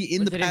was literally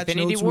in Was the it patch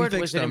Infinity notes. Ward? We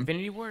Was fixed it them.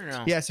 Infinity Ward or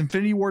no? Yes,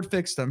 Infinity Ward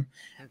fixed them.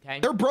 Okay.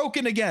 They're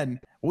broken again.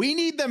 We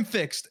need them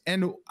fixed.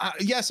 And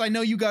yes, I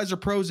know you guys are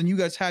pros and you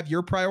guys have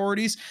your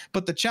priorities,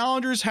 but the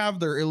challengers have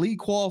their elite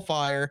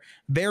qualifier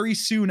very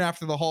soon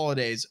after the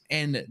holidays.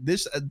 And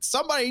this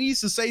somebody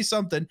needs to say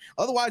something.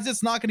 Otherwise,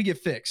 it's not going to get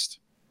fixed.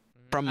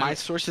 From my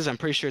sources, I'm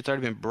pretty sure it's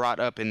already been brought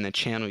up in the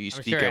channel you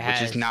I'm speak sure it of, which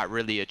has. is not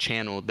really a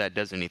channel that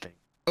does anything.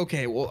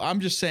 Okay, well, I'm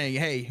just saying,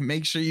 hey,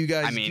 make sure you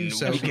guys I mean, do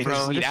so. we can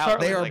bro, tweet just out. start-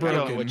 but, They are like, I don't know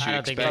broken. what you I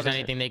don't think there's expect.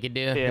 anything they could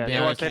do. Yeah, to be they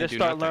honest. just do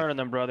start nothing. learning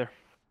them, brother.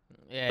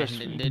 Yeah,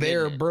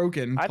 They're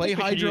broken. I Play think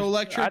we should use-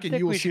 hydroelectric I and think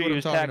you will we see should what I'm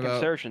use talking tac about.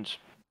 insertions.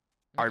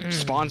 Our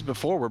spawns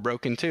before were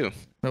broken too.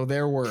 No,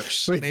 they're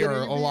worse. Wait, They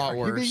are a lot Are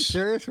you being worse.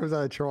 serious or was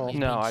that a troll?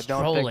 No, I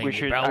don't Trolling think we me,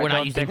 should. bro. I We're not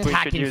don't using think we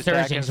tack should use tack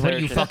insertions. What are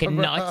you insertions. fucking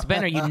nuts,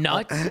 Ben? Are you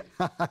nuts?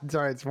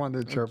 Sorry, it's one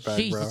to chirp back,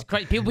 Jesus bro.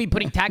 Christ! People be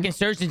putting tack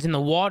insertions in the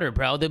water,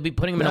 bro. They'll be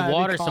putting them in the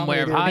water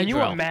somewhere of Can you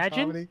hydro.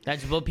 imagine?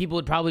 That's what people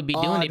would probably be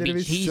doing. They'd be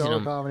cheesing so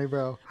them. comedy,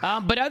 bro.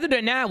 But other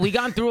than that, we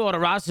gone through all the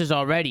rosters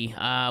already.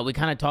 We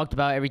kind of talked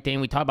about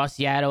everything. We talked about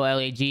Seattle,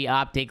 LAG,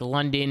 OpTic,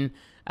 London.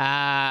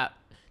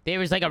 There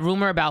was like a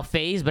rumor about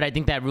FaZe, but I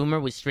think that rumor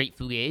was straight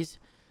Fugaze.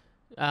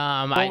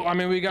 I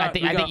mean, I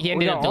think he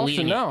ended up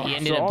deleting it. now. He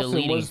ended so up Austin,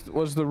 deleting.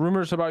 was the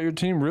rumors about your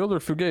team real or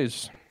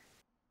Fugaze?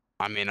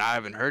 I mean, I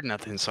haven't heard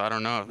nothing, so I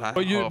don't know if that.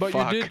 But you, oh, but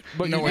fuck. you did,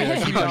 but No you way, did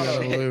that's tweet not out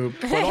out of the loop.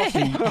 But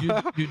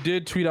Austin, you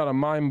did tweet out a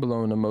mind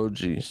blown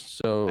emoji.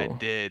 So I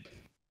did.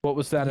 what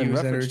was that He in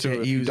was reference to?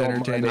 entertain- if he you was don't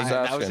mind entertaining. us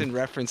That was asking? in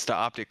reference to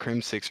OpTic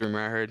Crim 6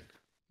 rumor I heard.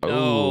 No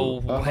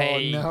Oh,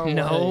 way. no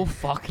No way.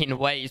 fucking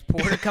way. Is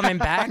Porter coming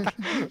back?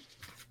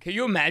 Can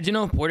you imagine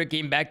if Porter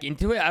came back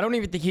into it? I don't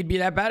even think he'd be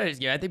that bad at this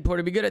game. I think Porter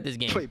would be good at this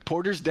game. Wait,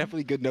 Porter's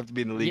definitely good enough to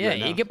be in the league Yeah, right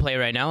now. he could play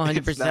right now,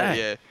 100%. It's not-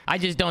 yeah. I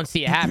just don't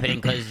see it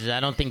happening because I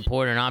don't think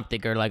Porter and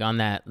OpTic are like on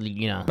that,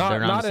 you know, they're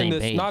on Not the in same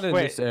this, page. not in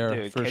Wait, this era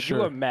dude, for could sure.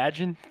 you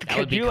imagine? That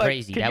would be Could you,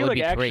 crazy. Could That you would like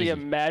be actually crazy.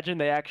 imagine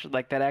they actually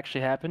like that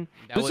actually happened?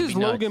 That This would is be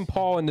nuts. Logan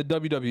Paul in the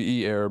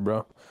WWE era,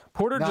 bro.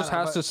 Porter Nah, just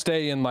has but- to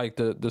stay in like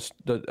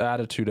the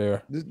attitude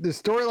era. The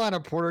storyline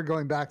of Porter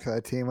going back to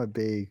that team would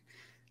be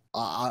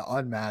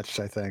unmatched,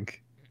 I think.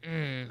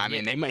 I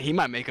mean, he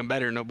might make him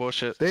better. No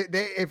bullshit.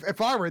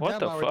 If I were What them,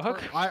 the I would,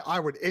 fuck? I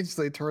would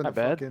instantly turn the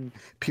bad. fucking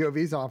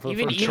POVs on for the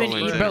Even first even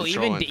trolling, time. bro, I'm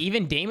even trolling.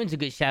 even Damon's a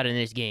good shout in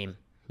this game.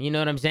 You know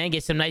what I'm saying?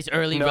 Get some nice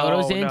early No,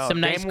 rotos in, no,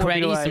 some nice Damon would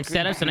be credits, some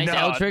like- setups, some nice no,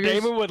 L triggers.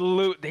 Damon would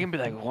lose. Damon would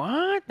be like,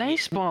 "What? They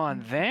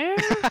spawned there?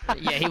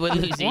 Yeah, he would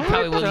lose. He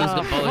probably would lose the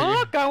composure.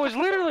 fuck? I was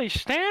literally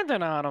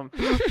standing on him."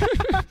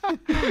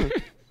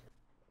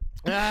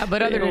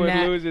 But other Damon than would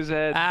that, lose his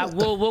head.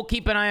 we'll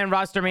keep an eye on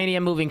Roster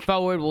Mania moving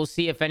forward. We'll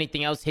see if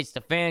anything else hits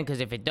the fan, because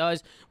if it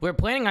does, we're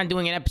planning on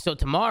doing an episode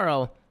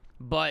tomorrow.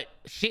 But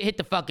shit hit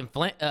the fucking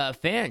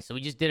fan, so we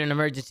just did an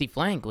emergency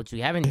flank, which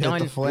we haven't Hit the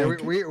done. Yeah,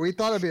 flank. we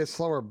thought it'd be a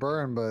slower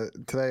burn, but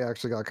today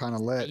actually got kind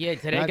of lit. Yeah,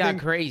 today And I got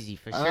think- crazy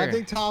for and sure. I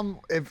think, Tom,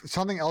 if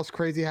something else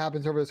crazy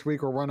happens over this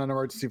week, we'll run an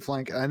emergency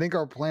flank. And I think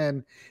our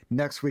plan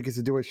next week is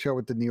to do a show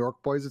with the New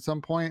York boys at some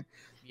point,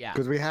 Yeah,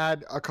 because we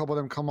had a couple of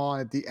them come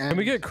on at the end. Can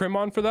we get Crim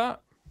on for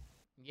that?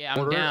 yeah, I'm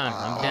Porter? down.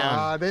 I'm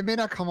down. They may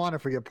not come on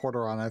if we get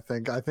Porter on. I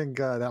think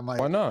that might.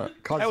 Why not?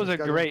 cause That some was a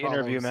scheduling great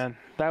interview, problems. man.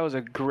 That was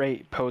a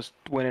great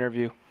post-win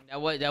interview.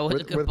 That was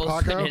With- a good with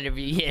post Paco?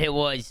 interview. Yeah, it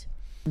was.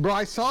 Bro,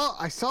 I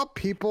saw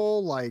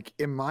people like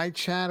in my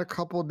chat a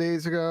couple of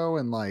days ago,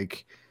 and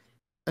like,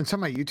 and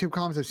some of my YouTube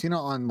comments. I've seen it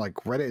on like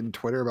Reddit and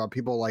Twitter about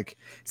people like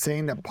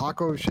saying that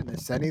Paco shouldn't have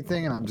said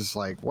anything, and I'm just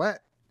like, what?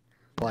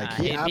 Like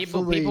he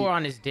absolutely. people were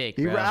on his dick,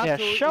 he bro. ra- Yeah,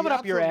 Absolutely- shove it he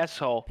up your absolutely-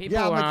 asshole. People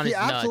Yeah, were like on he his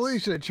absolutely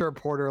nuts. should have cheered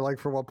Porter like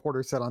for what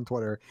Porter said on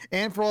Twitter,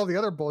 and for all the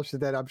other bullshit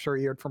that I'm sure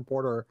he heard from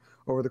Porter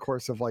over the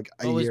course of like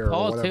a It was year. or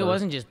Paul whatever. too. It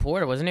wasn't just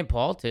Porter, wasn't it?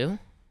 Paul too.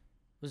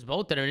 It was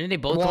both of them. Didn't they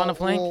both go on the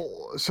flank?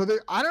 So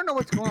I don't know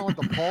what's going on with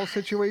the Paul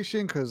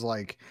situation, because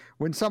like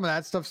when some of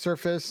that stuff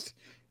surfaced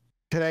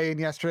today and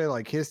yesterday,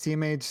 like his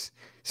teammates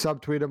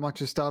subtweeted a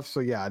bunch of stuff. So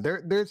yeah,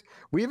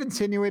 we've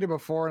insinuated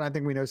before, and I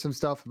think we know some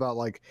stuff about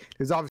like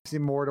there's obviously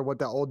more to what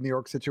that old New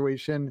York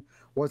situation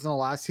was in the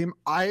last team.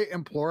 I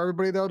implore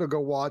everybody though to go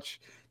watch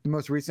the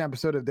most recent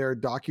episode of their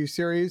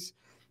docu-series.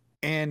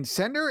 And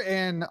Sender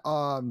and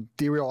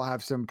D-Real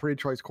have some pretty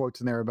choice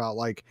quotes in there about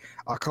like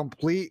a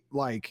complete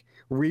like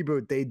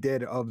reboot they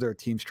did of their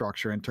team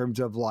structure in terms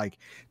of like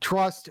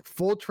trust,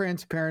 full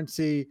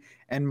transparency,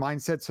 and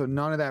mindset. So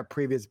none of that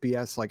previous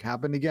BS like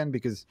happened again,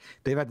 because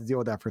they've had to deal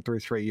with that for 3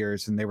 straight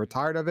years, and they were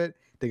tired of it.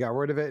 They got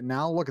rid of it. And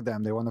now look at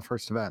them. They won the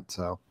first event.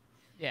 So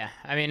Yeah,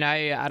 I mean,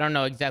 I don't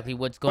know exactly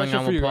what's going Question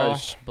on for with you Paul,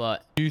 guys.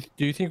 but Do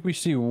you think we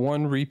see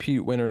one repeat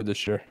winner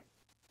this year?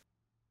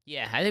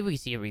 yeah, I think we can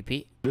see a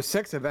repeat. there's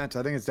 6 events.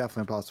 I think it's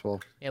definitely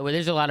possible. Yeah, well,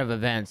 there's a lot of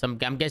events. I'm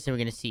guessing we're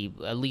gonna see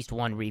at least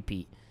one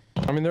repeat.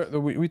 I mean,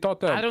 we thought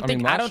that. I don't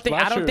think last year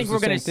we're was the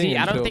gonna same thing see.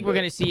 I don't until think we're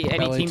gonna see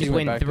any LA teams team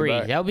went win 3.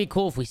 back-to-back. That would be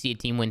cool if we see a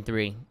team win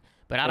 3,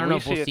 but I don't know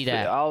if we'll see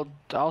that.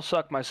 I'll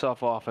suck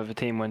myself off if a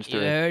team wins You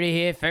 3. heard it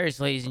here first,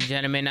 ladies and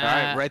gentlemen. All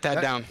right, write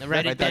that down.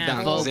 write it that down,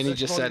 down. folks. Zinni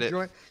just said it.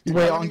 You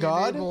Wait, don't on even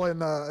God? enable in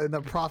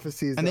the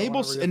prophecies. that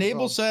Enable whenever you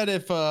Enable solve. said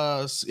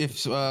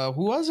if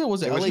who was it?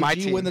 Was it, It was my LAG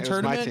team. win the It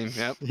was my tournament?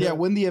 team. Yep. Yeah,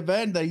 win the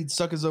event that he'd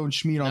suck his own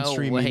schmeat on No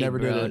stream. way, He never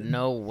bro. did it.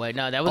 No way.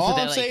 No, that was All with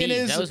I'm LADs. saying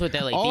is, That was with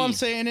LADs. all I'm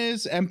saying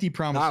is empty Nah,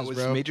 promises, it was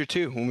bro. Major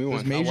 2 when we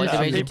won. Major Was it two.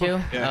 Major 2?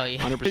 Yeah, Oh yeah.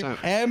 100%.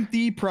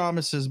 Empty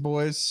promises,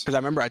 boys. Because I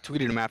remember I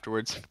tweeted him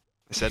afterwards.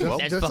 I said, well,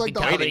 That's just like fucking the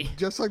comedy.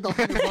 just like the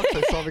 $100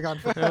 I saw me on.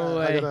 No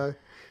way. I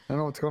don't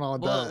know what's going on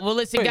with Well, that. well,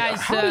 listen, Wait,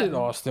 guys. how did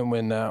Austin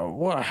win that?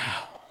 Wow.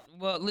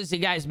 Well, listen,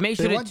 guys. Make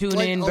They sure to won, tune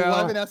like, in, bro.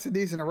 11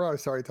 S&Ds in a row.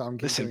 Sorry, Tom.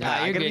 Keep listen, doing Nah,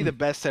 that. I you're gotta be good. the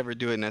best to ever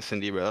do it in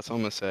S&D, bro. That's all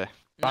I'm gonna say.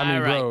 I mean,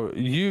 All right. bro,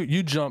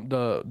 you jumped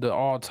the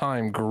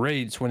all-time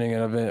greats winning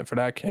an event for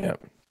that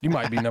camp. You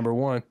might be number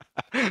 1.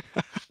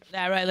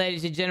 All right,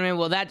 ladies and gentlemen.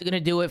 Well, that's going to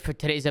do it for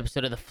today's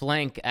episode of The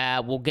Flank.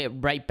 We'll get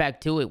right back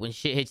to it when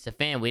shit hits the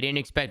fan. We didn't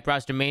expect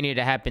Roster Mania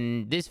to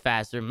happen this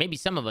fast, or maybe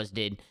some of us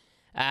did.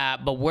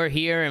 But we're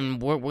here,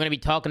 and we're going to be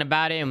talking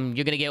about it, and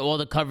you're going to get all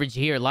the coverage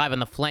here live on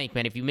The Flank,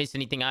 man. If you missed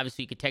anything,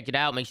 obviously, you can check it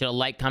out. Make sure to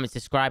like, comment,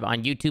 subscribe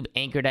on YouTube,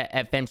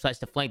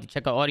 anchor.fm/The Flank to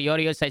check out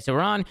audio sites are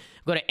on.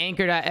 Go to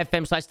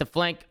anchor.fm/The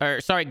Flank,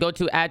 or sorry, go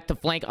to @The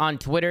Flank on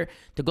Twitter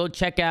to go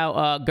check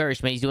out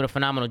Gersh, man. He's doing a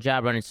phenomenal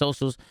job running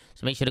socials,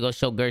 so make sure to go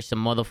show Gersh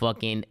some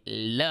motherfucking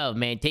love,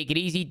 man. Take it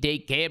easy,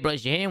 take care,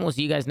 brush your hand. We'll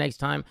see you guys next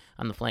time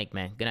on The Flank,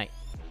 man. Good night.